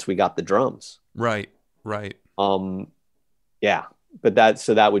everything once we got the drums. Right. Yeah. But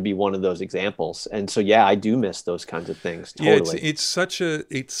that would be one of those examples. And so, yeah, I do miss those kinds of things. Totally. Yeah, it's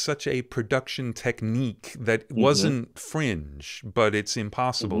such a production technique that wasn't fringe, but it's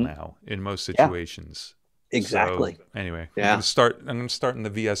impossible now in most situations. Yeah, exactly. So, anyway, yeah. I'm going to start in the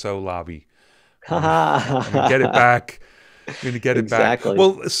VSO lobby. I'm going to get it back. I'm going to get it back.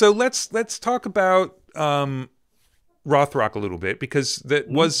 Well, so let's talk about Rothrock a little bit, because that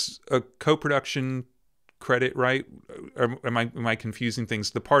was a co-production credit, right? Or am I confusing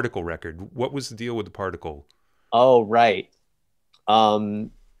things? The Particle record. What was the deal with the Particle? Oh, right. Yeah,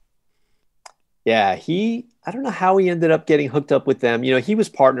 I don't know how he ended up getting hooked up with them. He was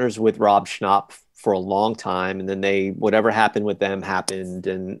partners with Rob Schnapp for a long time, and then whatever happened with them happened.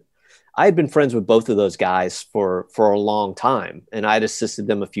 And I had been friends with both of those guys for a long time, and I'd assisted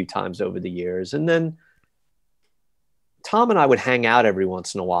them a few times over the years. And then Tom and I would hang out every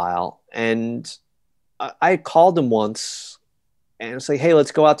once in a while, and I called him once, And it's like, hey,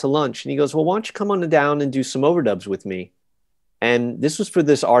 let's go out to lunch. And he goes, well, why don't you come on down and do some overdubs with me? And this was for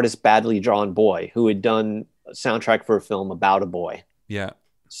this artist, Badly Drawn Boy, who had done a soundtrack for a film about a boy. Yeah.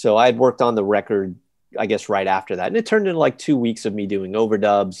 So I had worked on the record, I guess, right after that. And it turned into like 2 weeks of me doing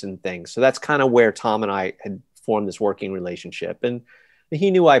overdubs and things. So that's kind of where Tom and I had formed this working relationship. And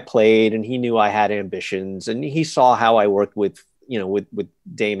he knew I played, and he knew I had ambitions, and he saw how I worked with, you know, with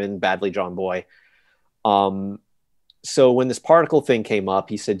Damon, Badly Drawn Boy. So when this Particle thing came up,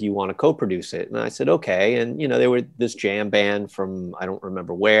 he said, do you want to co-produce it? And I said, okay. And, you know, they were this jam band from, I don't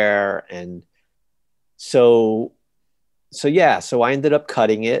remember where. And so I ended up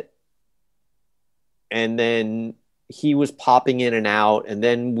cutting it. And then he was popping in and out. And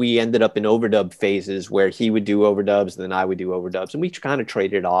then we ended up in overdub phases where he would do overdubs and then I would do overdubs. And we kind of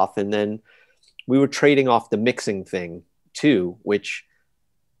traded off. And then we were trading off the mixing thing too, which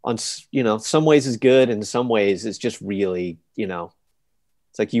on, you know, some ways is good, and in some ways it's just really, you know,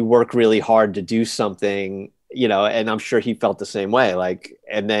 it's like you work really hard to do something, you know, and I'm sure he felt the same way, like,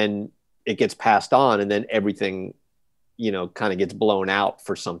 and then it gets passed on, and then everything, you know, kind of gets blown out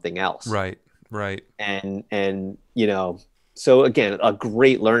for something else. Right. And you know, so again, a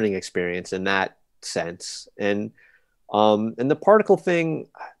great learning experience in that sense. And the Particle thing,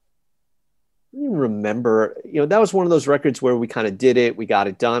 I don't even remember, you know, that was one of those records where we kind of did it, we got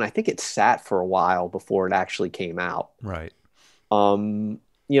it done. I think it sat for a while before it actually came out. Right. You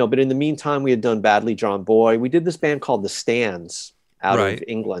know, but in the meantime, we had done Badly Drawn Boy. We did this band called The Stands out of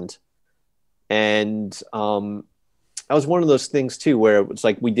England. And that was one of those things too, where it was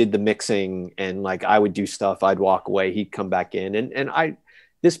like we did the mixing, and like I would do stuff, I'd walk away, he'd come back in. And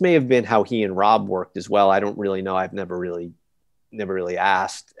this may have been how he and Rob worked as well. I don't really know. I've never really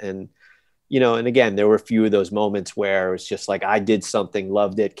asked. And you know, and again, there were a few of those moments where it's just like I did something,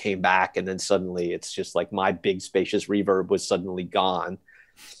 loved it, came back, and then suddenly it's just like my big spacious reverb was suddenly gone,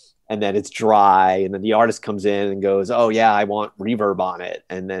 and then it's dry, and then the artist comes in and goes, oh yeah, I want reverb on it.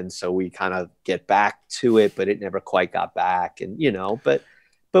 And then so we kind of get back to it, but it never quite got back. And you know, but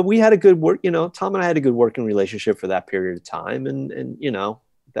we had a good work, you know, Tom and I had a good working relationship for that period of time, and you know,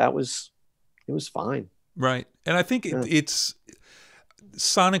 it was fine. Right. And I think it's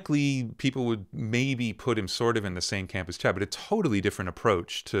sonically, people would maybe put him sort of in the same camp as Chad, but a totally different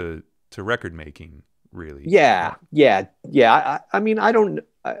approach to record making, really. Yeah. I mean,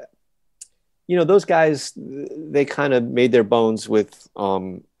 you know, those guys, they kind of made their bones with,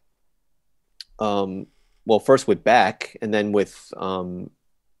 well, first with Beck, and then with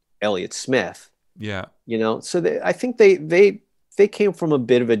Elliott Smith. Yeah. You know, so I think they came from a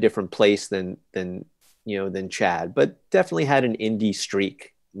bit of a different place than Chad, but definitely had an indie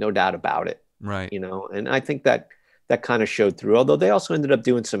streak, no doubt about it. Right. You know, and I think that kind of showed through, although they also ended up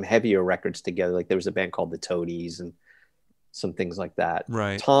doing some heavier records together. Like there was a band called the Toadies and some things like that.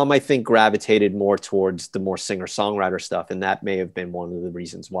 Right. Tom, I think, gravitated more towards the more singer-songwriter stuff. And that may have been one of the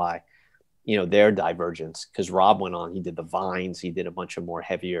reasons why, you know, their divergence, because Rob went on, he did the Vines, he did a bunch of more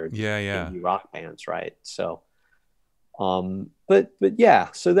heavier indie rock bands. Right. So, but yeah,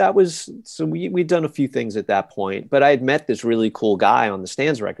 so we'd done a few things at that point, but I had met this really cool guy on the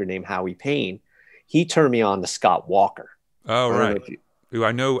Stands record named Howie Payne. He turned me on to Scott Walker. Oh, right.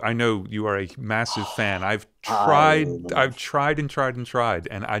 I know you are a massive fan. I've tried and I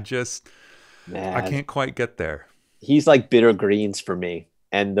can't quite get there. He's like Bitter Greens for me.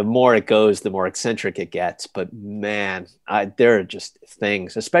 And the more it goes, the more eccentric it gets. But man, there are just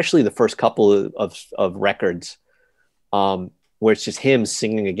things, especially the first couple of records, where it's just him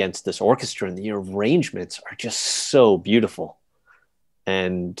singing against this orchestra, and the arrangements are just so beautiful.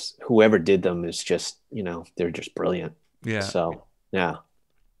 And whoever did them is just, you know, they're just brilliant. Yeah. So, yeah.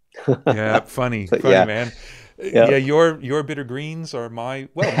 Yeah. Funny, man. Yeah. Your bitter greens are my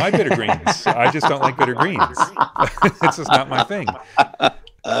bitter greens. I just don't like bitter greens. It's just not my thing.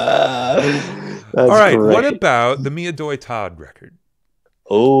 All right. Great. What about the Mia Doi Todd record?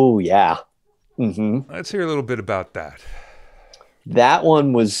 Oh, yeah. Mm-hmm. Let's hear a little bit about that. That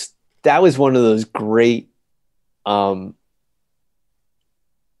was one of those great, it was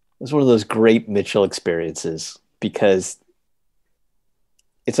one of those great Mitchell experiences, because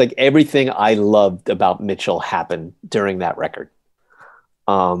it's like everything I loved about Mitchell happened during that record.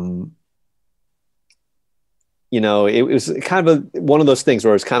 You know, it was kind of one of those things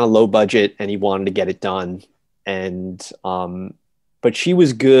where it was kind of low budget and he wanted to get it done. And, but she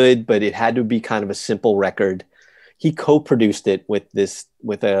was good, but it had to be kind of a simple record. He co-produced it with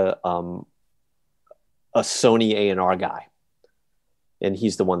a Sony A&R guy. And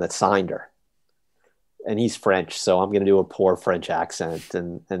he's the one that signed her. and he's French, so I'm going to do a poor French accent.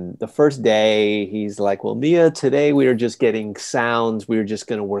 And the first day, he's like, "Well, Mia, today we are just getting sounds. We are just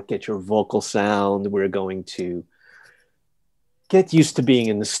going to work at your vocal sound. We're going to get used to being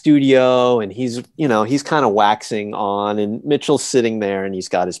in the studio." And he's kind of waxing on, and Mitchell's sitting there, and he's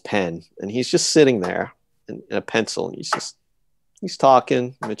got his pen, and he's just sitting there and a pencil, and he's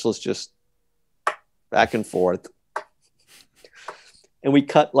talking. Mitchell's just back and forth. And we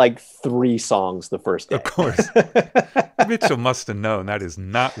cut like 3 songs the first day. Of course. Mitchell must have known that is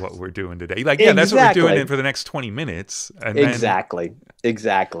not what we're doing today. Like, yeah, that's what we're doing for the next 20 minutes. And exactly.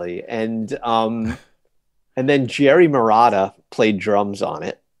 And then Jerry Murata played drums on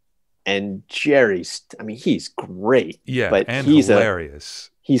it. And Jerry's, I mean, he's great. Yeah, but and he's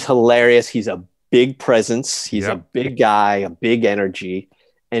hilarious. He's hilarious. He's a big presence. He's a big guy, a big energy.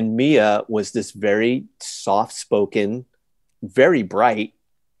 And Mia was this very soft-spoken, very bright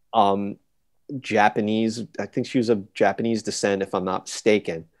Japanese, I think she was of Japanese descent, if I'm not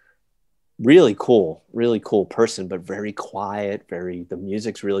mistaken. Really cool person, but very quiet, the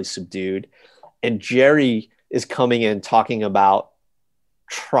music's really subdued. And Jerry is coming in talking about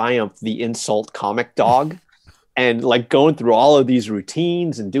Triumph, the insult comic dog, and like going through all of these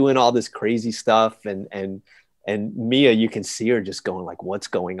routines and doing all this crazy stuff. And Mia, you can see her just going like, what's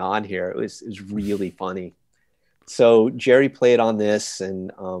going on here? It was really funny. So Jerry played on this,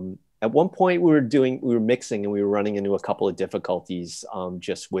 and at one point we were mixing, and we were running into a couple of difficulties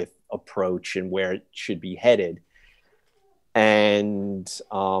just with approach and where it should be headed. And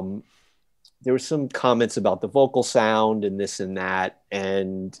there were some comments about the vocal sound and this and that,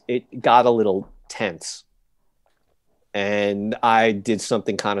 and it got a little tense. And I did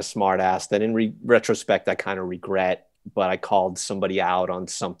something kind of smart-ass that in retrospect I kind of regret, but I called somebody out on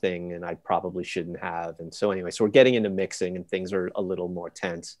something and I probably shouldn't have. And so anyway, so we're getting into mixing and things are a little more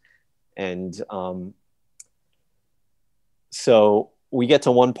tense. And so we get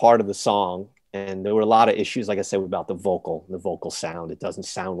to one part of the song, and there were a lot of issues, like I said, about the vocal sound. It doesn't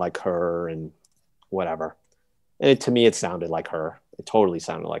sound like her and whatever. And to me, it sounded like her. It totally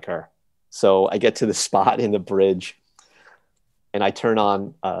sounded like her. So I get to the spot in the bridge, and I turn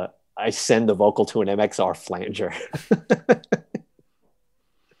on, I send the vocal to an MXR flanger.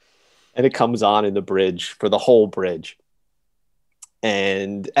 And it comes on in the bridge for the whole bridge.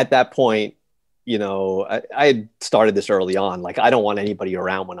 And at that point, you know, I had started this early on. Like, I don't want anybody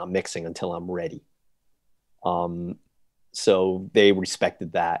around when I'm mixing until I'm ready. So they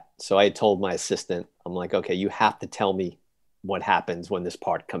respected that. So I had told my assistant, I'm like, okay, you have to tell me what happens when this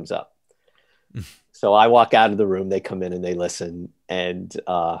part comes up. So I walk out of the room, they come in and they listen, and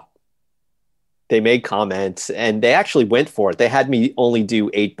they made comments, and they actually went for it. They had me only do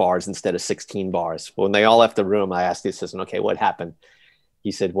 8 bars instead of 16 bars. When they all left the room, I asked the assistant, okay, what happened?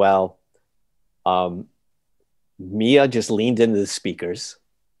 He said, well, Mia just leaned into the speakers.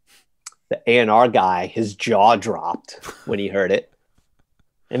 The A&R guy, his jaw dropped when he heard it.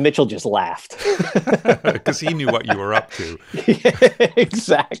 And Mitchell just laughed. Because he knew what you were up to. Yeah,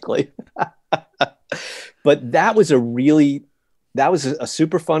 exactly. But that was a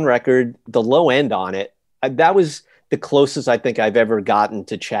super fun record. The low end on it, that was the closest I think I've ever gotten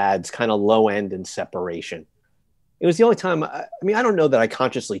to Chad's kind of low end and separation. It was the only time, I mean, I don't know that I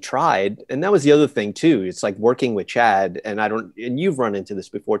consciously tried. And that was the other thing too. It's like working with Chad, and you've run into this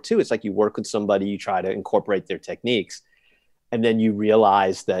before too. It's like you work with somebody, you try to incorporate their techniques, and then you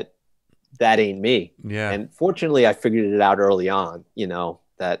realize that ain't me. Yeah. And fortunately I figured it out early on, you know,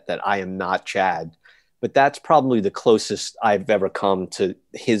 that I am not Chad. But that's probably the closest I've ever come to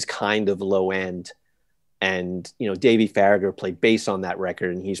his kind of low end. And, you know, Davey Farragher played bass on that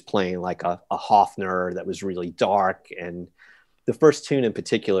record, and he's playing like a Hofner that was really dark. And the first tune in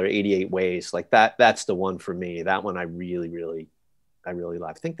particular, 88 Ways, like that's the one for me. That one I really like.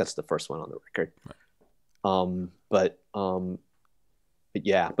 I think that's the first one on the record. But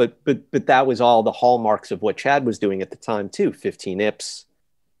yeah, but that was all the hallmarks of what Chad was doing at the time too. 15 IPS,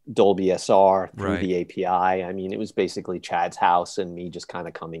 Dolby SR through the API. I mean, it was basically Chad's house and me just kind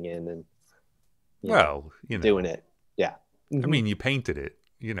of coming in and doing it. Yeah. I mean, you painted it,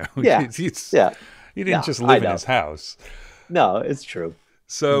 you know. Yeah. You didn't just live in his house. No, it's true.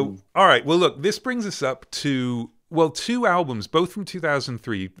 So, all right. Well, look, this brings us up to, 2 albums, both from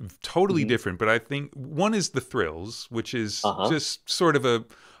 2003, totally different. But I think one is The Thrills, which is just sort of a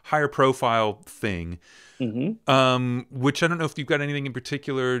higher profile thing. Which I don't know if you've got anything in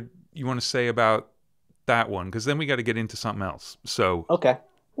particular you want to say about that one, because then we got to get into something else. So okay,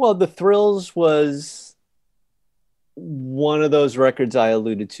 well, The Thrills was one of those records I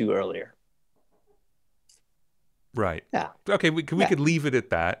alluded to earlier. Right. Yeah. Okay, we could leave it at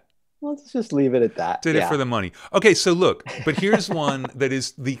that. let's just leave it at that. Did it for the money. Okay, so look, but here's one that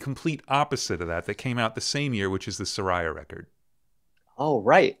is the complete opposite of that came out the same year, which is the Soraya record. Oh,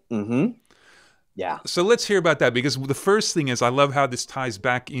 right. Mm-hmm. Yeah. So let's hear about that, because the first thing is I love how this ties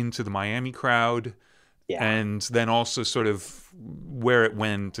back into the Miami crowd, Yeah. and then also sort of where it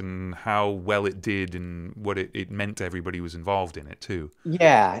went and how well it did and what it meant to everybody who was involved in it too.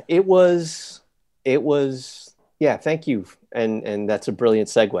 Yeah, it was yeah, thank you. And that's a brilliant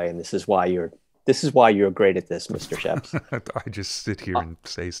segue, and this is why you're great at this, Mr. Scheps. I just sit here and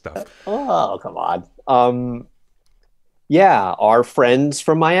say stuff. Oh, come on. Yeah, our friends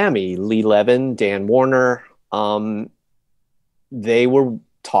from Miami, Lee Levin, Dan Warner, they were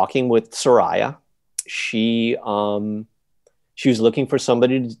talking with Soraya. She was looking for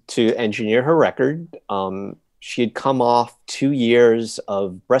somebody to engineer her record. She had come off 2 years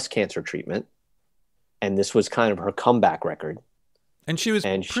of breast cancer treatment, and this was kind of her comeback record. And she was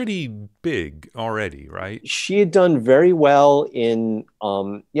pretty big already, right? She had done very well in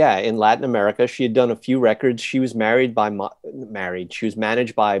Latin America. She had done a few records. She was She was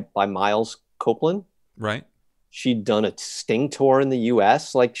managed by Miles Copeland. Right. She'd done a Sting tour in the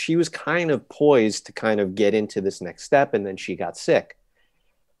US. Like, she was kind of poised to kind of get into this next step, and then she got sick.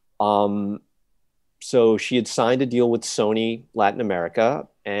 So she had signed a deal with Sony Latin America,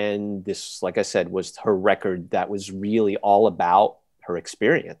 and this, like I said, was her record that was really all about her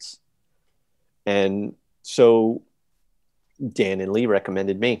experience. And so Dan and Lee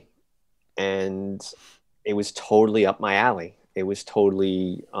recommended me, and it was totally up my alley. It was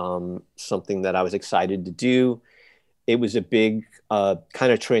totally something that I was excited to do. It was a big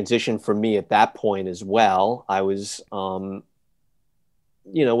kind of transition for me at that point as well. I was,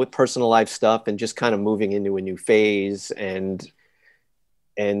 with personal life stuff and just kind of moving into a new phase. And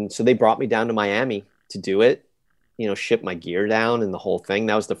so they brought me down to Miami to do it, ship my gear down and the whole thing.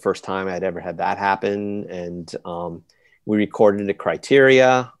 That was the first time I'd ever had that happen. And we recorded at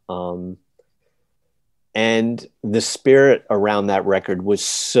Criteria. And the spirit around that record was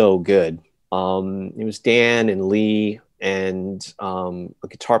so good. It was Dan and Lee and a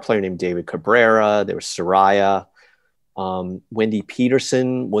guitar player named David Cabrera. There was Soraya. Wendy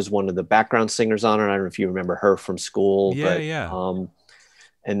Peterson was one of the background singers on it. I don't know if you remember her from school. Yeah.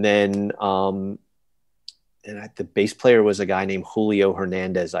 And then the bass player was a guy named Julio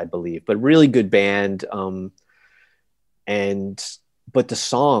Hernandez, I believe. But really good band. But the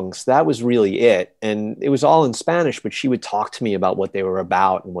songs, that was really it. And it was all in Spanish, but she would talk to me about what they were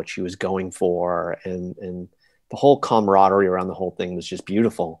about and what she was going for. And the whole camaraderie around the whole thing was just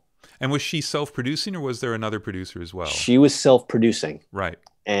beautiful. And was she self-producing, or was there another producer as well? She was self-producing. Right.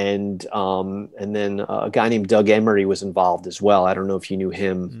 And then a guy named Doug Emery was involved as well. I don't know if you knew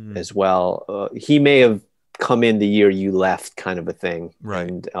him as well. He may have come in the year you left, kind of a thing. Right.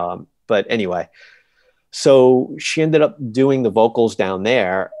 And, but anyway, so she ended up doing the vocals down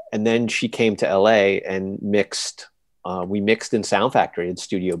there, and then she came to LA and mixed. We mixed in Sound Factory at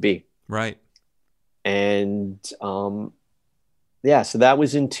Studio B. Right. And so that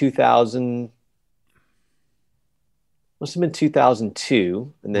was in 2000. Must have been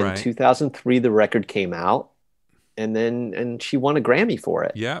 2002, and then 2003 the record came out, and she won a Grammy for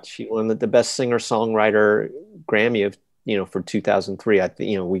it. Yeah, she won the Best Singer-Songwriter Grammy of for 2003. I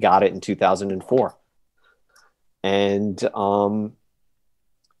think we got it in 2004. And and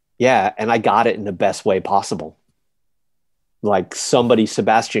I got it in the best way possible. Like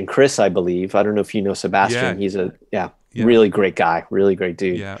Sebastian Chris, I believe. I don't know if you know Sebastian. Yeah. He's really great guy, really great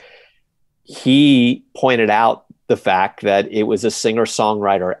dude. Yeah. He pointed out the fact that it was a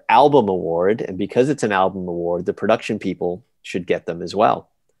singer-songwriter album award, and because it's an album award, the production people should get them as well.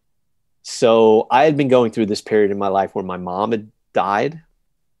 So I had been going through this period in my life where my mom had died.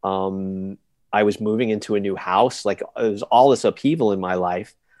 I was moving into a new house. Like, it was all this upheaval in my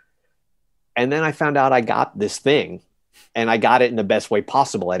life. And then I found out I got this thing, and I got it in the best way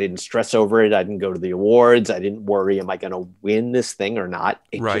possible. I didn't stress over it. I didn't go to the awards. I didn't worry, am I going to win this thing or not?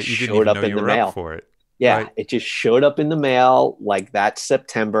 It just showed up in the mail. For it. Yeah, right. It just showed up in the mail like that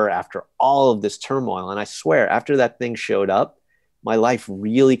September after all of this turmoil. And I swear, after that thing showed up, my life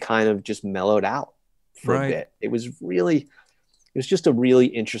really kind of just mellowed out for a bit. It was just a really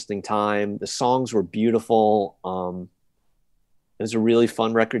interesting time. The songs were beautiful. It was a really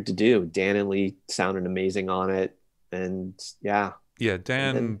fun record to do. Dan and Lee sounded amazing on it. And yeah,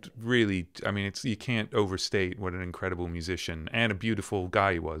 Dan really, I mean, you can't overstate what an incredible musician and a beautiful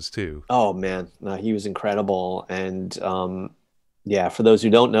guy he was too. Oh man, no, he was incredible. And for those who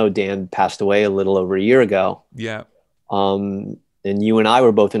don't know, Dan passed away a little over a year ago. Yeah. And you and I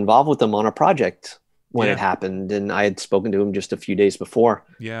were both involved with him on a project when it happened, and I had spoken to him just a few days before.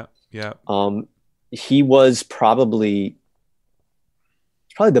 Yeah. Yeah. He was probably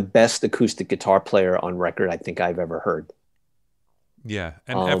the best acoustic guitar player on record I think I've ever heard. Yeah.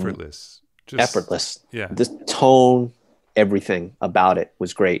 And Um, effortless. Just, Effortless. yeah. The tone, everything about it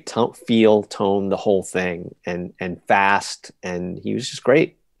was great. Tone, the whole thing, and fast. And he was just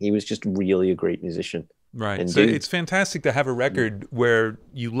great. He was just really a great musician. Right. And So dude, it's fantastic to have a record where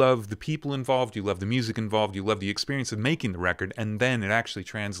you love the people involved, you love the music involved, you love the experience of making the record, and then it actually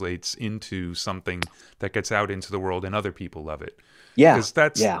translates into something that gets out into the world and other people love it. yeah, Because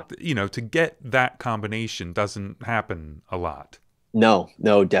that's, yeah. to get that combination doesn't happen a lot. No,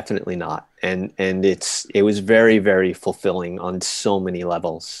 no, definitely not. And it was very, very fulfilling on so many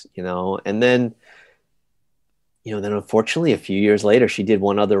levels, you know. And then, then unfortunately a few years later she did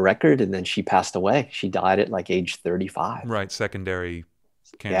one other record and then she passed away. She died at like age 35. Right. Secondary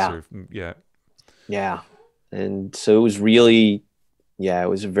Yeah. cancer. Yeah. Yeah. And so it was really, yeah, it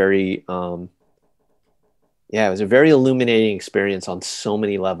was a very it was a very illuminating experience on so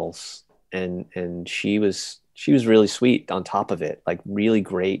many levels. And she was really sweet on top of it, like really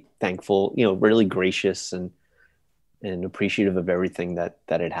great, thankful, really gracious and appreciative of everything that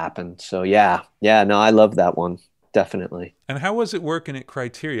had happened. So yeah, yeah, no, I love that one. Definitely. And how was it working at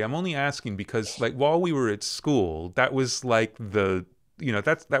Criteria? I'm only asking because, like, while we were at school, that was like that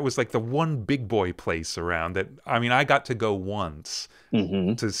was like the one big boy place around that. I mean, I got to go once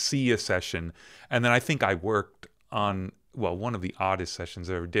Hmm. to see a session, and then I think I worked on, well, one of the oddest sessions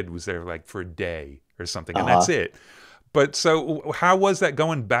I ever did was there like for a day or something, and that's Uh-huh. it. But so, how was that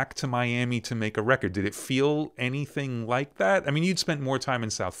going back to Miami to make a record? Did it feel anything like that? I mean, you'd spent more time in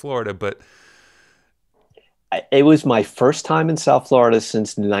South Florida, but It was my first time in South Florida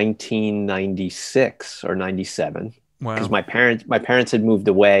since 1996 or 97 because well, my parents had moved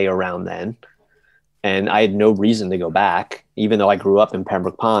away around then, and I had no reason to go back, even though I grew up in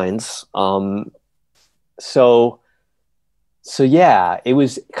Pembroke Pines. So so yeah, it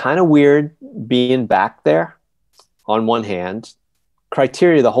was kind of weird being back there. On one hand,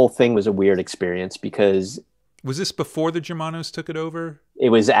 Criteria, the whole thing was a weird experience because was this before the Germanos took it over? it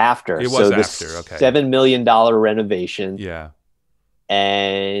was after. It was So the after. Okay. $7 million renovation, Yeah.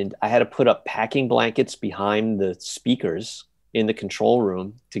 and I had to put up packing blankets behind the speakers in the control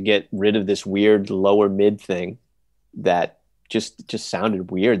room to get rid of this weird lower mid thing that just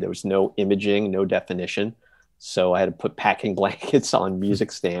sounded weird. There was no imaging, no definition. So I had to put packing blankets on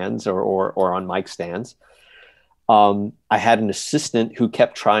music stands or on mic stands. I had an assistant who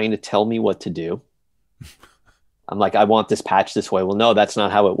kept trying to tell me what to do. I'm like, I want this patch this way. Well, no, that's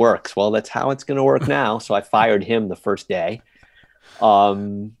not how it works. Well, that's how it's going to work now. So I fired him the first day.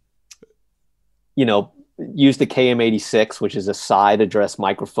 Um, you know, used the KM86, which is a side address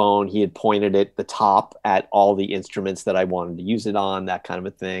microphone. He had pointed it the top at all the instruments that I wanted to use it on, that kind of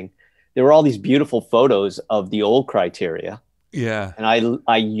a thing. There were all these beautiful photos of the old Criteria. Yeah. And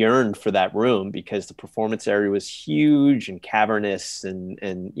I yearned for that room because the performance area was huge and cavernous and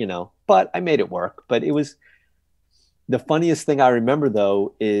but I made it work. But it was the funniest thing I remember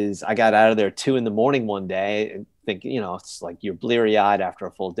though is I got out of there 2 a.m. one day and think, it's like you're bleary eyed after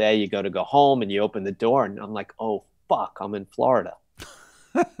a full day. You go home and you open the door and I'm like, oh fuck, I'm in Florida.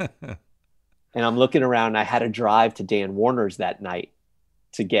 And I'm looking around and I had to drive to Dan Warner's that night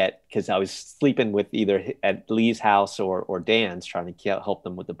because I was sleeping with either at Lee's house or Dan's trying to help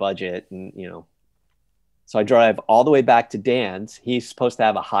them with the budget. And, so I drive all the way back to Dan's. He's supposed to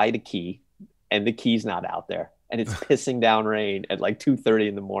have a hide a key and the key's not out there. And it's pissing down rain at like 2:30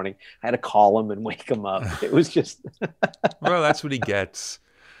 in the morning. I had to call him and wake him up. It was just, Well, that's what he gets.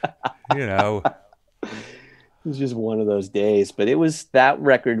 it was just one of those days, but that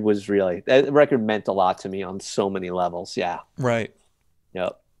record meant a lot to me on so many levels. Yeah. Right.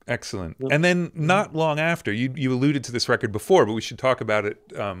 Yep. Excellent. And then not long after, you alluded to this record before, but we should talk about it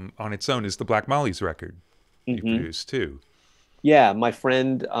on its own, is the Black Molly's record you produced too. Yeah. My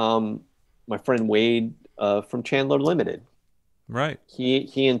friend Wade from Chandler Limited. Right.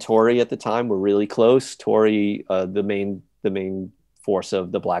 He and Tori at the time were really close. Tori, the main force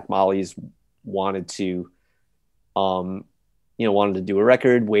of the Black Mollies, wanted to do a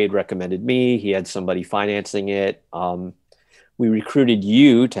record. Wade recommended me. He had somebody financing it. We recruited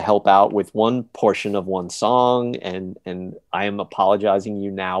you to help out with one portion of one song, and I am apologizing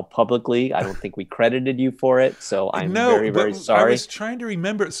you now publicly. I don't think we credited you for it, so I'm very, very sorry. I was trying to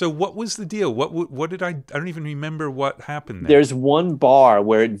remember. So what was the deal? What did I don't even remember what happened there. There's one bar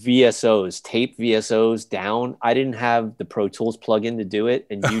where it tape VSOs down. I didn't have the Pro Tools plugin to do it,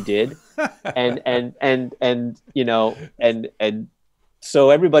 and you did. and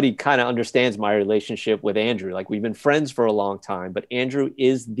So everybody kind of understands my relationship with Andrew. Like we've been friends for a long time, but Andrew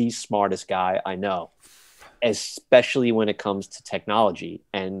is the smartest guy I know, especially when it comes to technology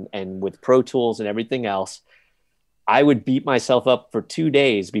and with Pro Tools and everything else. I would beat myself up for 2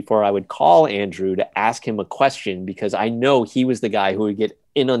 days before I would call Andrew to ask him a question because I know he was the guy who would get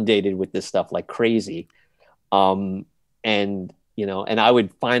inundated with this stuff like crazy. And and I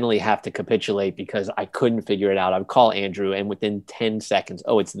would finally have to capitulate because I couldn't figure it out. I would call Andrew and within 10 seconds,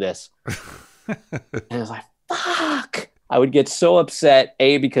 oh, it's this. And I was like, fuck. I would get so upset,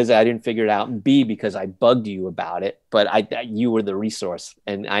 A, because I didn't figure it out, and B, because I bugged you about it. But you were the resource,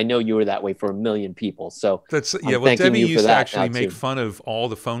 and I know you were that way for a million people. So that's yeah. Well, Debbie used to actually make fun of all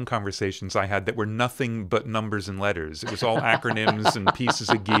the phone conversations I had that were nothing but numbers and letters. It was all acronyms and pieces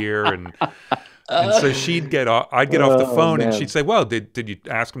of gear, and so she'd get off. I'd get off the phone, and she'd say, "Well, did you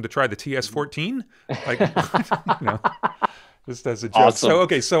ask him to try the TS-14?" Like, just as a joke.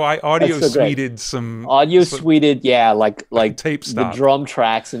 Awesome. So I audio suited some yeah, like tape stop. The drum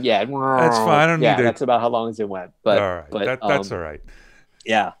tracks, and yeah, that's fine. I don't need to. That's about how long it went. But all right, but that's all right.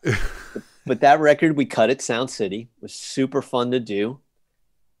 Yeah, but that record we cut at Sound City was super fun to do.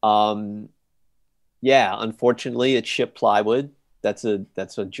 Yeah, unfortunately, it shipped plywood. That's a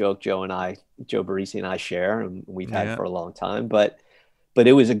joke Joe Barisi and I share, and we've had for a long time, but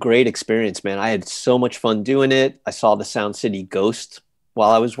it was a great experience, man. I had so much fun doing it. I saw the Sound City ghost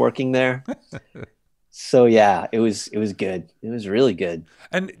while I was working there. So yeah, it was good. It was really good.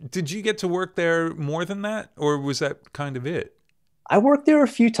 And did you get to work there more than that, or was that kind of it? I worked there a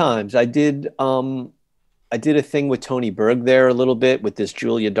few times. I did a thing with Tony Berg there a little bit with this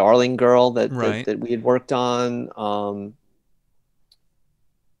Julia Darling girl that we had worked on.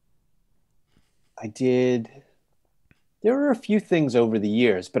 There were a few things over the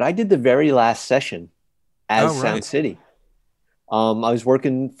years, but I did the very last session as Sound City. I was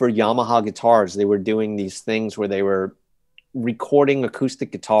working for Yamaha Guitars. They were doing these things where they were recording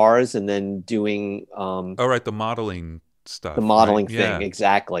acoustic guitars and then doing the modeling stuff. The modeling thing,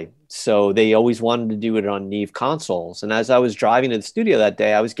 exactly. So they always wanted to do it on Neve consoles. And as I was driving to the studio that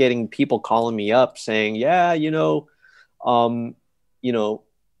day, I was getting people calling me up saying, yeah,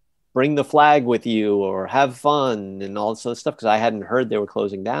 bring the flag with you or have fun and all this other stuff, because I hadn't heard they were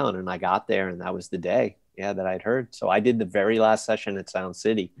closing down, and I got there and that was the day that I'd heard. So I did the very last session at Sound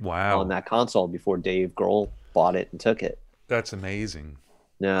City on that console before Dave Grohl bought it and took it. That's amazing.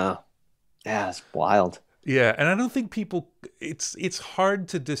 Yeah, it's wild. Yeah, and I don't think it's hard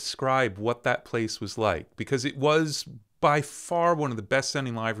to describe what that place was like, because it was by far one of the best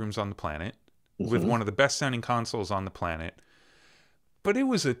sounding live rooms on the planet, with one of the best sounding consoles on the planet. But it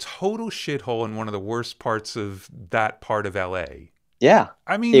was a total shithole in one of the worst parts of that part of LA. Yeah.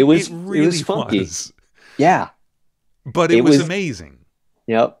 I mean, it was funky. Yeah. But it was amazing.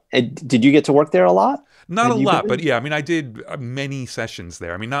 Yep. And did you get to work there a lot? Not a lot, but yeah, I mean, I did many sessions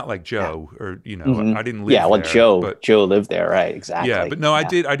there. I mean, not like Joe or, I didn't live there. Yeah, well, Joe lived there, right? Exactly. Yeah, but no, I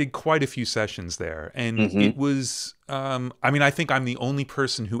did quite a few sessions there. And it was, I mean, I think I'm the only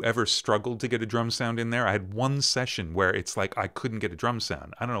person who ever struggled to get a drum sound in there. I had one session where it's like I couldn't get a drum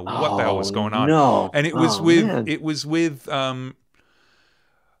sound. I don't know what the hell was going on. No. And it was with,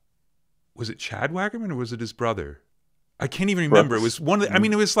 was it Chad Wackerman or was it his brother? I can't even remember. It was one of the, I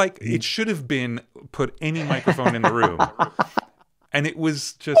mean, it was like, it should have been put any microphone in the room. And it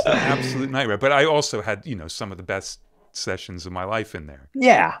was just an absolute nightmare. But I also had, some of the best sessions of my life in there.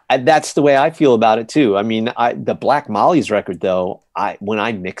 Yeah, that's the way I feel about it too. I mean, the Black Molly's record though, when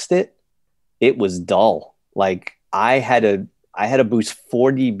I mixed it, it was dull. Like I had to boost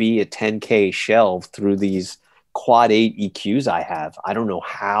 4 dB at 10K shelve through these quad 8 EQs I have. I don't know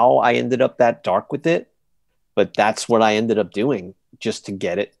how I ended up that dark with it, but that's what I ended up doing just to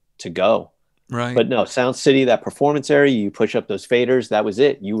get it to go. Right. But no, Sound City, that performance area, you push up those faders, that was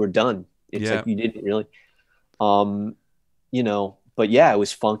it. You were done. It's like you didn't really, but yeah, it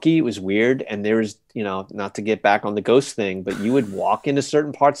was funky. It was weird. And there was, not to get back on the ghost thing, but you would walk into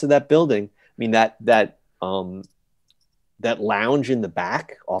certain parts of that building. I mean, that lounge in the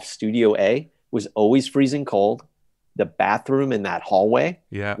back off Studio A was always freezing cold. The bathroom in that hallway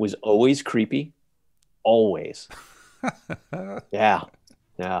was always creepy. Always. Yeah.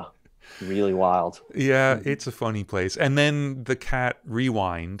 Really wild. Yeah, it's a funny place. And then the cat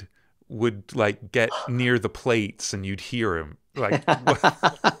Rewind would like get near the plates and you'd hear him. Like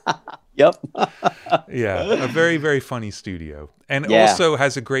Yep. Yeah, a very, very funny studio. And also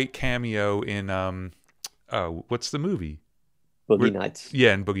has a great cameo in what's the movie? Boogie Nights.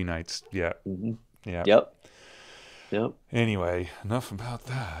 Yeah, in Boogie Nights. Yeah. Mm-hmm. Yeah. Yep. Yep. Anyway, enough about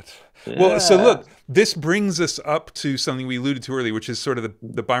that. Well, so Yeah. look, this brings us up to something we alluded to earlier, which is sort of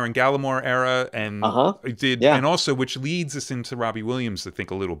the Byron Gallimore era, and Uh-huh. and Yeah. also which leads us into Robbi Williams, I think,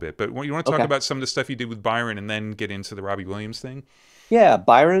 a little bit. But you want to talk Okay. about some of the stuff you did with Byron, and then get into the Robbi Williams thing? Yeah.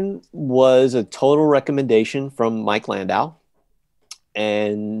 Byron was a total recommendation from Mike Landau.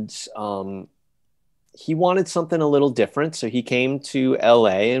 And he wanted something a little different. So he came to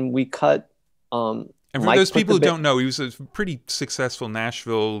LA and we cut. And for Mike those put people the who don't know, he was a pretty successful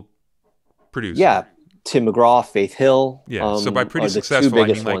Nashville producer. Yeah. Tim McGraw, Faith Hill. Yeah. So by pretty are the two successful, I mean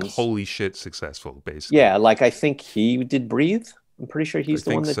biggest like ones. holy shit successful, basically. Yeah. Like I think he did Breathe. I'm pretty sure he's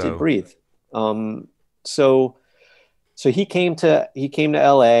the one that did Breathe. So he came to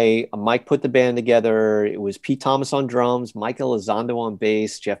LA. Mike put the band together. It was Pete Thomas on drums, Mike Elizondo on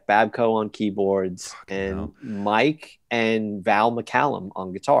bass, Jeff Babco on keyboards, and Mike and Val McCallum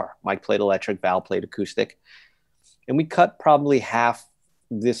on guitar. Mike played electric, Val played acoustic. And we cut probably half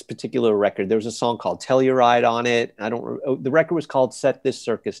this particular record. There was a song called Telluride on it. The record was called Set This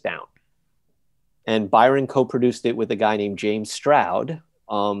Circus Down. And Byron co-produced it with a guy named James Stroud,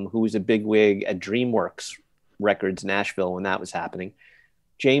 who was a bigwig at DreamWorks Records Nashville when that was happening.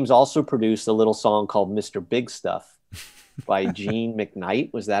 James also produced a little song called Mr. Big Stuff by Jean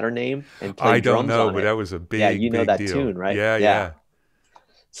McKnight. Was that her name? And I don't know, but that was a big, yeah, you know big that deal. tune, right? Yeah.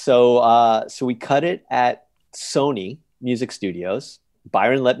 So we cut it at Sony Music Studios.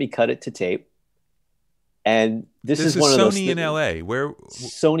 Byron let me cut it to tape. And this is one of those Sony in LA. Where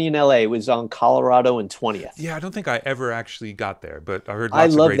Sony in LA was on Colorado and 20th. Yeah, I don't think I ever actually got there, but I heard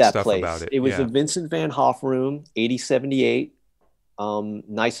lots of great stuff about it. It was a Vincent Van Hoff room, 8078.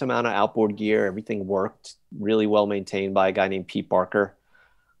 Nice amount of outboard gear. Everything worked. Really well maintained by a guy named Pete Barker.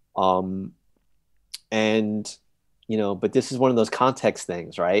 And but this is one of those context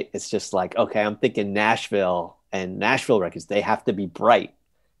things, right? It's just like, okay, I'm thinking Nashville and Nashville records, they have to be bright.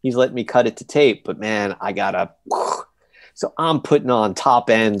 He's letting me cut it to tape, but man, I gotta. So I'm putting on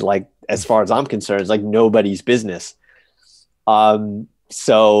top end, like as far as I'm concerned, it's like nobody's business.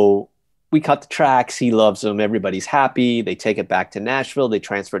 So we cut the tracks. He loves them. Everybody's happy. They take it back to Nashville. They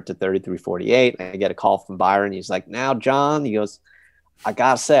transfer it to 3348. I get a call from Byron. He's like, "Now, John," he goes, "I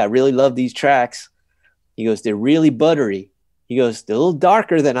gotta say, I really love these tracks." He goes, "They're really buttery." He goes, "They're a little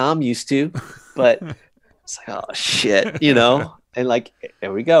darker than I'm used to," but it's like, oh shit, And like,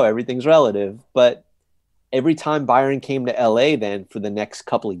 there we go. Everything's relative. But every time Byron came to LA then for the next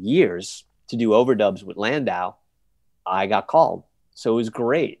couple of years to do overdubs with Landau, I got called. So it was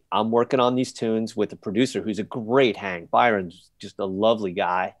great. I'm working on these tunes with a producer who's a great hang. Byron's just a lovely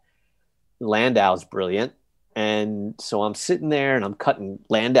guy. Landau's brilliant. And so I'm sitting there and I'm cutting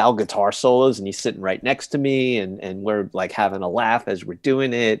Landau guitar solos and he's sitting right next to me and we're like having a laugh as we're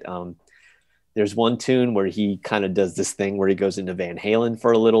doing it. There's one tune where he kind of does this thing where he goes into Van Halen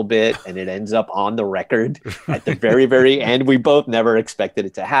for a little bit and it ends up on the record at the very, very end. We both never expected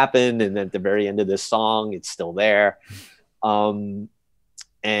it to happen. And then at the very end of this song, it's still there. And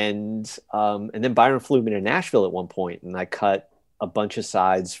then Byron flew me to Nashville at one point and I cut a bunch of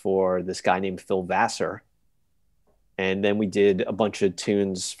sides for this guy named Phil Vassar. And then we did a bunch of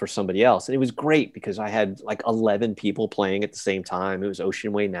tunes for somebody else. And it was great because I had like 11 people playing at the same time. It was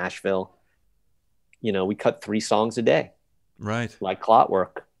Ocean Way, Nashville. We cut 3 songs a day. Right. Like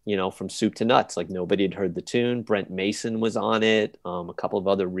clockwork, from soup to nuts. Like nobody had heard the tune. Brent Mason was on it. A couple of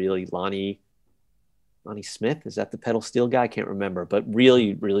other really, Lonnie Smith. Is that the pedal steel guy? I can't remember, but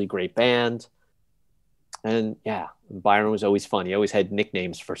really, really great band. And yeah, Byron was always fun. He always had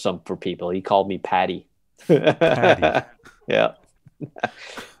nicknames for people. He called me Patty. Patty. Yeah.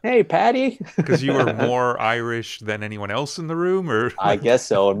 Hey, Patty. Because you were more Irish than anyone else in the room, or I guess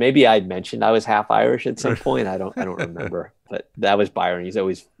so. Or maybe I'd mentioned I was half Irish at some point. I don't remember. But that was Byron. He's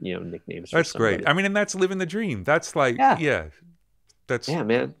always, nicknames. That's great. I mean, and that's living the dream. That's like, that's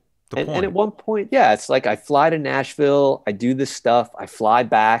man. The point. And at one point, it's like I fly to Nashville, I do this stuff, I fly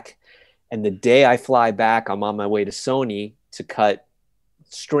back, and the day I fly back, I'm on my way to Sony to cut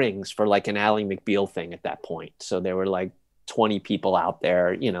strings for like an Ally McBeal thing at that point. So there were like 20 people out there,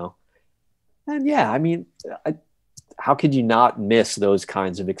 and I mean, how could you not miss those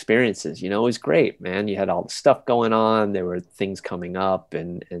kinds of experiences? It was great, man. You had all the stuff going on. There were things coming up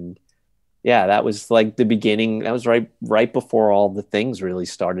and that was like the beginning. That was right before all the things really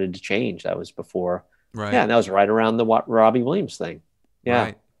started to change. That was before. Right. Yeah. And that was right around the Robbi Williams thing. Yeah.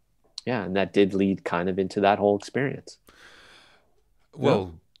 Right. Yeah. And that did lead kind of into that whole experience.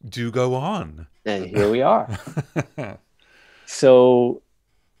 Well, do go on. And here we are. So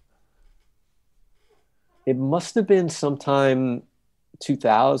it must have been sometime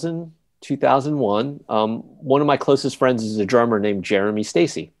 2000 2001. One of my closest friends is a drummer named Jeremy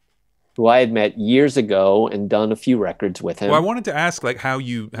Stacy, who I had met years ago and done a few records with him. Well, I wanted to ask like how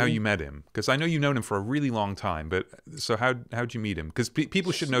you met him, because I know you've known him for a really long time. But so how'd you meet him? Because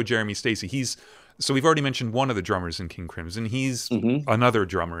people should know Jeremy Stacy. So we've already mentioned one of the drummers in King Crimson. He's another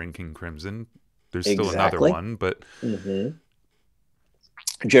drummer in King Crimson. There's still another one, but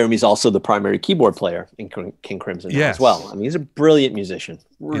Jeremy's also the primary keyboard player in King Crimson as well. I mean, he's a brilliant musician,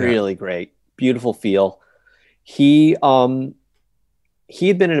 really great, beautiful feel. He had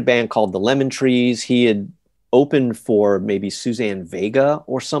been in a band called the Lemon Trees. He had opened for maybe Suzanne Vega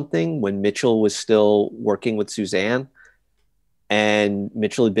or something when Mitchell was still working with Suzanne. And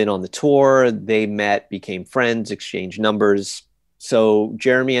Mitchell had been on the tour. They met, became friends, exchanged numbers. So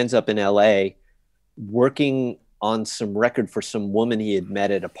Jeremy ends up in LA working on some record for some woman he had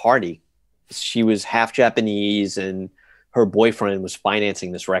met at a party. She was half Japanese and her boyfriend was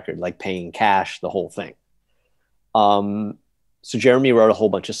financing this record, like paying cash, the whole thing. So Jeremy wrote a whole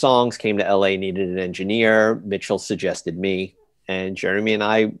bunch of songs, came to LA, needed an engineer. Mitchell suggested me, and Jeremy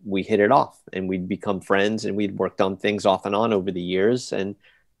and we hit it off, and we'd become friends, and we'd worked on things off and on over the years. And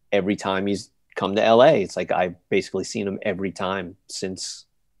every time he's come to LA, it's like I've basically seen him every time since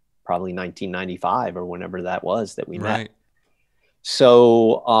probably 1995 or whenever that was that we met.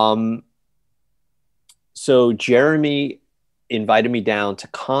 So, so Jeremy invited me down to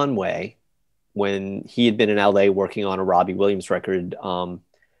Conway when he had been in LA working on a Robbi Williams record.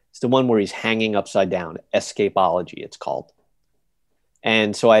 It's the one where he's hanging upside down, Escapology, it's called.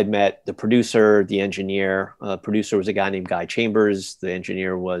 And so I had met the producer, the engineer. Producer was a guy named Guy Chambers. The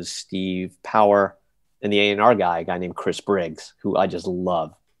engineer was Steve Power. And the A&R guy, a guy named Chris Briggs, who I just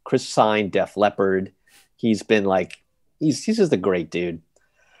love. Chris signed Def Leppard. He's been like, he's just a great dude.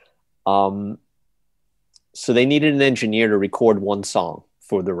 So they needed an engineer to record one song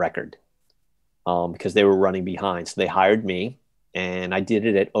for the record because they were running behind. So they hired me, and I did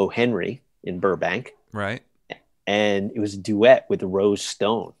it at O. Henry in Burbank. Right. And it was a duet with Rose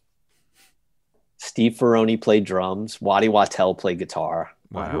Stone. Steve Ferroni played drums. Waddy Wattel played guitar.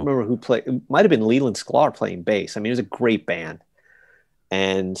 Wow. I don't remember who played. It might have been Leland Sklar playing bass. I mean, it was a great band.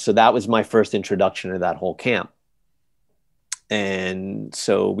 And so that was my first introduction to that whole camp. And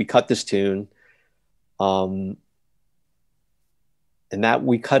so we cut this tune. And that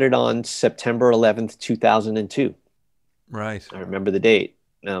we cut it on September 11th, 2002. Right. I remember the date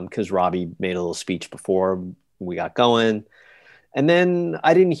because Robbi made a little speech before we got going. And then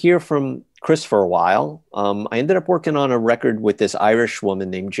I didn't hear from Chris for a while. I ended up working on a record with this Irish woman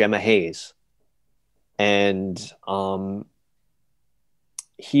named Gemma Hayes. And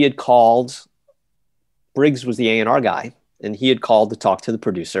he had called, Briggs was the A&R guy, and he had called to talk to the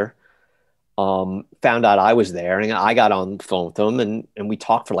producer. Found out I was there, and I got on the phone with him, and we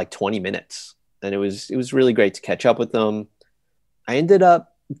talked for like 20 minutes. And it was really great to catch up with them. I ended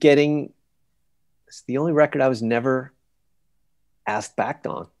up getting, it's the only record I was never asked back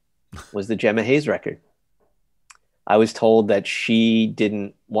on was the Gemma Hayes record. I was told that she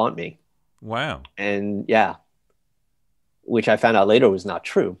didn't want me. Wow. And yeah, which I found out later was not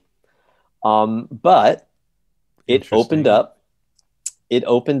true. But it opened up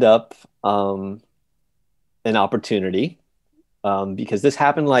an opportunity because this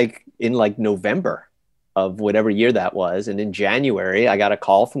happened like in like November of whatever year that was. And in January, I got a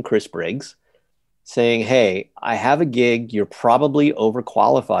call from Chris Briggs saying, hey, I have a gig. You're probably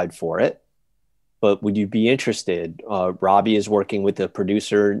overqualified for it, but would you be interested? Robbi is working with a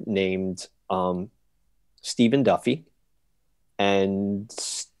producer named Stephen Duffy, and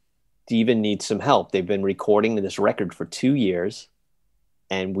Stephen needs some help. They've been recording this record for 2 years,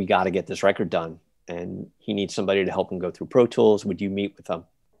 and we got to get this record done. And he needs somebody to help him go through Pro Tools. Would you meet with him?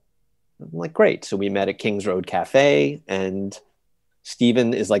 I'm like, great. So we met at Kings Road Cafe, and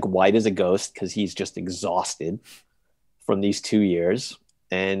Stephen is like white as a ghost because he's just exhausted from these 2 years.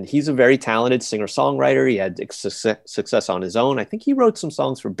 And he's a very talented singer-songwriter. He had success on his own. I think he wrote some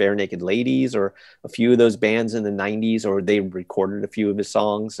songs for Bare Naked Ladies or a few of those bands in the 90s, or they recorded a few of his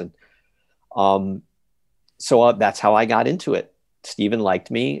songs. And so that's how I got into it. Stephen liked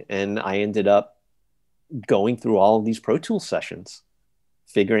me, and I ended up going through all of these Pro Tools sessions,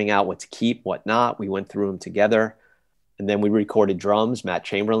 figuring out what to keep, what not. We went through them together, and then we recorded drums. Matt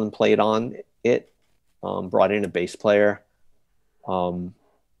Chamberlain played on it, brought in a bass player.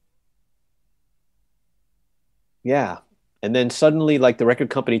 Yeah. And then suddenly, like, the record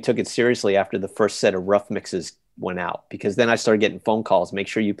company took it seriously after the first set of rough mixes went out, because then I started getting phone calls. Make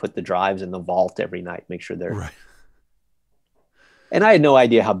sure you put the drives in the vault every night. Make sure they're right. And I had no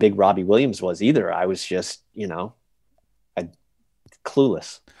idea how big Robbi Williams was either. I was just,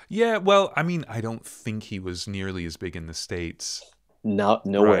 clueless. Yeah, well, I mean, I don't think he was nearly as big in the States. No,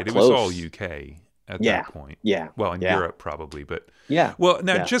 nowhere Right, it close. was all UK at Yeah, that point. yeah, Well, in yeah, Europe probably, but yeah, well,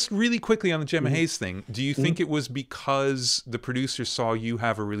 now yeah. just really quickly on the Gemma Hmm. Hayes thing, do you think it was because the producer saw you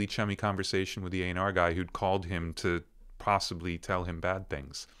have a really chummy conversation with the A&R guy who'd called him to possibly tell him bad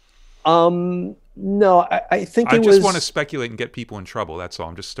things? No, I think I it just want to was. speculate and get people in trouble. That's all.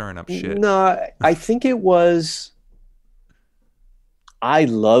 I'm just stirring up shit. No, I think it was. I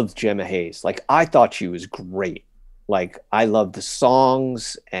loved Gemma Hayes. Like I thought she was great. Like I loved the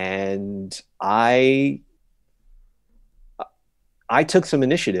songs, and I took some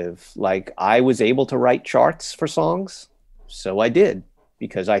initiative. Like I was able to write charts for songs, so I did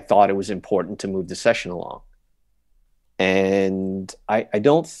because I thought it was important to move the session along. And I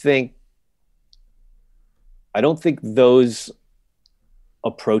don't think those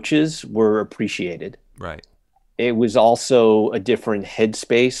approaches were appreciated. Right. It was also a different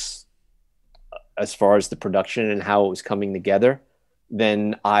headspace as far as the production and how it was coming together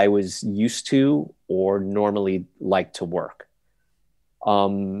than I was used to or normally like to work.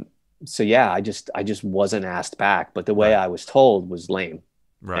 So yeah, I just wasn't asked back, but the way Right. I was told was lame.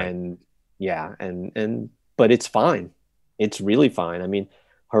 Right. And yeah, and but it's fine. It's really fine. I mean,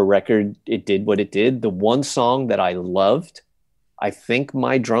 her record, it did what it did. The one song that I loved, I think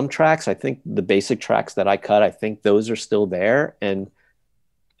my drum tracks, I think the basic tracks that I cut, I think those are still there, and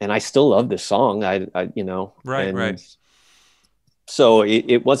I still love this song. Right, and right. so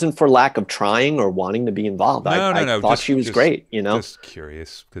it wasn't for lack of trying or wanting to be involved. No, no, I no. thought she was great, Just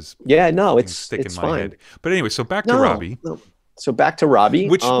curious because Yeah, no, things stick in it's my fine. head. But anyway, so back to No, Robbi, no. So back to Robbi.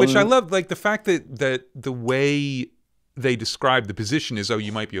 which I love, like the fact that the way they describe the position is, oh,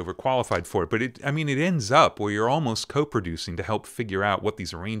 you might be overqualified for it, but it ends up where you're almost co-producing to help figure out what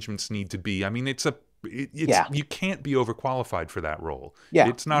these arrangements need to be. I mean, it's Yeah. you can't be overqualified for that role. Yeah,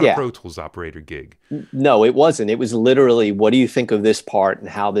 It's not a yeah. Pro Tools operator gig. No, it wasn't. It was literally, what do you think of this part and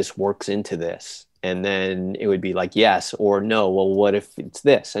how this works into this? And then it would be like, yes or no. Well, what if it's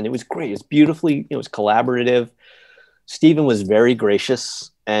this? And it was great. It was beautifully, it was collaborative. Stephen was very gracious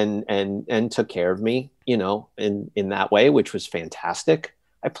and took care of me, in that way, which was fantastic.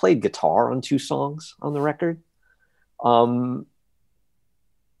 I played guitar on 2 songs on the record. Um,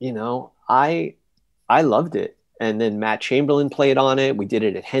 I loved it. And then Matt Chamberlain played on it. We did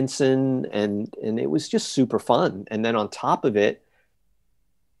it at Henson, and it was just super fun. And then on top of it,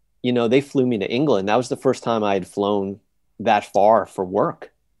 they flew me to England. That was the first time I had flown that far for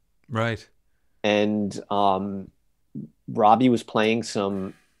work. Right. And Robbi was playing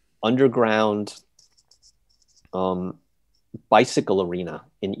some underground bicycle arena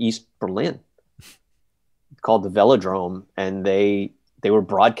in East Berlin called the Velodrome, and they were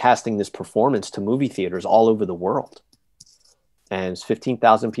broadcasting this performance to movie theaters all over the world. And it's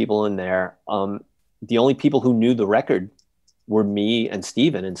 15,000 people in there. The only people who knew the record were me and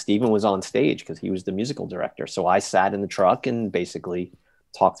Steven was on stage because he was the musical director. So I sat in the truck and basically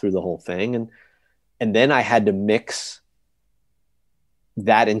talked through the whole thing. And then I had to mix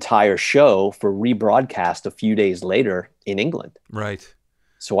that entire show for rebroadcast a few days later in England. Right.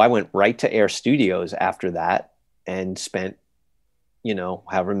 So I went right to Air Studios after that and spent,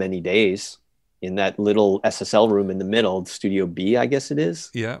 however many days in that little SSL room in the middle, Studio B, I guess it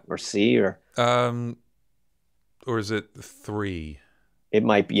is. Yeah. Or C, or is it 3? it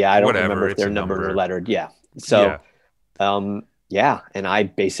might be. Yeah, I don't Whatever, remember if it's they're a numbered or number. lettered. Yeah. So, Yeah. and I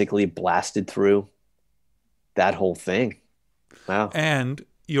basically blasted through that whole thing. Wow. And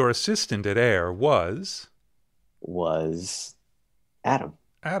your assistant at Air was Adam.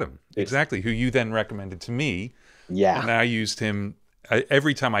 Exactly, who you then recommended to me. Yeah. And I used him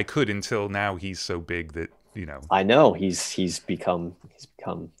every time I could until now. He's so big that, I know he's become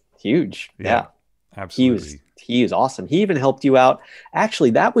huge. Yeah. Absolutely. He is awesome. He even helped you out. Actually,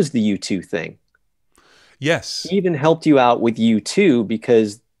 that was the U2 thing. Yes. He even helped you out with U2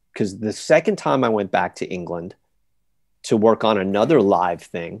 because the second time I went back to England to work on another live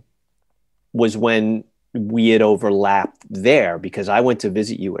thing was when we had overlapped there, because I went to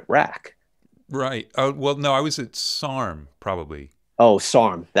visit you at RAC. Right. Oh, well, no, I was at SARM probably. Oh,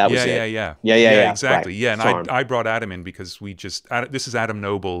 SARM. That was it. Yeah, exactly. Right. Yeah, and SARM. I brought Adam in because this is Adam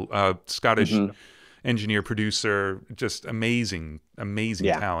Noble, Scottish engineer, producer, just amazing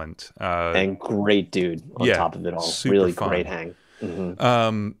talent. And great dude on top of it all. Super really fun. Great hang.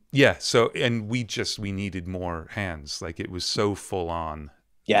 So, and we needed more hands. Like, it was so full on.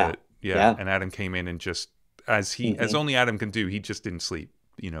 Yeah. And Adam came in and just, as only Adam can do, he just didn't sleep,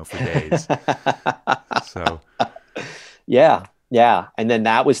 for days. So. Yeah. And then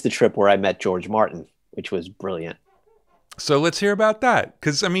that was the trip where I met George Martin, which was brilliant. So let's hear about that.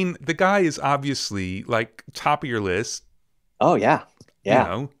 Because, I mean, the guy is obviously, like, top of your list. Oh, yeah. You Yeah.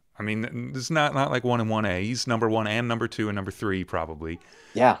 know, I mean, it's not like 1 and 1A. He's number 1 and number 2 and number 3, probably.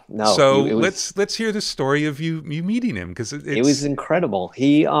 Yeah. No, So it was, let's hear the story of you meeting him, because it was it's... incredible.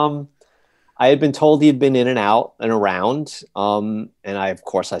 I had been told he had been in and out and around. And of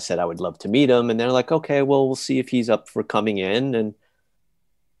course, I said I would love to meet him. And they're like, okay, well, we'll see if he's up for coming in.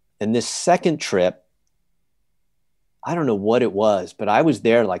 And this second trip, I don't know what it was, but I was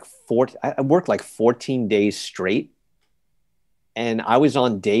there like I worked like 14 days straight. And I was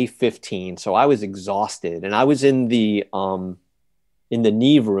on day 15. So I was exhausted. And I was in the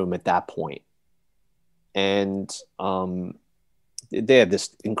knee room at that point. And they have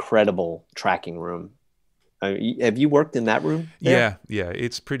this incredible tracking room. Have you worked in that room there? Yeah,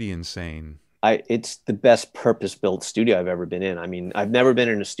 it's pretty insane. It's the best purpose-built studio I've ever been in. I mean, I've never been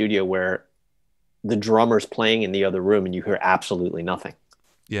in a studio where the drummer's playing in the other room and you hear absolutely nothing.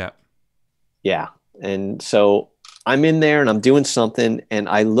 Yeah. Yeah. And so I'm in there and I'm doing something and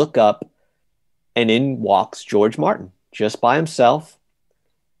I look up and in walks George Martin just by himself,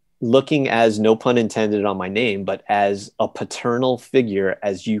 looking as, no pun intended on my name, but as a paternal figure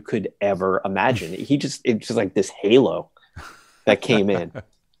as you could ever imagine. It's just like this halo that came in.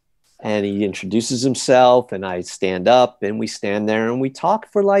 And he introduces himself and I stand up and we stand there and we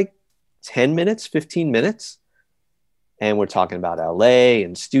talk for like 10 minutes, 15 minutes. And we're talking about LA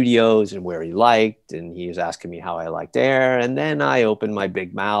and studios and where he liked. And he was asking me how I liked air. And then I open my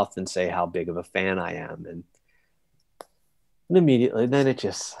big mouth and say how big of a fan I am. And immediately, then it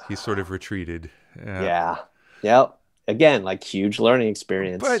just... He sort of retreated. Yeah. Yep. Again, like huge learning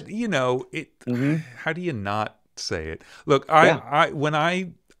experience. But, you know, how do you not say it? Look, when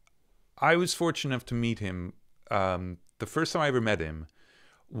I was fortunate enough to meet him, the first time I ever met him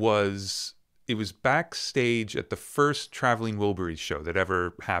it was backstage at the first Traveling Wilburys show that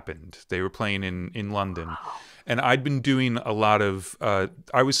ever happened. They were playing in London. Wow. And I'd been doing a lot of,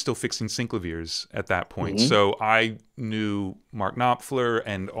 I was still fixing synclaviers at that point. Mm-hmm. So I knew Mark Knopfler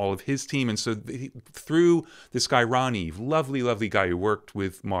and all of his team. And so through this guy, Ron Eve, lovely, lovely guy who worked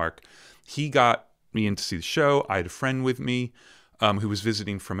with Mark, he got me in to see the show. I had a friend with me who was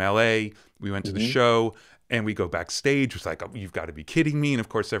visiting from LA. We went to the show. And we go backstage. It's like, oh, you've got to be kidding me. And of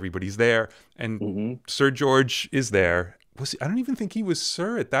course, everybody's there. And Sir George is there. I don't even think he was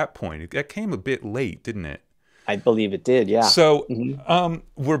Sir at that point. That came a bit late, didn't it? I believe it did, yeah. So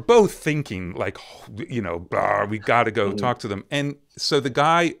we're both thinking, like, you know, we got to go talk to them. And so the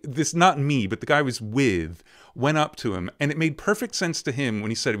guy, not me, but the guy I was with, went up to him. And it made perfect sense to him when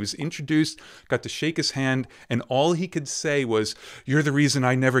he said he was introduced, got to shake his hand. And all he could say was, "You're the reason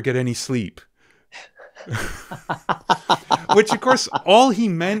I never get any sleep." Which, of course, all he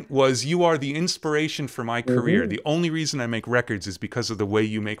meant was, you are the inspiration for my career. The only reason I make records is because of the way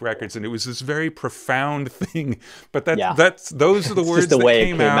you make records. And it was this very profound thing. But those are the words that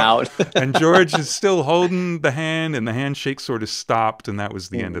came out. And George is still holding the hand, and the handshake sort of stopped, and that was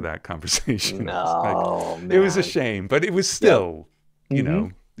the end of that conversation. No, it was a shame, but it was still, you know.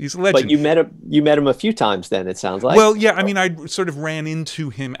 He's a legend. But you met him a few times then, it sounds like. Well, yeah, I mean, I sort of ran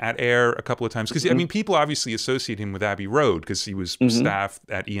into him at Air a couple of times. Because, I mean, people obviously associate him with Abbey Road because he was staff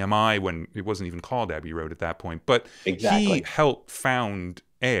at EMI when it wasn't even called Abbey Road at that point. But he helped found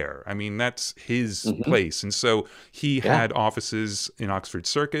Air. I mean, that's his place. And so he had offices in Oxford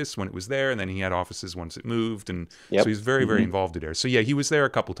Circus when it was there, and then he had offices once it moved. And so he's very, very involved at Air. So, yeah, he was there a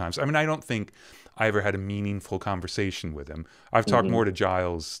couple of times. I mean, I don't think I ever had a meaningful conversation with him. I've talked more to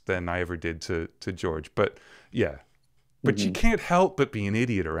Giles than I ever did to George. But, yeah. But you can't help but be an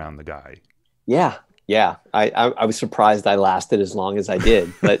idiot around the guy. Yeah. Yeah. I was surprised I lasted as long as I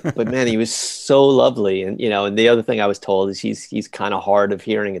did. But man, he was so lovely. And, you know, and the other thing I was told is he's kind of hard of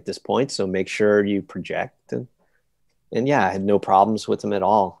hearing at this point. So make sure you project. And yeah, I had no problems with him at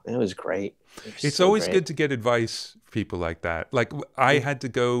all. And it was great. It's so always good to get advice from people like that. Like, I had to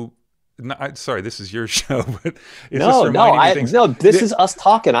go... sorry, this is your show, but it's just reminding me things. No, this is us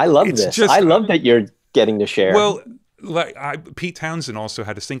talking. I love this. I love that you're getting to share. Well, Pete Townsend also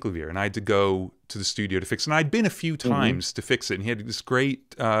had a synclavier, and I had to go to the studio to fix it. And I'd been a few times to fix it, and he had this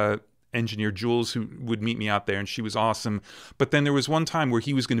great engineer, Jules, who would meet me out there, and she was awesome. But then there was one time where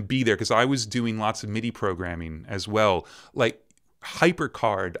he was going to be there because I was doing lots of MIDI programming as well. Like,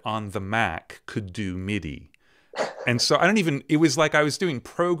 HyperCard on the Mac could do MIDI. And so it was like I was doing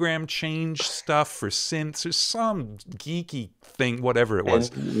program change stuff for synths or some geeky thing, whatever it was.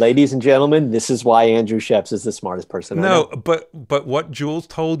 And ladies and gentlemen, this is why Andrew Scheps is the smartest person I know. But what Jules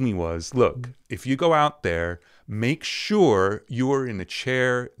told me was, look, if you go out there, make sure you are in a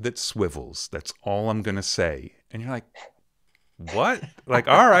chair that swivels. That's all I'm going to say. And you're like, what? Like,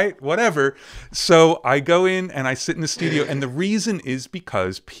 all right, whatever. So I go in and I sit in the studio, and the reason is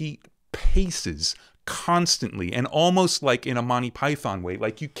because Pete paces constantly and almost like in a Monty Python way.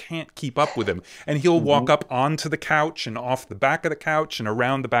 Like, you can't keep up with him. And he'll walk up onto the couch and off the back of the couch and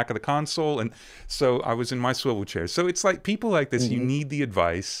around the back of the console. And so I was in my swivel chair. So it's like people like this, you need the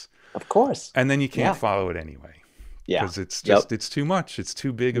advice. Of course. And then you can't follow it anyway. Yeah. Because it's just, it's too much. It's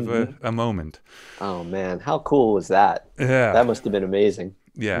too big of a moment. Oh, man. How cool was that? Yeah. That must have been amazing.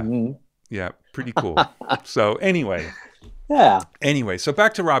 Yeah. Yeah. Pretty cool. So anyway. Yeah. Anyway, so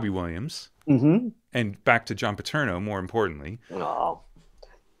back to Robbi Williams. And back to John Paterno, more importantly. Oh.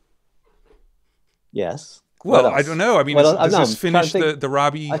 Yes. Well, I don't know. I mean, does this finish the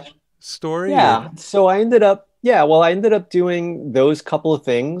Robbi story? Yeah. Or? So I ended up, doing those couple of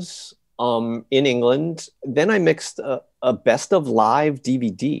things in England. Then I mixed a best of live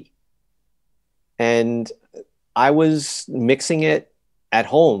DVD. And I was mixing it at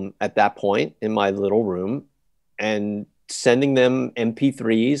home at that point in my little room and sending them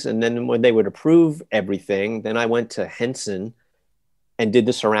MP3s. And then when they would approve everything, then I went to Henson and did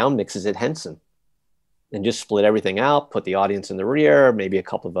the surround mixes at Henson and just split everything out, put the audience in the rear, maybe a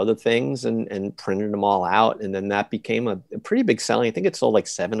couple of other things, and printed them all out. And then that became a pretty big selling. I think it sold like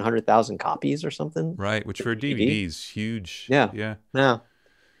 700,000 copies or something. Right. Which for DVDs, huge. Yeah. Yeah. Yeah.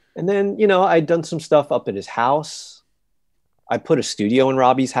 And then, you know, I'd done some stuff up at his house. I put a studio in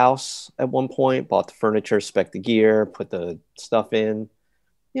Robbie's house at one point, bought the furniture, spec'd the gear, put the stuff in,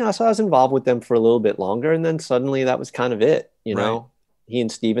 you know, so I was involved with them for a little bit longer. And then suddenly that was kind of it, you know. He and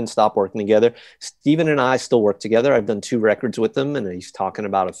Steven stopped working together. Steven and I still work together. I've done 2 records with him, and he's talking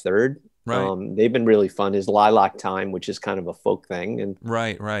about a third. Right. They've been really fun. His Lilac Time, which is kind of a folk thing. And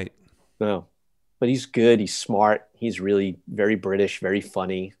Right. No, but he's good. He's smart. He's really very British, very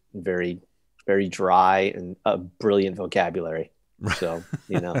funny, very dry, and a brilliant vocabulary. So,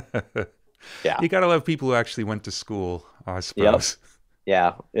 you know, yeah. You got to love people who actually went to school, I suppose.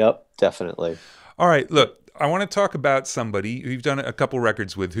 Yep. Definitely. All right. Look, I want to talk about somebody who you've done a couple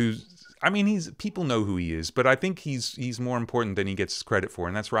records with people know who he is, but I think he's more important than he gets credit for,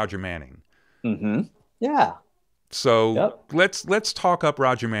 and that's Roger Manning. Yeah. So let's talk up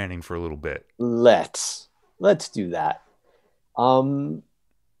Roger Manning for a little bit. Let's do that.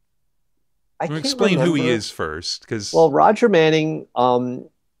 Explain who he is first, because Roger Manning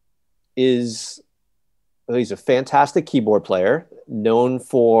he's a fantastic keyboard player, known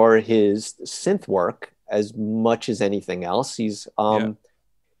for his synth work as much as anything else. He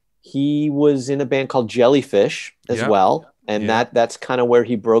was in a band called Jellyfish as well, and that's kind of where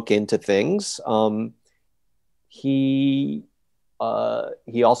he broke into things. He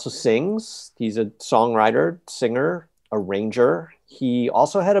also sings. He's a songwriter, singer, arranger. He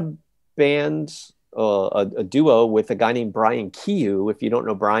also had a band, a duo with a guy named Brian Keogh. If you don't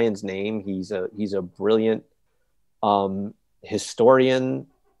know Brian's name, he's a brilliant historian,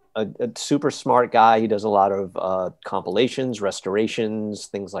 a super smart guy. He does a lot of compilations, restorations,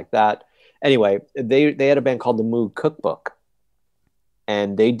 things like that. Anyway, they had a band called the Moog Cookbook,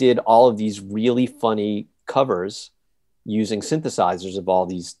 and they did all of these really funny covers using synthesizers of all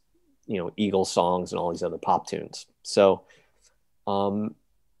these, you know, Eagles songs and all these other pop tunes. So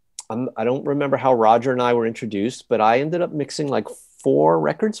I don't remember how Roger and I were introduced, but I ended up mixing like 4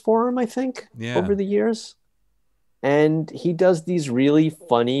 records for him, I think, over the years. And he does these really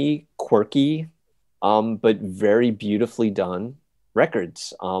funny, quirky, but very beautifully done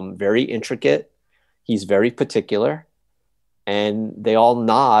records. Very intricate. He's very particular. And they all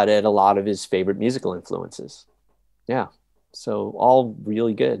nod at a lot of his favorite musical influences. Yeah. So all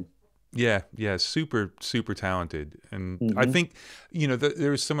really good. Yeah, super, super talented. And I think, you know,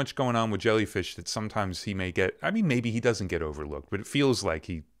 there's so much going on with Jellyfish that sometimes he may get, I mean, maybe he doesn't get overlooked, but it feels like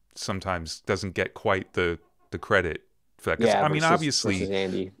he sometimes doesn't get quite the credit for that. Yeah, I mean,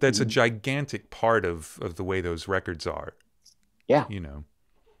 obviously, that's a gigantic part of the way those records are. Yeah. You know?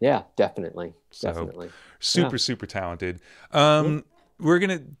 Yeah, definitely. Super talented. We're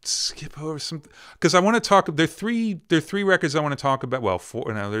gonna skip over some because I want to talk. There are three records I want to talk about. Well,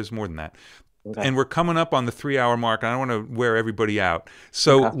 4. No, there's more than that. Okay. And we're coming up on the 3-hour mark. And I don't want to wear everybody out.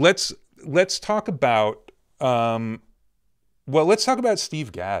 So let's talk about. Let's talk about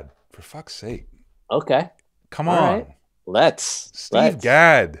Steve Gadd, for fuck's sake. Okay. Come on. Right. Steve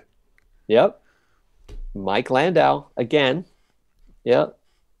Gadd. Yep. Mike Landau again. Yep.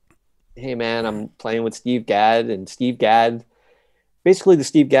 Hey man, I'm playing with Steve Gadd, and Steve Gadd. Basically, the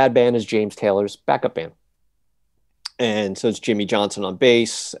Steve Gadd band is James Taylor's backup band. And so it's Jimmy Johnson on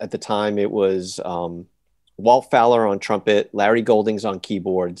bass. At the time, it was Walt Fowler on trumpet, Larry Goldings on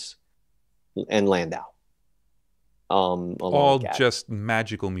keyboards, and Landau. along All with Gadd. just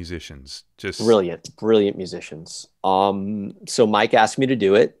magical musicians. Just Brilliant musicians. So Mike asked me to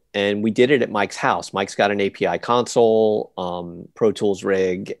do it, and we did it at Mike's house. Mike's got an API console, Pro Tools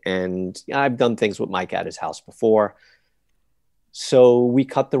rig, and I've done things with Mike at his house before. So we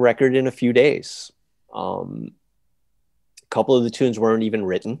cut the record in a few days. A couple of the tunes weren't even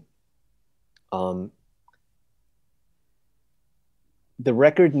written. The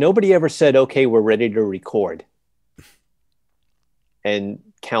record, nobody ever said, okay, we're ready to record, and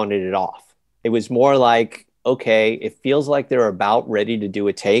counted it off. It was more like, okay, it feels like they're about ready to do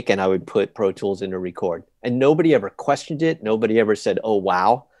a take, and I would put Pro Tools into record. And nobody ever questioned it. Nobody ever said, oh,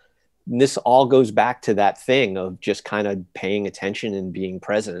 wow. And this all goes back to that thing of just kind of paying attention and being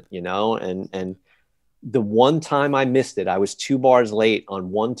present, you know? And the one time I missed it, I was 2 bars late on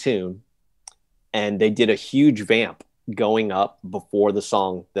one tune, and they did a huge vamp going up before the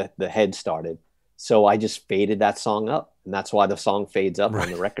song, the head started. So I just faded that song up, and that's why the song fades up on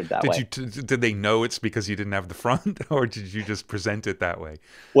the record that way. Did they know it's because you didn't have the front, or did you just present it that way?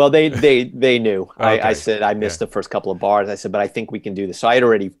 Well, they knew. Okay. I said I missed the first couple of bars. I said, but I think we can do this. So I had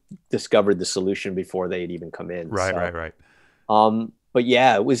already discovered the solution before they had even come in. Right. But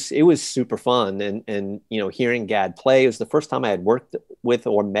yeah, it was super fun, and you know, hearing Gadd play, it was the first time I had worked with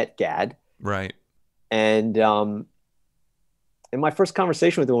or met Gadd. Right. And my first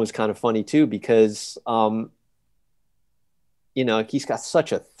conversation with him was kind of funny too, because, you know, he's got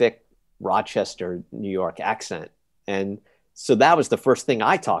such a thick Rochester, New York accent. And so that was the first thing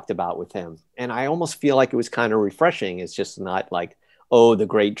I talked about with him. And I almost feel like it was kind of refreshing. It's just not like, oh, the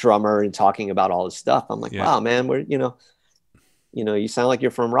great drummer and talking about all this stuff. I'm like, wow, man, you sound like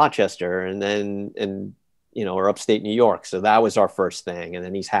you're from Rochester and or upstate New York. So that was our first thing. And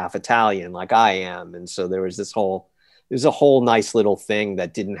then he's half Italian like I am. And so there was a whole nice little thing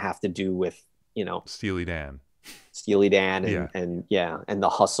that didn't have to do with, Steely Dan and the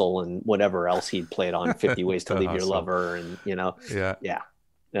Hustle and whatever else he'd played on 50 Ways to Leave Your Lover. And,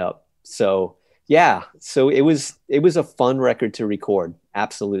 So it was a fun record to record.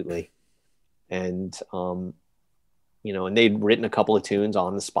 Absolutely. And, and they'd written a couple of tunes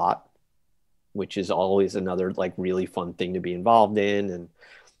on the spot, which is always another like really fun thing to be involved in. And,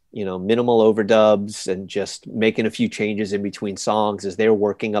 minimal overdubs and just making a few changes in between songs as they're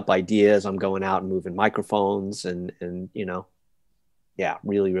working up ideas. I'm going out and moving microphones and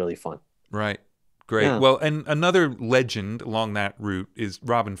really, really fun. Right. Great. Yeah. Well, and another legend along that route is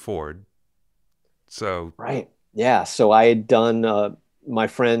Robben Ford. So. Right. Yeah. So I had done my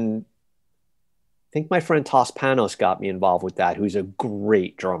friend Toss Panos got me involved with that, who's a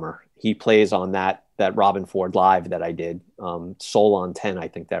great drummer. He plays on that Robben Ford live that I did, Soul on 10, I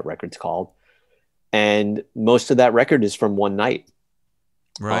think that record's called. And most of that record is from one night.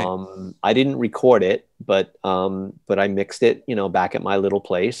 Right. I didn't record it, but I mixed it, back at my little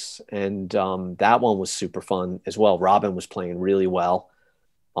place. And that one was super fun as well. Robben was playing really well.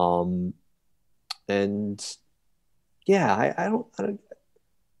 And yeah, I don't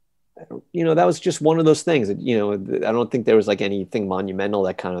that was just one of those things that, I don't think there was like anything monumental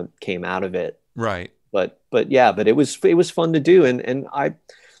that kind of came out of it. Right. But it was fun to do. And I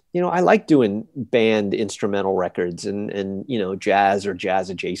like doing band instrumental records and jazz or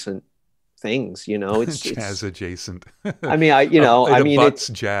jazz adjacent things, it's jazz adjacent. I mean, it's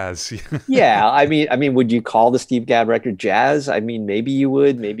jazz. Yeah. I mean, would you call the Steve Gadd record jazz? I mean, maybe you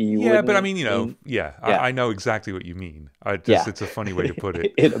would, maybe you wouldn't. Yeah, but I mean, I know exactly what you mean. It's a funny way to put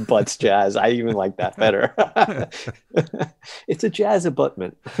it. It abuts jazz. I even like that better. It's a jazz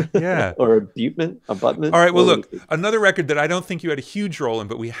abutment. Yeah. Or abutment. All right. Well, look, another record that I don't think you had a huge role in,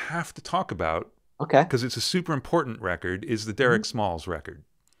 but we have to talk about. Okay. Because it's a super important record, is the Derek Smalls record.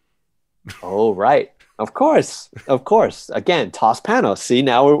 Oh, right. Of course. Again, Toss Panos. See,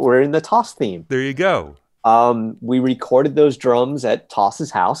 now we're in the Toss theme. There you go. We recorded those drums at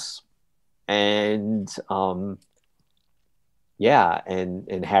Toss's house. And and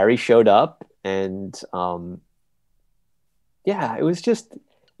Harry showed up. And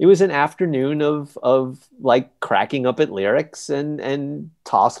it was an afternoon of like cracking up at lyrics and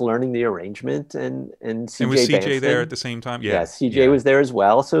Toss learning the arrangement and CJ. And was CJ there at the same time? Yeah, CJ was there as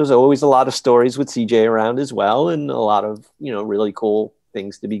well. So there's always a lot of stories with CJ around as well, and a lot of really cool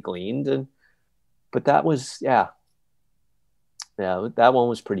things to be gleaned. But that was that one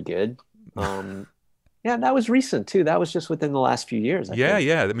was pretty good. That was recent too. That was just within the last few years. I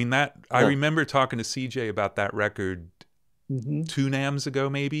think. I mean I remember talking to CJ about that record. 2 NAMs ago,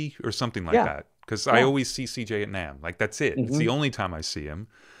 maybe, or something like that. Because I always see CJ at NAM. Like, that's it. It's the only time I see him.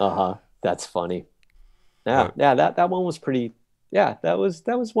 That's funny. That one was pretty. Yeah, that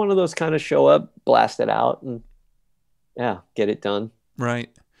was one of those kind of show up, blast it out, and yeah, get it done. Right.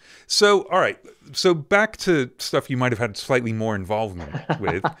 So, all right. So back to stuff you might have had slightly more involvement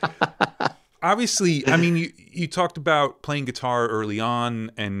with. Obviously, I mean, you talked about playing guitar early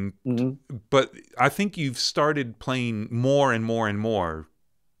on, and Hmm. but I think you've started playing more and more and more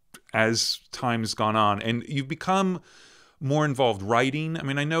as time's gone on, and you've become more involved writing. I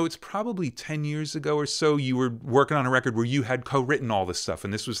mean, I know it's probably 10 years ago or so you were working on a record where you had co-written all this stuff,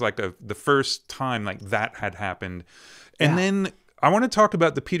 and this was like the first time like that had happened. And Yeah. then I want to talk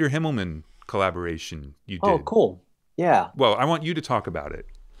about the Peter Himmelman collaboration you Oh, did. cool. Yeah. Well, I want you to talk about it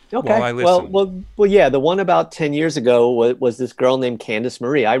while Okay. I listen. Yeah. The one about 10 years ago was this girl named Candace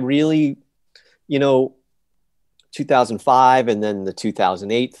Marie. I really, you know, 2005 and then the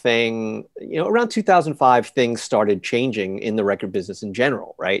 2008 thing, around 2005, things started changing in the record business in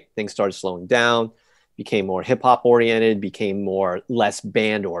general, right? Things started slowing down, became more hip hop oriented, became less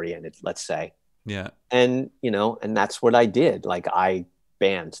band oriented, let's say. Yeah. And that's what I did. Like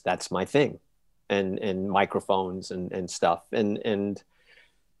bands, that's my thing, and microphones and stuff. And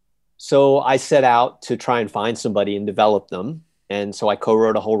so I set out to try and find somebody and develop them. And so I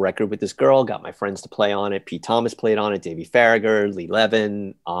co-wrote a whole record with this girl, got my friends to play on it. Pete Thomas played on it, Davey Farragher, Lee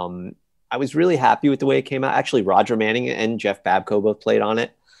Levin. I was really happy with the way it came out. Actually, Roger Manning and Jeff Babco both played on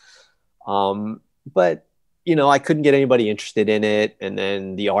it. But, I couldn't get anybody interested in it. And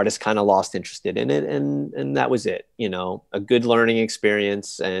then the artist kind of lost interest in it. And that was it, a good learning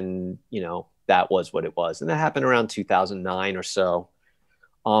experience. And, that was what it was. And that happened around 2009 or so.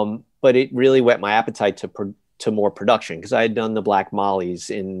 But it really whet my appetite to more production, because I had done the Black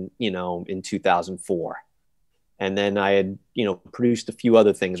Mollies in 2004. And then I had, produced a few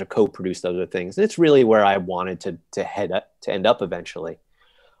other things or co-produced other things. And it's really where I wanted to end up eventually.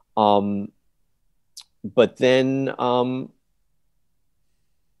 But then,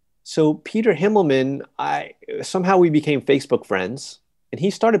 so Peter Himmelman, somehow we became Facebook friends, and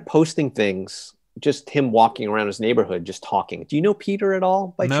he started posting things, just him walking around his neighborhood, just talking. Do you know Peter at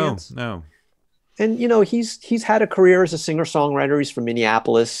all by chance? No. And he's had a career as a singer-songwriter. He's from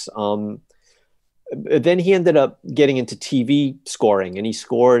Minneapolis. Then he ended up getting into TV scoring, and he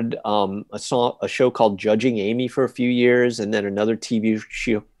scored a show called Judging Amy for a few years, and then another TV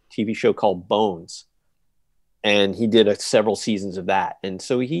show called Bones. And he did several seasons of that, and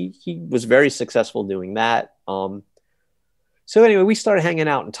so he was very successful doing that. So anyway, we started hanging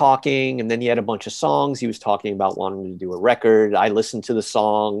out and talking, and then he had a bunch of songs. He was talking about wanting to do a record. I listened to the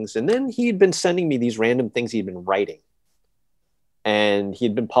songs, and then he had been sending me these random things he'd been writing, and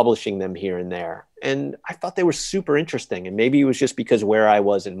he'd been publishing them here and there. And I thought they were super interesting. And maybe it was just because where I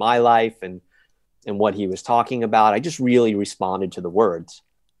was in my life and what he was talking about, I just really responded to the words.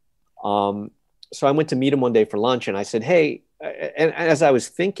 So I went to meet him one day for lunch, and I said, hey, and as I was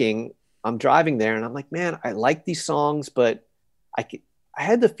thinking, I'm driving there, and I'm like, man, I like these songs, but I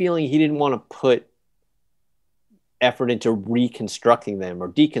had the feeling he didn't want to put effort into reconstructing them or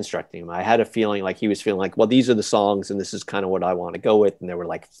deconstructing them. I had a feeling like he was feeling like, well, these are the songs, and this is kind of what I want to go with. And there were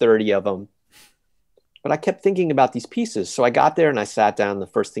like 30 of them. But I kept thinking about these pieces. So I got there and I sat down. The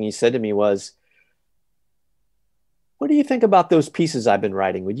first thing he said to me was, what do you think about those pieces I've been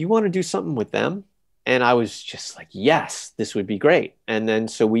writing? Would you want to do something with them? And I was just like, yes, this would be great. And then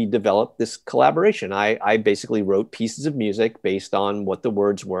so we developed this collaboration. I basically wrote pieces of music based on what the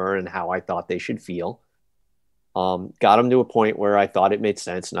words were and how I thought they should feel. Got them to a point where I thought it made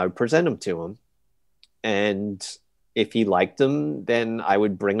sense, and I would present them to him. And if he liked them, then I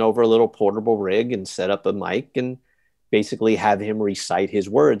would bring over a little portable rig and set up a mic and basically have him recite his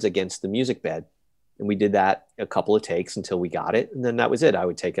words against the music bed. And we did that a couple of takes until we got it. And then that was it. I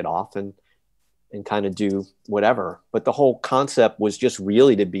would take it off and kind of do whatever. But the whole concept was just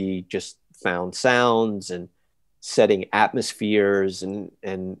really to be just found sounds and setting atmospheres and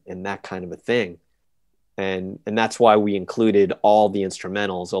that kind of a thing. And that's why we included all the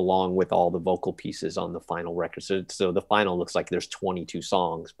instrumentals along with all the vocal pieces on the final record. So the final looks like there's 22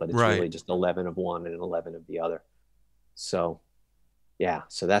 songs, but it's really just 11 of one and 11 of the other. So yeah,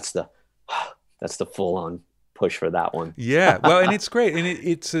 so that's the full on push for that one. Yeah. Well, and it's great.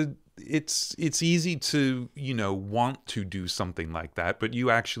 And it's easy to, want to do something like that, but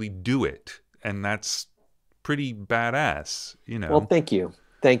you actually do it. And that's pretty badass, Well, thank you.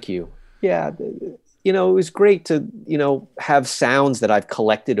 Thank you. Yeah. It was great to, have sounds that I've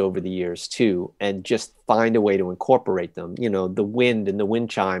collected over the years too, and just find a way to incorporate them. The wind and the wind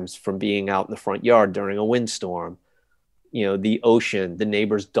chimes from being out in the front yard during a windstorm, the ocean, the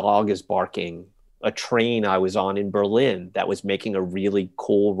neighbor's dog is barking, a train I was on in Berlin that was making a really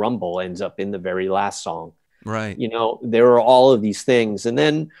cool rumble ends up in the very last song. Right. There are all of these things. And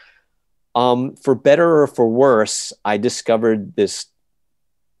then, For better or for worse, I discovered this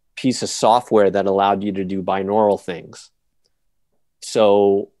piece of software that allowed you to do binaural things.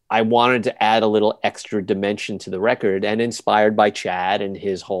 So I wanted to add a little extra dimension to the record, and inspired by Chad and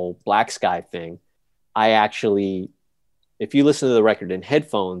his whole Black Sky thing, I actually, if you listen to the record in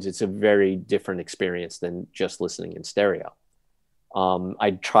headphones, it's a very different experience than just listening in stereo.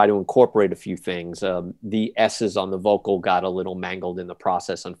 I try to incorporate a few things. The S's on the vocal got a little mangled in the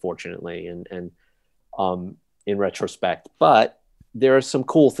process, unfortunately, and in retrospect. But there are some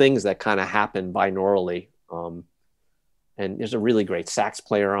cool things that kind of happen binaurally. And there's a really great sax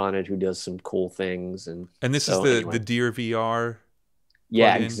player on it who does some cool things. And this so, is anyway. the Dear VR.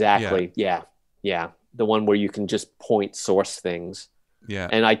 Yeah, exactly. Yeah. The one where you can just point source things. Yeah.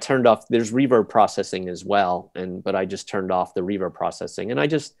 And I turned off, there's reverb processing as well. But I just turned off the reverb processing, and I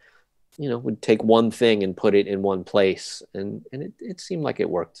just, would take one thing and put it in one place. And it seemed like it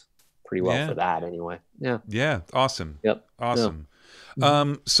worked pretty well for that anyway. Yeah. Yeah. Awesome. Yep. Awesome.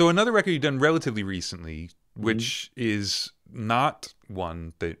 Yeah. So another record you've done relatively recently, which is not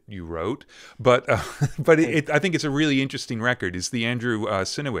one that you wrote, but I think it's a really interesting record, is the Andrew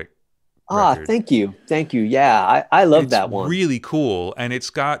Sinowick record. Thank you. Yeah, I love that one. It's really cool, and it's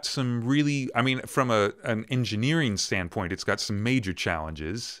got some really, I mean, from an engineering standpoint, it's got some major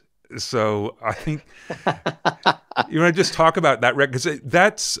challenges. So I think you want to just talk about that record,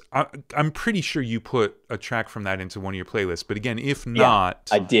 because I'm pretty sure you put a track from that into one of your playlists. But again, if not,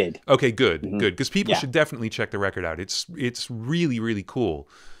 I did. Okay, good, good, because people should definitely check the record out. It's really, really cool.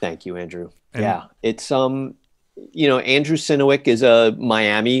 Thank you, Andrew. It's Andrew Sinowick is a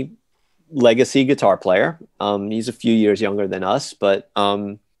Miami legacy guitar player. He's a few years younger than us, but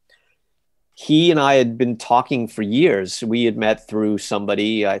he and I had been talking for years. We had met through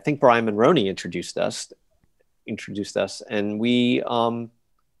somebody, I think Brian Monroney introduced us, and we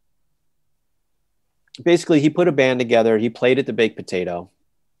basically, he put a band together. He played at the Baked Potato.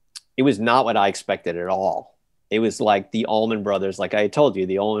 It was not what I expected at all. It was like the Allman Brothers, like I told you,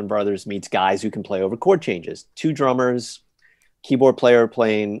 the Allman Brothers meets guys who can play over chord changes. 2 drummers, keyboard player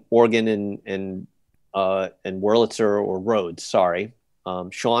playing organ and Wurlitzer or Rhodes, sorry.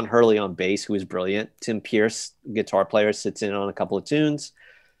 Sean Hurley on bass, who is brilliant. Tim Pierce, guitar player, sits in on a couple of tunes.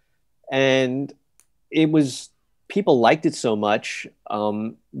 And people liked it so much,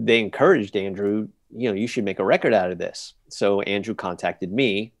 they encouraged Andrew, you should make a record out of this. So Andrew contacted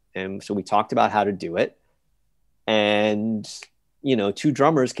me, and so we talked about how to do it. And, 2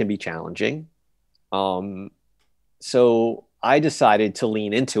 drummers can be challenging. So I decided to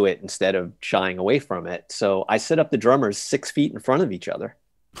lean into it instead of shying away from it. So I set up the drummers 6 feet in front of each other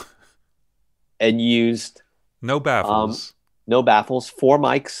and used no baffles. 4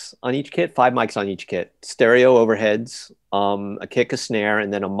 mics on each kit, 5 mics on each kit, stereo overheads, a kick, a snare,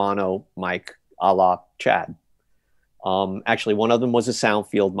 and then a mono mic a la Chad. Actually, one of them was a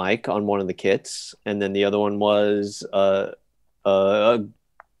Soundfield mic on one of the kits, and then the other one was a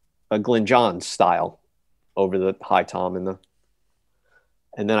Glyn Johns style over the high tom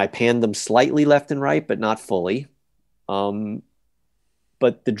and then I panned them slightly left and right, but not fully. But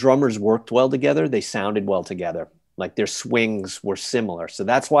the drummers worked well together. They sounded well together. Like their swings were similar. So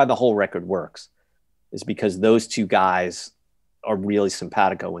that's why the whole record works, is because those 2 guys are really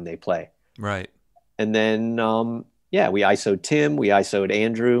simpatico when they play. Right. And then, we ISO'd Tim, we ISO'd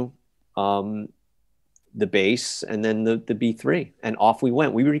Andrew, the bass, and then the B3, and off we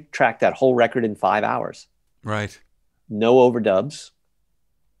went. We retracked that whole record in 5 hours. Right. No overdubs.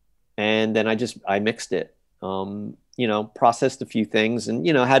 And then I mixed it, processed a few things, and,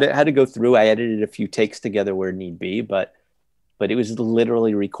 had to go through. I edited a few takes together where need be, but it was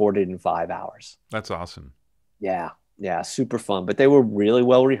literally recorded in 5 hours. That's awesome. Yeah. Super fun. But they were really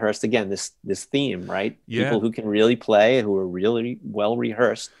well rehearsed. Again, this theme, right? Yeah. People who can really play, who are really well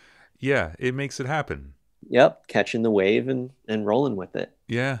rehearsed. Yeah. It makes it happen. Yep. Catching the wave and rolling with it.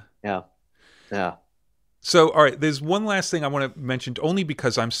 Yeah. Yeah. So, all right, there's one last thing I want to mention, only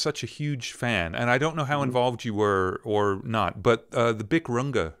because I'm such a huge fan, and I don't know how involved you were or not, but the Bic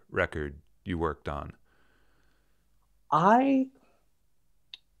Runga record you worked on.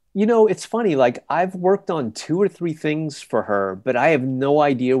 It's funny, like I've worked on 2 or 3 things for her, but I have no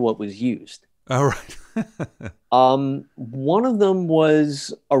idea what was used. All right. One of them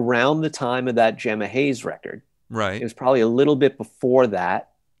was around the time of that Gemma Hayes record. Right. It was probably a little bit before that.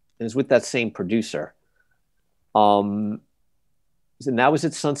 It was with that same producer. And that was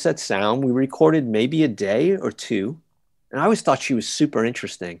at Sunset Sound. We recorded maybe a day or 2, and I always thought she was super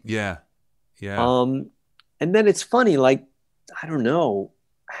interesting. Yeah. And then it's funny, like, I don't know,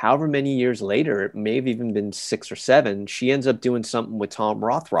 however many years later, it may have even been 6 or 7, she ends up doing something with Tom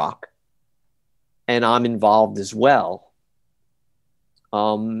Rothrock. and I'm involved as well.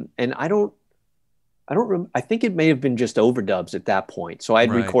 And I think it may have been just overdubs at that point. So I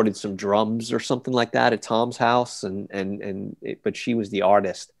had Right. recorded some drums or something like that at Tom's house, but she was the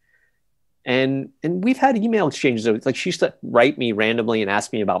artist. And we've had email exchanges. Like she used to write me randomly and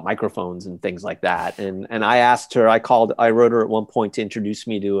ask me about microphones and things like that. And I asked her, I wrote her at one point to introduce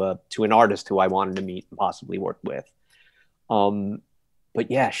me to an artist who I wanted to meet and possibly work with. But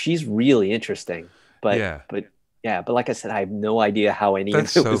yeah, she's really interesting. But like I said, I have no idea how any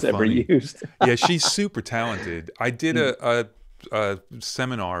That's of it so was ever funny. used. Yeah, she's super talented. I did a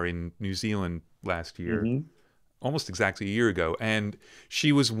seminar in New Zealand last year, almost exactly a year ago, and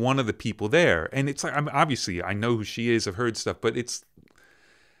she was one of the people there. And it's like, obviously I know who she is, I've heard stuff, but it's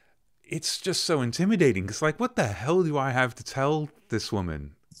just so intimidating. It's like, what the hell do I have to tell this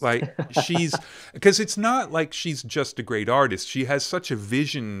woman? Like, because it's not like she's just a great artist. She has such a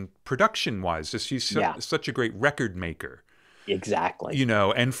vision production wise. She's such a great record maker. Exactly. You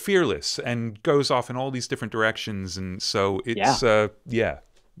know, and fearless and goes off in all these different directions. And so it's, I'm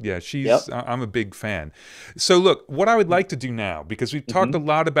a big fan. So look, what I would like to do now, because we've talked a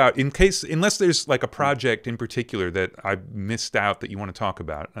lot about, unless there's like a project in particular that I missed out that you want to talk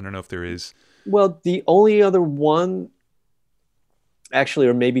about. I don't know if there is. Well, the only other one, actually,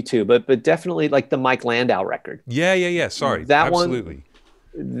 or maybe two, but definitely like the Mike Landau record. Yeah. Sorry. That absolutely.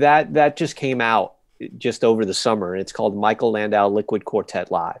 That just came out just over the summer. It's called Michael Landau Liquid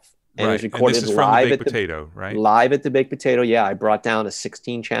Quartet Live. And it was recorded and this is from live the Baked Potato, right? Live at the Baked Potato. Yeah, I brought down a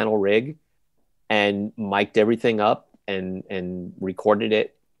 16-channel rig and mic'd everything up and recorded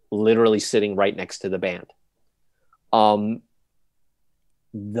it literally sitting right next to the band.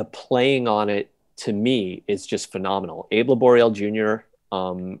 The playing on it, to me, is just phenomenal. Abe Laboriel Jr.,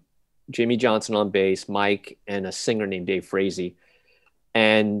 Jimmy Johnson on bass, Mike, and a singer named Dave Frazee.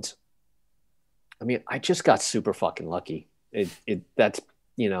 And I mean, I just got super fucking lucky. That's,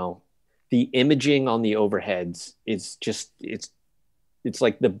 you know, the imaging on the overheads is just, it's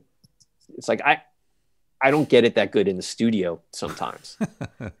like I don't get it that good in the studio sometimes.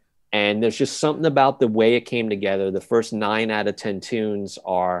 And there's just something about the way it came together. The first 9 out of 10 tunes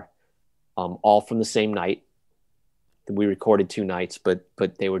are all from the same night. We recorded 2 nights, but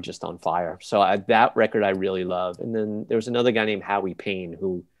they were just on fire. So that record I really love. And then there was another guy named Howie Payne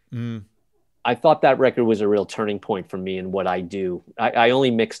who I thought that record was a real turning point for me in what I do. I only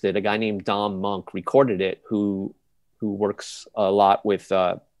mixed it. A guy named Dom Monk recorded it, who works a lot with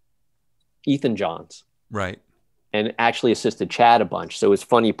Ethan Johns. Right. And actually assisted Chad a bunch. So it was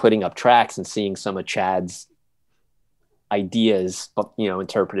funny putting up tracks and seeing some of Chad's ideas, you know,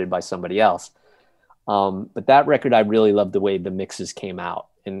 interpreted by somebody else. But that record, I really loved the way the mixes came out.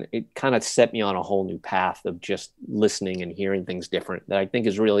 And it kind of set me on a whole new path of just listening and hearing things different that I think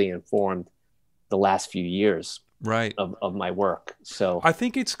has really informed the last few years of my work. So I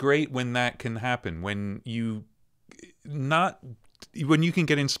think it's great when that can happen, when you can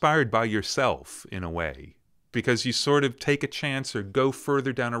get inspired by yourself in a way, because you sort of take a chance or go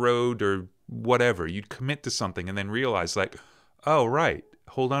further down a road or whatever. You'd commit to something and then realize like, oh, right,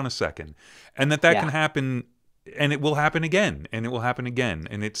 hold on a second. And that can happen, and it will happen again, and it will happen again.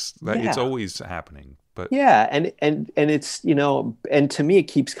 And it's always happening. But yeah, and it's, you know, and to me it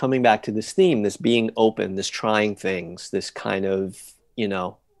keeps coming back to this theme, this being open, this trying things, this kind of, you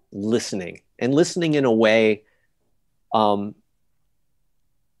know, listening in a way. How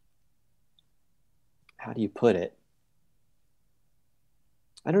do you put it?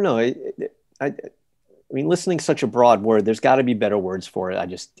 I don't know. I mean, listening's such a broad word. There's got to be better words for it. I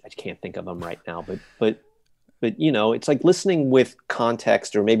can't think of them right now. But you know, it's like listening with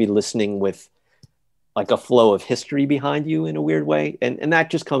context, or maybe listening with like a flow of history behind you in a weird way. And that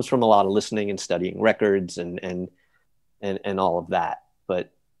just comes from a lot of listening and studying records and all of that.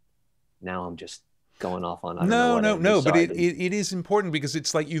 But now I'm just going off on, no. But it is important, because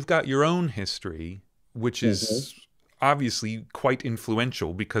it's like you've got your own history, which is obviously quite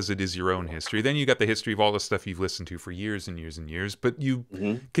influential because it is your own history. Then you got the history of all the stuff you've listened to for years and years and years, but you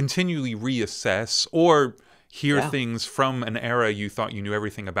continually reassess or hear things from an era you thought you knew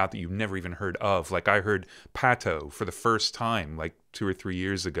everything about that you've never even heard of. Like I heard Pato for the first time like 2 or 3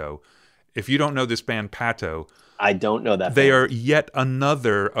 years ago. If you don't know this band Pato, I don't know that. They are yet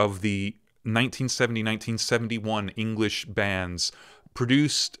another of the 1970, 1971 English bands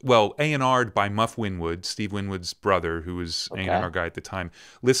produced, well, A&R'd by Muff Winwood, Steve Winwood's brother, who was A&R guy at the time.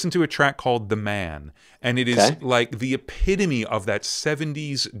 Listen to a track called The Man, and it is like the epitome of that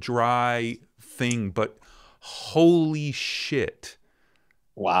 70s dry thing, but holy shit,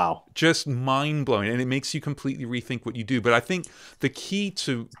 Wow. Just mind blowing, and it makes you completely rethink what you do. But I think the key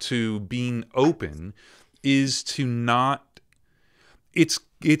to being open is to not.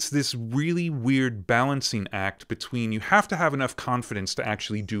 It's this really weird balancing act between, you have to have enough confidence to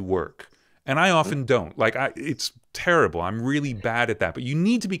actually do work, and I often don't. Like, it's terrible. I'm really bad at that. But you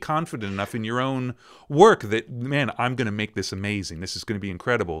need to be confident enough in your own work that, man, I'm going to make this amazing. This is going to be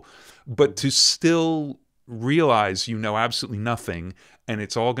incredible. But to still realize you know absolutely nothing, and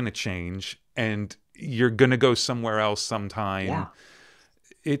it's all going to change, and you're going to go somewhere else sometime. Yeah.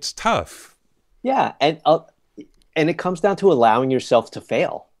 It's tough. Yeah. And it comes down to allowing yourself to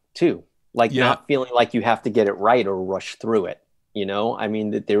fail too. Like, not feeling like you have to get it right or rush through it. You know, I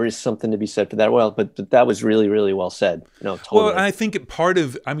mean, that there is something to be said for that. Well, but that was really, really well said. No, totally. Well, and I think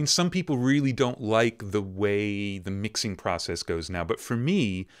some people really don't like the way the mixing process goes now. But for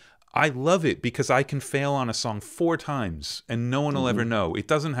me, I love it because I can fail on a song 4 times and no one will ever know. It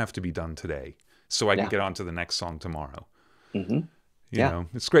doesn't have to be done today. So I can get on to the next song tomorrow. You know,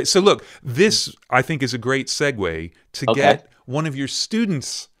 it's great. So look, this I think is a great segue to get one of your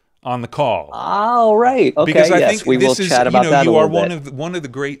students on the call. All right. Okay. Because I think we will chat about that. You are one of the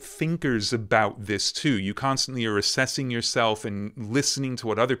great thinkers about this too. You constantly are assessing yourself and listening to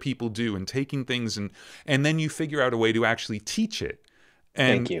what other people do and taking things, and then you figure out a way to actually teach it.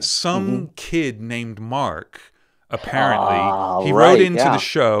 And some kid named Mark, apparently, he wrote into the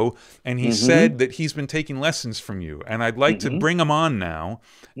show and he said that he's been taking lessons from you. And I'd like to bring him on now.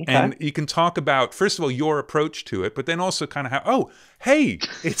 And you can talk about, first of all, your approach to it, but then also kind of how, oh, hey,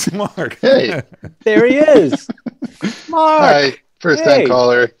 it's Mark. Hey. There he is. Mark. Hi. First time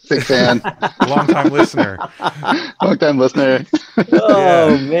caller, big fan. Long-time listener. Long-time listener.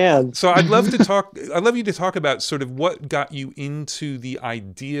 Oh, man. So I'd love you to talk about sort of what got you into the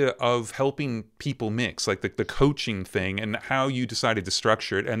idea of helping people mix, like the coaching thing, and how you decided to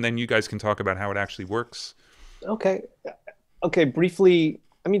structure it. And then you guys can talk about how it actually works. Okay. Briefly,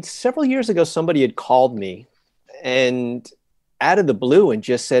 I mean, several years ago, somebody had called me and out of the blue and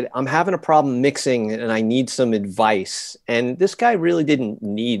just said, I'm having a problem mixing and I need some advice. And this guy really didn't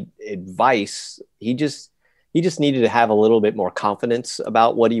need advice. He just needed to have a little bit more confidence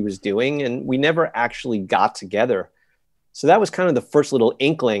about what he was doing. And we never actually got together. So that was kind of the first little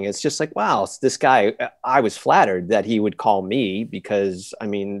inkling. It's just like, wow, this guy, I was flattered that he would call me because, I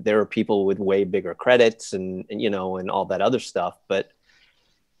mean, there are people with way bigger credits and you know, and all that other stuff. But,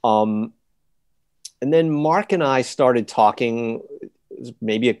 and then Mark and I started talking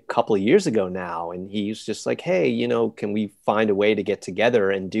maybe a couple of years ago now. And he was just like, hey, you know, can we find a way to get together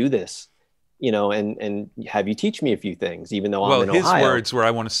and do this? You know, and have you teach me a few things, even though I'm in Ohio. Well, his words were,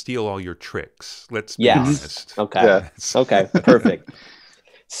 I want to steal all your tricks. Let's be honest. Okay. Yeah. Okay. Perfect.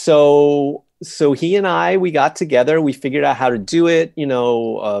 So he and I, we got together, we figured out how to do it,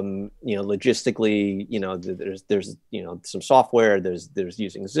 logistically, there's, some software, there's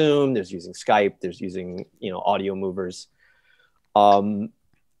using Zoom, there's using Skype, there's using, audio movers. And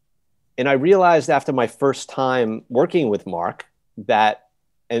I realized after my first time working with Mark that,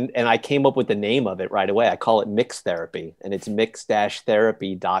 and I came up with the name of it right away. I call it Mix Therapy, and it's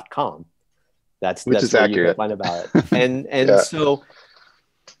mix-therapy.com. That's accurate. You can find about it. And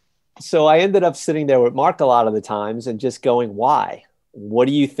so I ended up sitting there with Mark a lot of the times and just going, why? What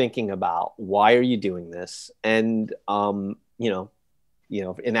are you thinking about? Why are you doing this? And, in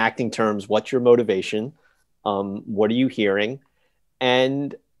acting terms, what's your motivation? What are you hearing?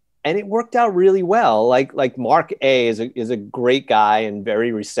 And it worked out really well. Like Mark A is a great guy and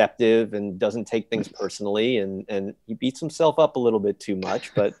very receptive and doesn't take things personally. And he beats himself up a little bit too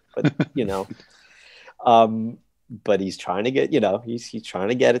much, but but he's trying to get, he's trying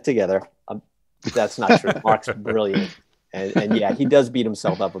to get it together. That's not true. Mark's brilliant. And yeah, he does beat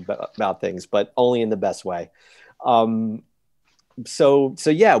himself up about things, but only in the best way. So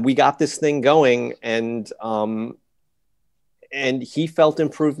yeah, we got this thing going and he felt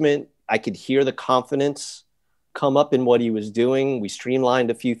improvement. I could hear the confidence come up in what he was doing. We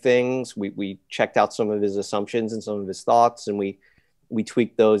streamlined a few things. We checked out some of his assumptions and some of his thoughts, and we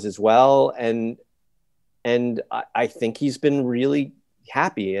tweaked those as well. And I think he's been really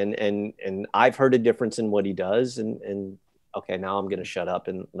happy and I've heard a difference in what he does. And okay, now I'm going to shut up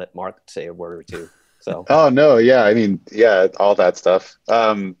and let Mark say a word or two. So. Oh no. Yeah. I mean, yeah, all that stuff.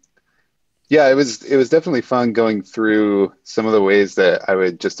 Yeah, it was definitely fun going through some of the ways that I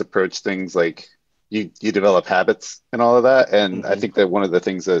would just approach things, like you develop habits and all of that. And I think that one of the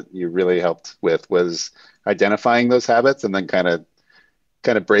things that you really helped with was identifying those habits and then kind of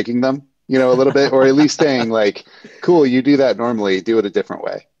breaking them, a little bit, or at least saying like, cool, you do that normally, do it a different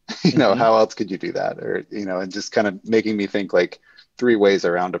way. How else could you do that? Or, and just kind of making me think like, three ways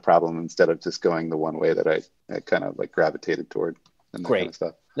around a problem instead of just going the one way that I kind of like gravitated toward and that Great. kind of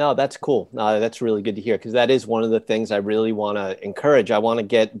stuff. No, that's cool. No, that's really good to hear, because that is one of the things I really want to encourage. I want to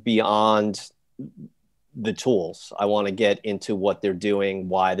get beyond the tools. I want to get into what they're doing,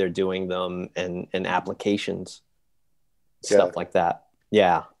 why they're doing them, and applications, stuff like that.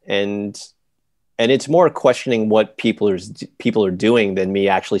 Yeah. And it's more questioning what people are doing than me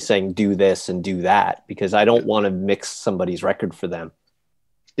actually saying, do this and do that, because I don't want to mix somebody's record for them.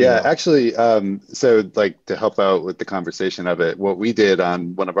 Yeah, actually, so like to help out with the conversation of it, what we did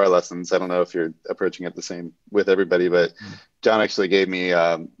on one of our lessons, I don't know if you're approaching it the same with everybody, but John actually gave me,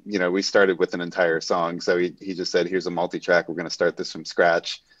 we started with an entire song. So he just said, here's a multi-track. We're going to start this from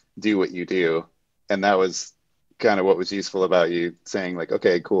scratch. Do what you do. And that was kind of what was useful about you saying like,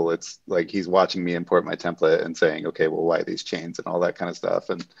 okay, cool. It's like he's watching me import my template and saying, okay, well, why these chains and all that kind of stuff.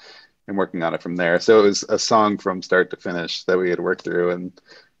 And working on it from there. So it was a song from start to finish that we had worked through, and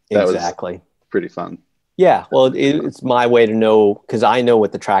that was pretty fun. Yeah, well, it's my way to know, because I know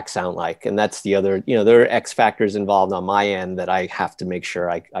what the tracks sound like, and that's the other, there are X factors involved on my end that I have to make sure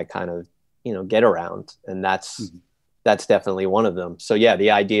I kind of, get around, and that's definitely one of them. So yeah,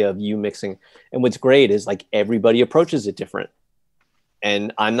 the idea of you mixing, and what's great is like everybody approaches it different,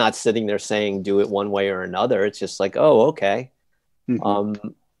 and I'm not sitting there saying do it one way or another. It's just like, oh, okay.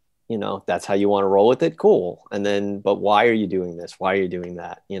 That's how you want to roll with it. Cool. And then, but why are you doing this? Why are you doing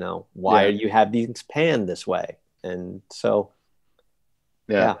that? Why are you have these panned this way? And so,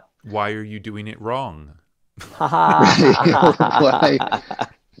 yeah. Why are you doing it wrong? Why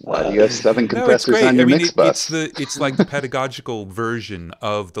do you have 7 compressors on your mix bus? It's like the pedagogical version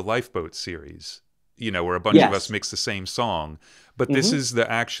of the Lifeboat series, where a bunch of us mix the same song. But this is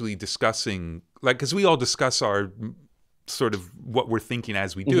the actually discussing, like, because we all discuss our sort of what we're thinking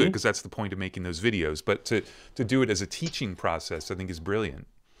as we do it, because that's the point of making those videos. But to do it as a teaching process, I think is brilliant.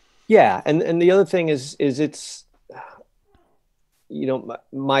 Yeah, and the other thing is it's,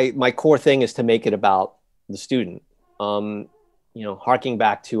 my core thing is to make it about the student. Harking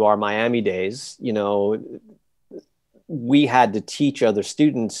back to our Miami days, we had to teach other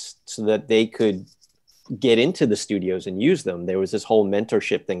students so that they could get into the studios and use them. There was this whole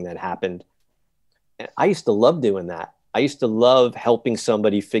mentorship thing that happened. I used to love doing that. I used to love helping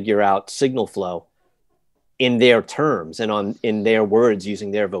somebody figure out signal flow in their terms and in their words,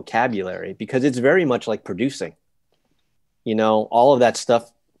 using their vocabulary, because it's very much like producing. All of that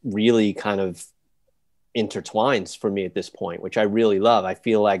stuff really kind of intertwines for me at this point, which I really love. I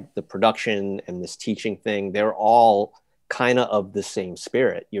feel like the production and this teaching thing, they're all kind of the same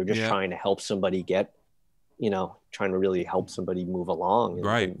spirit. You're just trying to help somebody get, trying to really help somebody move along.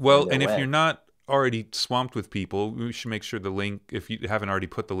 Right. Well, and if you're not already swamped with people, we should make sure the link, if you haven't already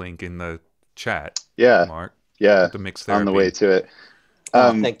put the link in the chat, Mark, the mix therapy on the way to it.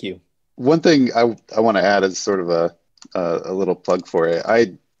 Thank you. One thing I want to add is sort of a little plug for it.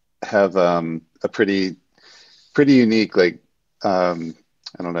 I have a pretty unique, like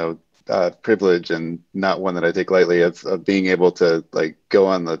privilege, and not one that I take lightly, of being able to like go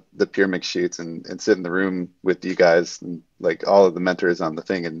on the Puremix shoots and sit in the room with you guys and like all of the mentors on the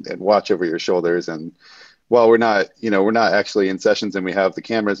thing and watch over your shoulders. And while we're not actually in sessions and we have the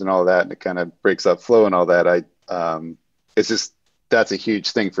cameras and all of that, and it kind of breaks up flow and all that, it's just, that's a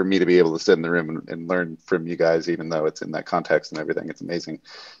huge thing for me to be able to sit in the room and learn from you guys, even though it's in that context and everything. It's amazing.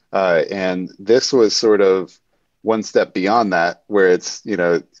 And this was sort of one step beyond that, where it's,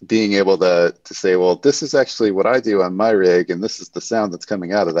 being able to say, well, this is actually what I do on my rig, and this is the sound that's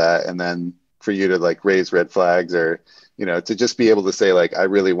coming out of that. And then for you to like raise red flags, or, to just be able to say like, I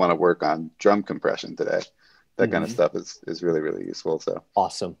really want to work on drum compression today. That kind of stuff is really, really useful. So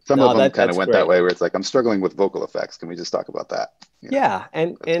awesome. Some of them kind of went that way, where it's like, I'm struggling with vocal effects. Can we just talk about that? Yeah.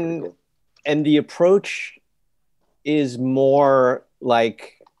 And cool. And the approach is more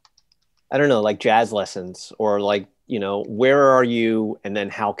like, I don't know, like jazz lessons, or like, where are you? And then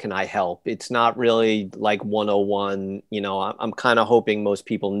how can I help? It's not really like 101. I'm kind of hoping most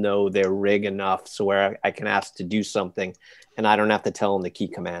people know their rig enough so where I can ask to do something and I don't have to tell them the key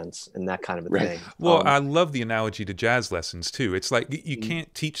commands and that kind of a thing. Well, I love the analogy to jazz lessons too. It's like you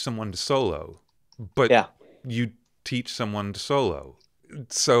can't teach someone to solo, but you teach someone to solo.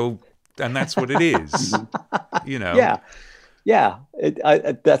 So, and that's what it is, Yeah,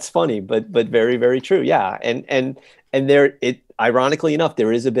 that's funny, but very, very true. Yeah, and there, ironically enough,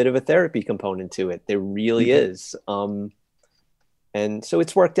 there is a bit of a therapy component to it. There really is. And so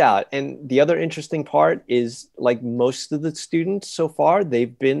it's worked out. And the other interesting part is, like most of the students so far,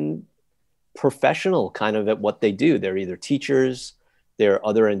 they've been professional kind of at what they do. They're either teachers, They're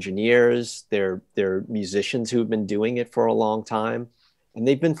other engineers. They're musicians who've been doing it for a long time. And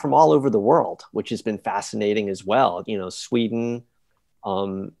they've been from all over the world, which has been fascinating as well. You know, Sweden,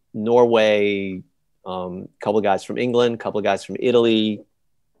 Norway, couple of guys from England, couple of guys from Italy,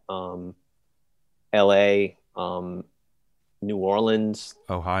 LA, New Orleans,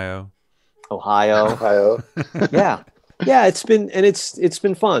 Ohio. Yeah. Yeah, it's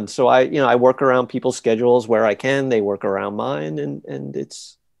been fun. So I work around people's schedules where I can. They work around mine, and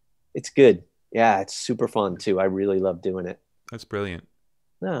it's good. Yeah, it's super fun too. I really love doing it. That's brilliant.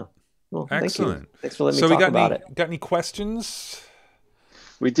 Yeah. Well, excellent. Thank you. Thanks for letting me talk about it. Got any questions?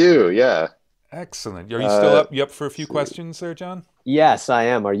 We do, yeah. Excellent. Are you still up? You up for a few questions there, John? Yes, I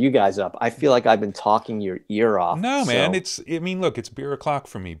am. Are you guys up? I feel like I've been talking your ear off. No, man. Look, it's beer o'clock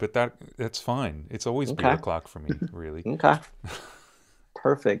for me, but that's fine. It's always beer o'clock for me, really. Okay.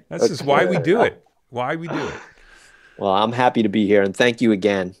 Perfect. This is why we do it. Why we do it. Well, I'm happy to be here, and thank you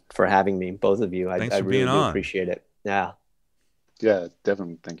again for having me, both of you. Thanks I for really being on. Appreciate it. Yeah. Yeah,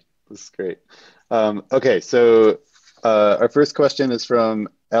 definitely. Thank you. This is great. Okay, so our first question is from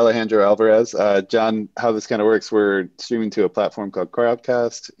Alejandro Alvarez. John, how this kind of works, we're streaming to a platform called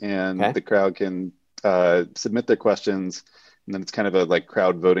Crowdcast, and the crowd can submit their questions, and then it's kind of a like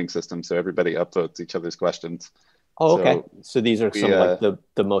crowd voting system, so everybody upvotes each other's questions. Oh, okay. So these are some like the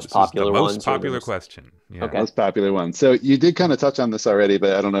most popular ones. Most popular question. Yeah. Okay. Most popular one. So you did kind of touch on this already,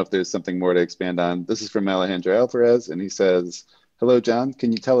 but I don't know if there's something more to expand on. This is from Alejandro Alvarez, and he says, "Hello, John.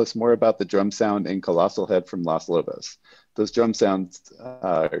 Can you tell us more about the drum sound in Colossal Head from Los Lobos? Those drum sounds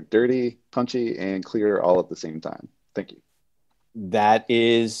are dirty, punchy, and clear all at the same time. Thank you." That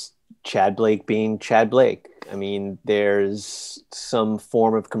is Chad Blake being Chad Blake. I mean, there's some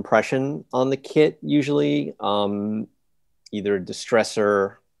form of compression on the kit usually, either a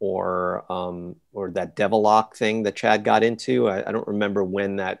distressor or that devil lock thing that Chad got into. I don't remember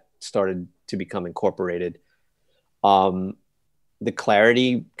when that started to become incorporated. The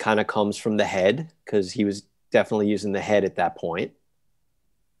clarity kind of comes from the head, because he was definitely using the head at that point.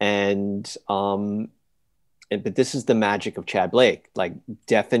 But this is the magic of Chad Blake, like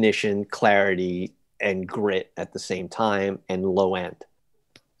definition, clarity, and grit at the same time, and low end.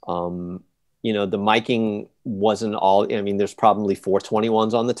 The miking wasn't all, I mean, there's probably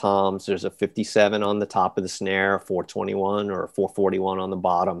 421s on the toms. There's a 57 on the top of the snare, 421 or 441 on the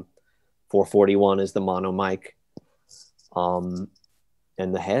bottom. 441 is the mono mic. And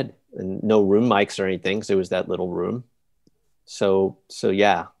the head, and no room mics or anything, because it was that little room. So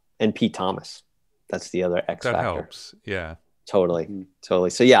yeah. And Pete Thomas. That's the other X factor. That helps. Yeah. Totally.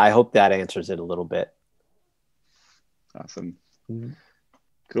 So yeah, I hope that answers it a little bit. Awesome.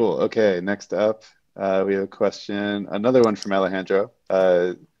 Cool. Okay. Next up, we have a question, another one from Alejandro.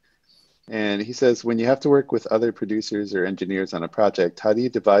 And he says, when you have to work with other producers or engineers on a project, how do you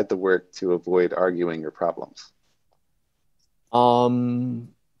divide the work to avoid arguing or problems?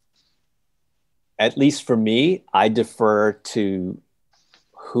 At least for me, I defer to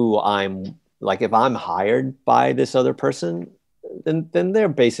who I'm, like, if I'm hired by this other person, then they're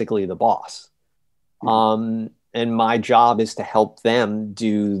basically the boss. And my job is to help them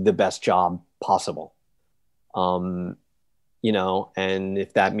do the best job possible. And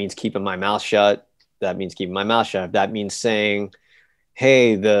if that means keeping my mouth shut, that means keeping my mouth shut. If that means saying,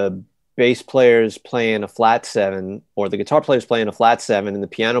 hey, the bass player's playing a flat 7, or the guitar player's playing a flat 7, and the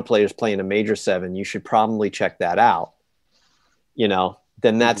piano player's playing a major 7, you should probably check that out.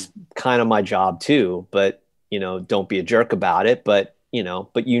 Then that's kind of my job too. But, don't be a jerk about it. But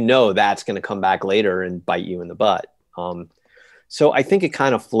that's going to come back later and bite you in the butt. So I think it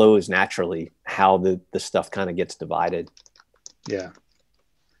kind of flows naturally how the stuff kind of gets divided. Yeah.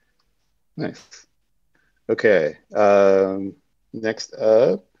 Nice. Okay. Next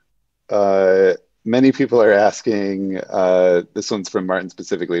up, many people are asking, this one's from Martin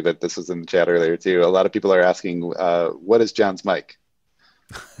specifically, but this was in the chat earlier too. A lot of people are asking, what is John's mic?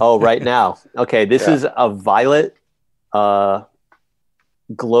 Oh, right now. Okay. This is a Violet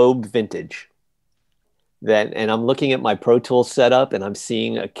Globe Vintage. And I'm looking at my Pro Tools setup, and I'm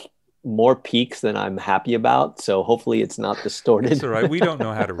seeing more peaks than I'm happy about. So hopefully it's not distorted. It's all right. We don't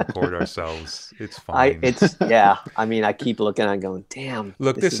know how to record ourselves. It's fine. I mean, I keep looking and going, damn.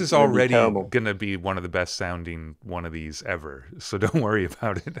 Look, this is already going to be one of the best sounding one of these ever. So don't worry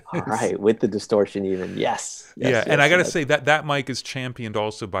about it. All right. With the distortion even. Yes. Yeah. And I got to say that mic is championed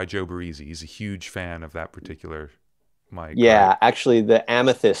also by Joe Barresi. He's a huge fan of that particular mic. Yeah. Right? Actually, the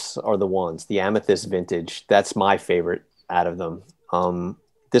Amethysts are the ones. The Amethyst Vintage. That's my favorite out of them.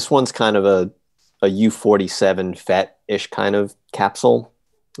 This one's kind of a U47 FET-ish kind of capsule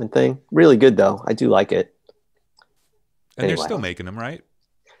and thing. Really good, though. I do like it. And they're still making them, right?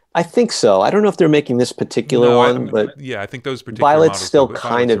 I think so. I don't know if they're making this particular one, but yeah, I think those particular Violet's models still Violet's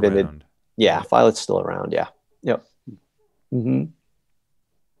kind of around. in it. Yeah, Violet's still around. Yeah. Yep. Mm-hmm.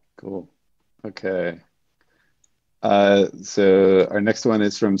 Cool. Okay. So our next one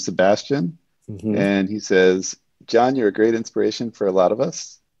is from Sebastian, and he says, "John, you're a great inspiration for a lot of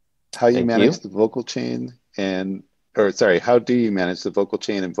us. How you manage the vocal chain how do you manage the vocal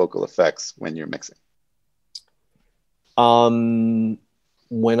chain and vocal effects when you're mixing?"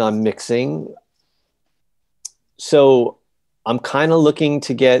 When I'm mixing, so I'm kind of looking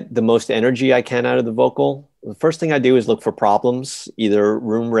to get the most energy I can out of the vocal. The first thing I do is look for problems, either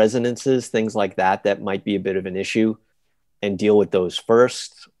room resonances, things like that, that might be a bit of an issue, and deal with those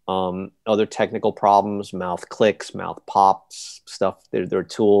first. Other technical problems, mouth clicks, mouth pops, stuff. There are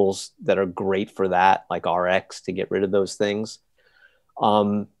tools that are great for that, like RX, to get rid of those things.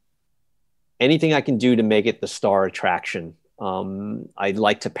 Anything I can do to make it the star attraction. I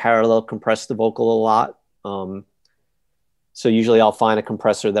like to parallel compress the vocal a lot. So usually I'll find a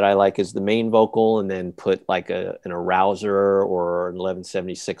compressor that I like as the main vocal and then put like an arouser or an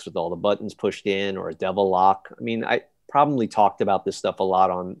 1176 with all the buttons pushed in, or a devil lock. I mean, I probably talked about this stuff a lot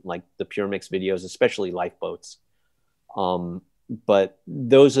on like the Puremix videos, especially Lifeboats. But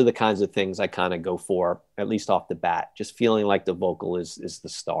those are the kinds of things I kind of go for, at least off the bat, just feeling like the vocal is the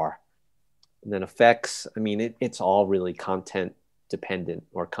star. And then effects, I mean, it's all really content dependent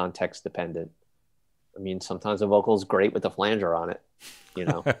or context dependent. I mean, sometimes a vocal is great with a flanger on it, you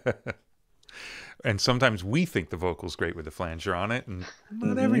know. And sometimes we think the vocal's great with a flanger on it, and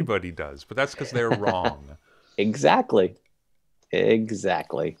not everybody does, but that's because they're wrong. Exactly. I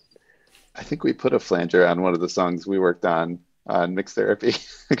think we put a flanger on one of the songs we worked on Mix Therapy.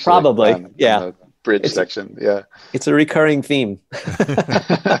 Actually, probably, on the bridge section. Yeah. It's a recurring theme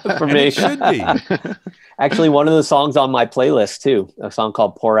for me. It should be. Actually, one of the songs on my playlist too, a song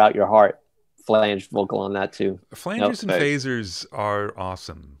called Pour Out Your Heart. Flanged vocal on that too. Flangers and phasers are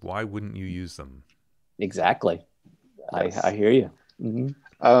awesome. Why wouldn't you use them? Exactly. Yes. I hear you.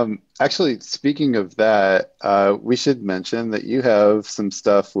 Actually, speaking of that, we should mention that you have some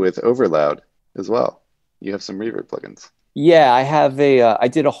stuff with Overloud as well. You have some reverb plugins. Yeah, I have I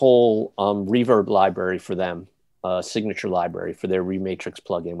did a whole reverb library for them, signature library for their Rematrix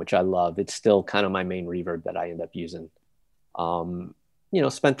plugin, which I love. It's still kind of my main reverb that I end up using.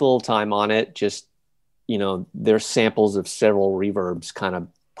 Spent a little time on it. Just, there's samples of several reverbs kind of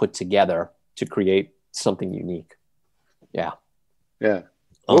put together to create something unique. Yeah. Yeah.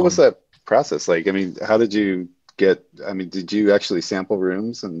 What was that process like? I mean, how did you did you actually sample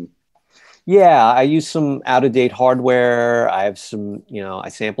rooms? Yeah, I used some out-of-date hardware. I have some, I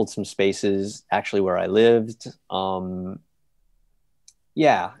sampled some spaces actually where I lived.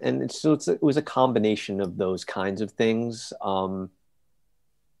 Yeah. And it was a combination of those kinds of things.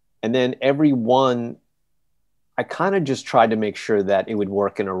 And then every one, I kind of just tried to make sure that it would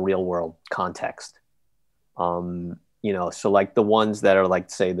work in a real world context. So like the ones that are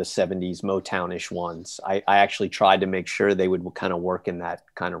like, say, the 70s Motown-ish ones, I actually tried to make sure they would kind of work in that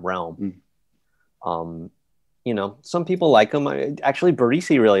kind of realm. Some people like them. Actually,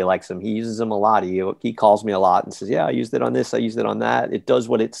 Barisi really likes them. He uses them a lot. He calls me a lot and says, yeah, I used it on this. I used it on that. It does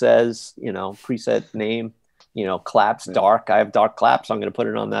what it says, preset name. Claps dark. I have dark claps. I'm going to put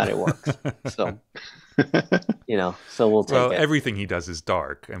it on that. It works. So, so we'll take it. Well, everything he does is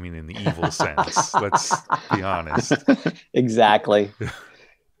dark. I mean, in the evil sense. Let's be honest. Exactly.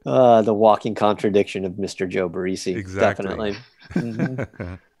 The walking contradiction of Mr. Joe Barisi. Exactly.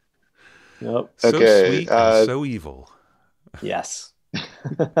 Definitely. Yep. So sweet and so evil. Yes.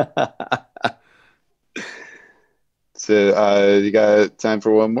 So, you got time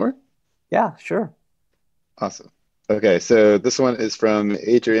for one more? Yeah, sure. Awesome. Okay, so this one is from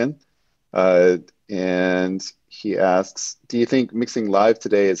Adrian, and he asks, do you think mixing live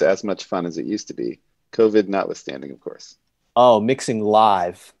today is as much fun as it used to be? COVID notwithstanding, of course. Oh, mixing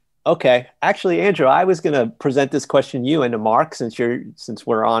live. Okay. Actually, Andrew, I was going to present this question to you and to Mark since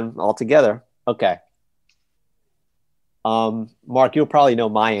we're on all together. Okay. Mark, you'll probably know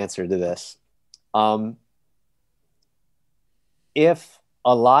my answer to this. If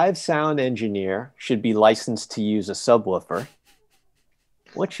a live sound engineer should be licensed to use a subwoofer,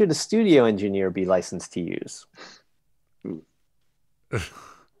 what should a studio engineer be licensed to use? A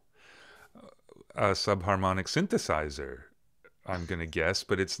subharmonic synthesizer, I'm going to guess,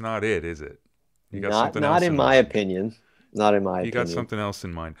 but it's not it, is it? You got something else in my opinion. Not in my opinion. You got something else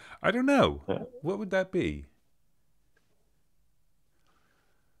in mind. I don't know. What would that be?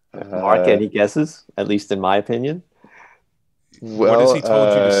 Mark, any guesses? At least in my opinion. Well, what has he told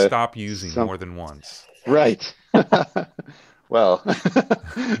you to stop using more than once? Right. Well,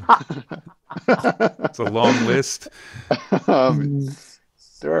 It's a long list. um,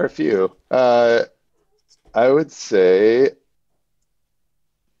 there are a few. I would say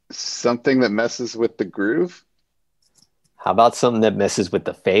something that messes with the groove. How about something that messes with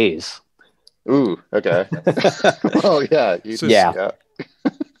the phase? Ooh, okay. Well, yeah, So, Yeah.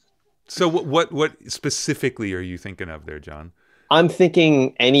 So what specifically are you thinking of there, John? I'm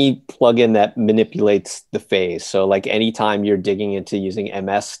thinking any plugin that manipulates the phase. So like anytime you're digging into using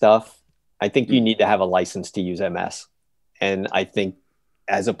MS stuff, I think you need to have a license to use MS. And I think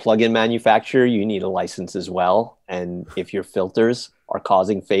as a plugin manufacturer, you need a license as well. And if your filters are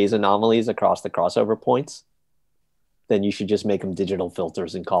causing phase anomalies across the crossover points, then you should just make them digital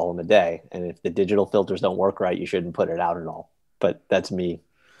filters and call them a day. And if the digital filters don't work right, you shouldn't put it out at all. But that's me,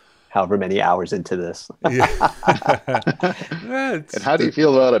 however many hours into this. Yeah. And how do you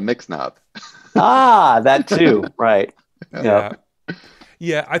feel about a mix knob? That too. Right. Yeah.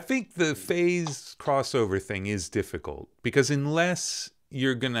 Yeah, I think the phase crossover thing is difficult because unless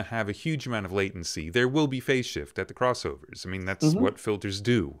you're going to have a huge amount of latency, there will be phase shift at the crossovers. I mean, that's what filters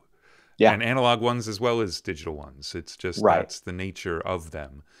do. Yeah. And analog ones as well as digital ones. It's just Right. That's the nature of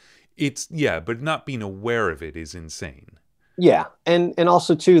them. But not being aware of it is insane. Yeah. And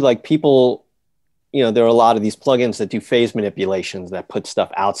also too, like people, there are a lot of these plugins that do phase manipulations that put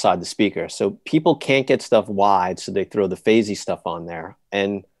stuff outside the speaker. So people can't get stuff wide, so they throw the phasey stuff on there.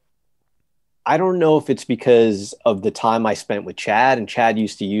 And I don't know if it's because of the time I spent with Chad, and Chad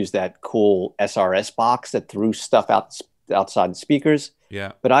used to use that cool SRS box that threw stuff outside the speakers.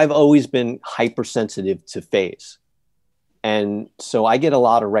 Yeah. But I've always been hypersensitive to phase. And so I get a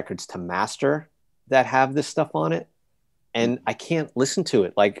lot of records to master that have this stuff on it, and I can't listen to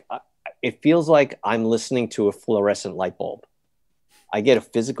it. Like, it feels like I'm listening to a fluorescent light bulb. I get a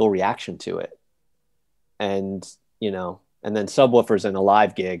physical reaction to it. And, and then subwoofers in a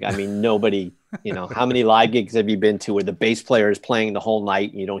live gig. I mean, nobody, how many live gigs have you been to where the bass player is playing the whole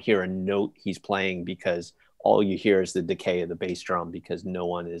night and you don't hear a note he's playing because all you hear is the decay of the bass drum because no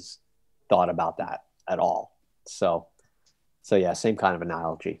one has thought about that at all. So yeah, same kind of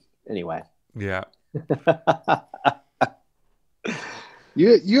analogy. Anyway. Yeah.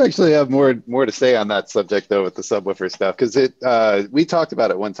 You actually have more to say on that subject though with the subwoofer stuff because we talked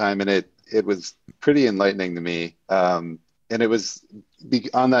about it one time and it was pretty enlightening to me. And it was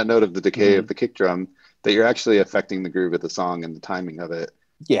on that note of the decay of the kick drum that you're actually affecting the groove of the song and the timing of it.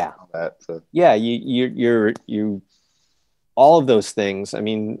 Yeah. All that, so. Yeah. You all of those things. I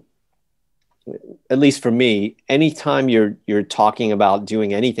mean, at least for me, anytime you're talking about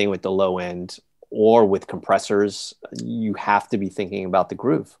doing anything with the low end or with compressors, you have to be thinking about the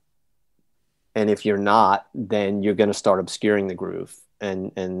groove. And if you're not, then you're going to start obscuring the groove.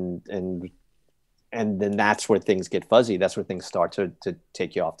 And then that's where things get fuzzy. That's where things start to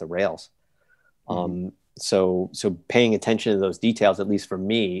take you off the rails. So paying attention to those details, at least for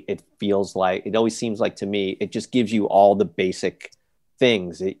me, it always seems like to me, it just gives you all the basic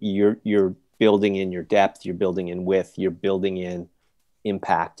things. You're building in your depth, you're building in width, you're building in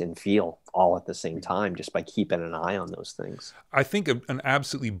impact and feel all at the same time just by keeping an eye on those things. I think an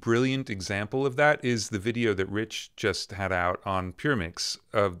absolutely brilliant example of that is the video that Rich just had out on Puremix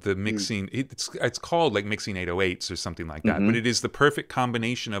of the mixing. It's called like mixing 808s or something like that, but it is the perfect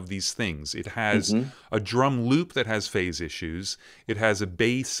combination of these things. It has a drum loop that has phase issues, it has a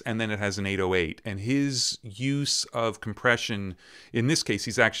bass, and then it has an 808. And his use of compression, in this case,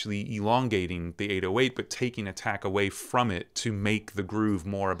 he's actually elongating the 808, but taking a tack away from it to make the groove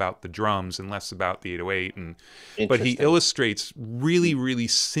more about the drums and less about the 808. But he illustrates really, really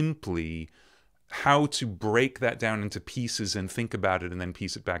simply how to break that down into pieces and think about it and then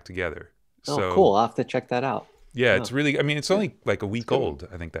piece it back together. So cool. I'll have to check that out. Yeah, it's really, I mean, it's only like a week old,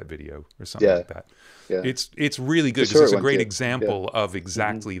 I think, that video or something like that. Yeah. It's really good because it's a great example of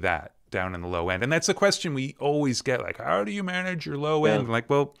exactly that down in the low end. And that's a question we always get, like, how do you manage your low end? Like,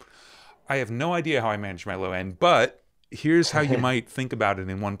 well, I have no idea how I manage my low end, but here's how you might think about it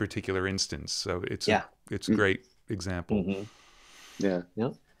in one particular instance. So it's a great example. Yeah.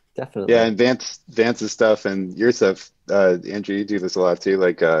 Yep, definitely. Yeah, and Vance's stuff and your stuff, Andrew, you do this a lot too.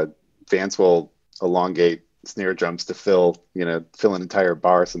 Like Vance will elongate snare drums to fill an entire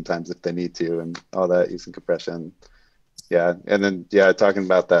bar sometimes if they need to, and all that using compression. Yeah, and then talking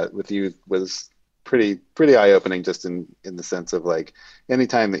about that with you was pretty eye-opening, just in the sense of like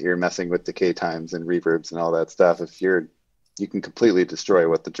anytime that you're messing with decay times and reverbs and all that stuff, if you can completely destroy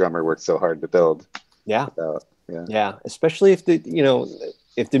what the drummer worked so hard to build. Yeah, especially if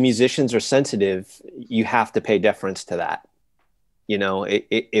the musicians are sensitive, you have to pay deference to that. you know,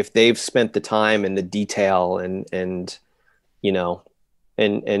 if they've spent the time and the detail and you know,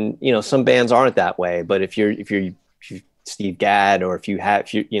 and you know, some bands aren't that way, but if you're Steve Gadd, or if you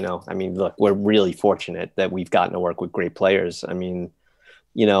know, I mean, look, we're really fortunate that we've gotten to work with great players. I mean,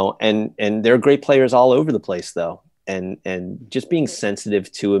 you know, and they're great players all over the place though. And just being sensitive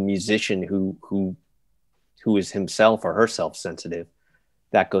to a musician who is himself or herself sensitive,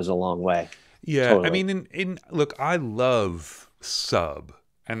 that goes a long way. Yeah. Totally. I mean, look, I love sub.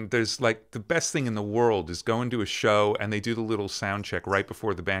 And there's like the best thing in the world is going to a show and they do the little sound check right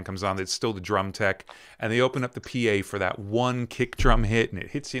before the band comes on. It's still the drum tech, and they open up the PA for that one kick drum hit, and it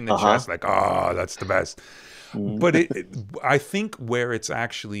hits you in the chest like, oh, that's the best. But I think where it's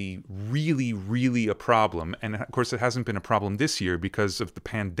actually really, really a problem, and of course it hasn't been a problem this year because of the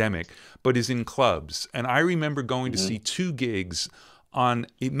pandemic, but is in clubs. And I remember going to see 2 gigs on,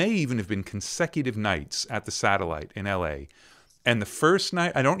 it may even have been consecutive nights at the Satellite in LA. And the first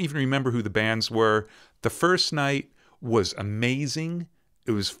night, I don't even remember who the bands were. The first night was amazing.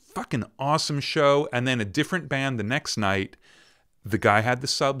 It was fucking awesome show. And then a different band the next night, the guy had the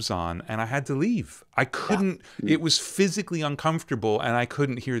subs on, and I had to leave. I couldn't, it was physically uncomfortable, and I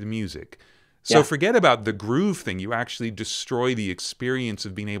couldn't hear the music. So forget about the groove thing. You actually destroy the experience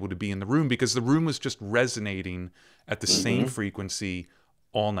of being able to be in the room, because the room was just resonating at the same frequency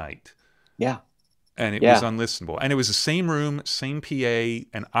all night. Yeah. And it was unlistenable. And it was the same room, same PA,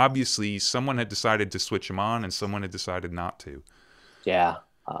 and obviously someone had decided to switch them on and someone had decided not to. Yeah.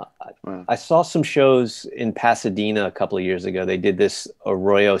 I saw some shows in Pasadena a couple of years ago. They did this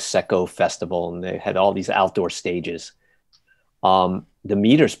Arroyo Seco festival, and they had all these outdoor stages. The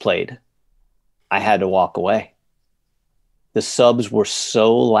meters played. I had to walk away. The subs were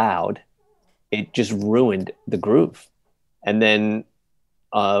so loud, it just ruined the groove. And then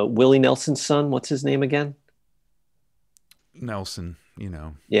Willie Nelson's son, what's his name again? Nelson, you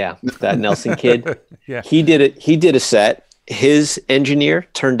know. Yeah, that Nelson kid. Yeah. He did a set. His engineer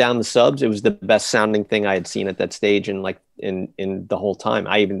turned down the subs. It was the best sounding thing I had seen at that stage, and like in the whole time.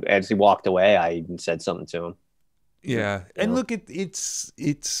 I even, as he walked away, I even said something to him. Yeah. And look, it's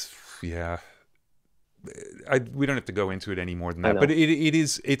yeah. We don't have to go into it any more than that, but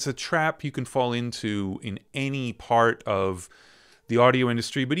it's a trap you can fall into in any part of the audio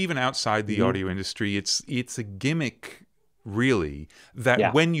industry, but even outside the audio industry. It's a gimmick, really,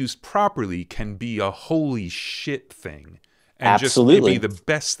 that when used properly can be a holy shit thing, and just be the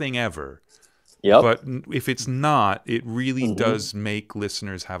best thing ever. Yep. But if it's not, it really does make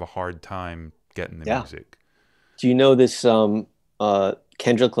listeners have a hard time getting the music. Do you know this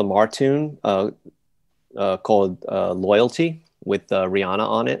Kendrick Lamar tune called Loyalty with Rihanna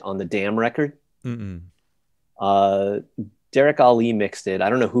on it, on the Damn record? Derek Ali mixed it. I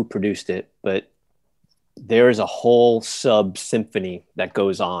don't know who produced it, but there is a whole sub symphony that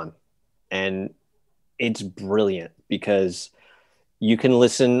goes on, and it's brilliant because you can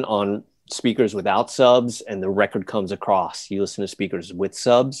listen on speakers without subs and the record comes across. You listen to speakers with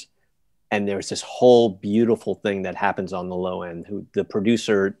subs, and there's this whole beautiful thing that happens on the low end. Who the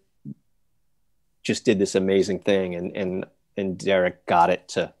producer just did this amazing thing, and Derek got it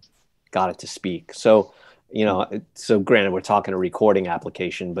to speak. So, you know, so granted, we're talking a recording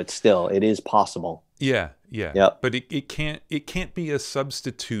application, but still, it is possible. Yeah, yeah. Yep. But it can't be a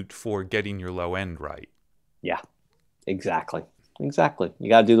substitute for getting your low end right. Yeah, exactly. You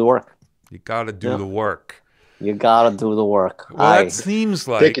got to do the work. You got to do the work. You got to do the work. Well, that seems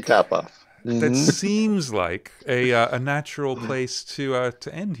like, take your top off. That seems like a natural place to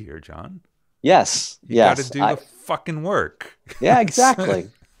end here, John. Yes. You got to do the fucking work. Yeah, exactly.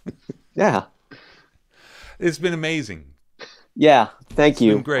 Yeah. It's been amazing. Yeah, thank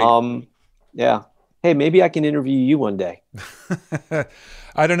you. It's been great. Yeah. Hey, maybe I can interview you one day.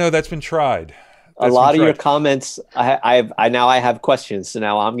 I don't know. That's been tried. A lot of your comments, I now have questions, so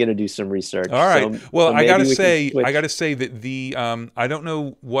now I'm going to do some research. All right. Well, I got to say that the I don't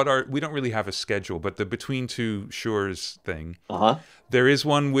know we don't really have a schedule, but the Between Two Shores thing. There is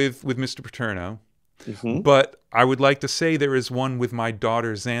one with Mr. Paterno, but I would like to say there is one with my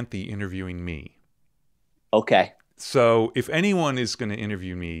daughter Xanthi interviewing me. Okay. So if anyone is going to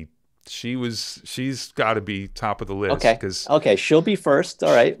interview me, she's got to be top of the list. Okay. Okay, she'll be first.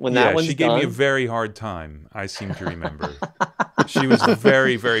 All right. When that one's she gave me a very hard time. I seem to remember. She was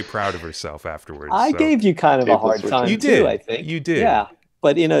very, very proud of herself afterwards. I gave you kind of a hard time. You did. Too, I think you did. Yeah,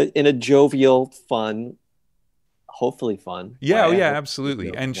 but in a jovial, fun, hopefully fun. Yeah. Oh, yeah.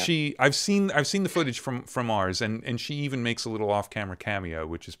 Absolutely. And I've seen the footage from ours, and she even makes a little off-camera cameo,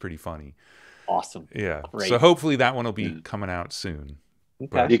 which is pretty funny. Awesome. Yeah. Great. So hopefully that one will be coming out soon.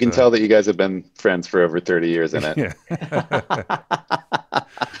 Okay. You can tell that you guys have been friends for over 30 years in it. Yeah.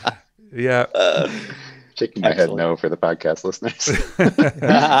 Yeah. Shaking my head Excellent. no for the podcast listeners.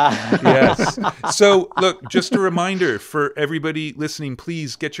 Yes. So, look, just a reminder for everybody listening,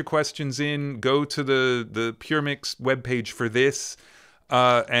 please get your questions in. Go to the Puremix webpage for this.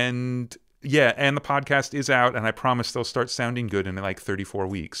 And the podcast is out, and I promise they'll start sounding good in like 34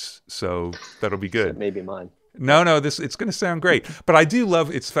 weeks. So that'll be good. Maybe mine. No, it's going to sound great. But I do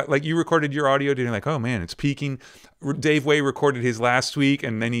love like you recorded your audio, and you're like, oh man, it's peaking. Dave Way recorded his last week,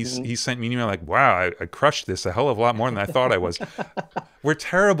 and then he sent me an email like, wow, I crushed this a hell of a lot more than I thought I was. We're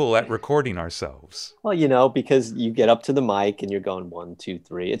terrible at recording ourselves. Well, because you get up to the mic and you're going 1, 2,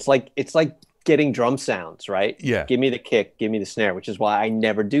 3. It's like getting drum sounds, right? Yeah. Give me the kick, give me the snare, which is why I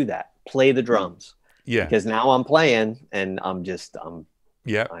never do that. Play the drums. Yeah. Because now I'm playing and I'm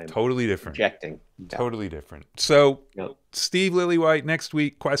totally different. Projecting. Totally different. So, Steve Lillywhite, next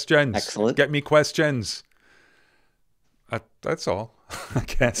week, questions. Excellent. Get me questions. That's all, I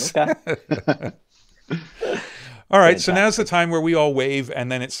guess. Okay. All right. Fantastic. So now's the time where we all wave,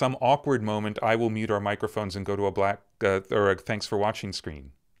 and then at some awkward moment, I will mute our microphones and go to a black or a thanks for watching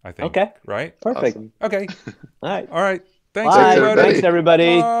screen, I think. Okay. Right? Perfect. Awesome. Okay. All right. All right. Thanks, Bye. everybody. Thanks,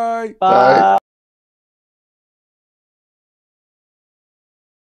 everybody. Bye. Bye.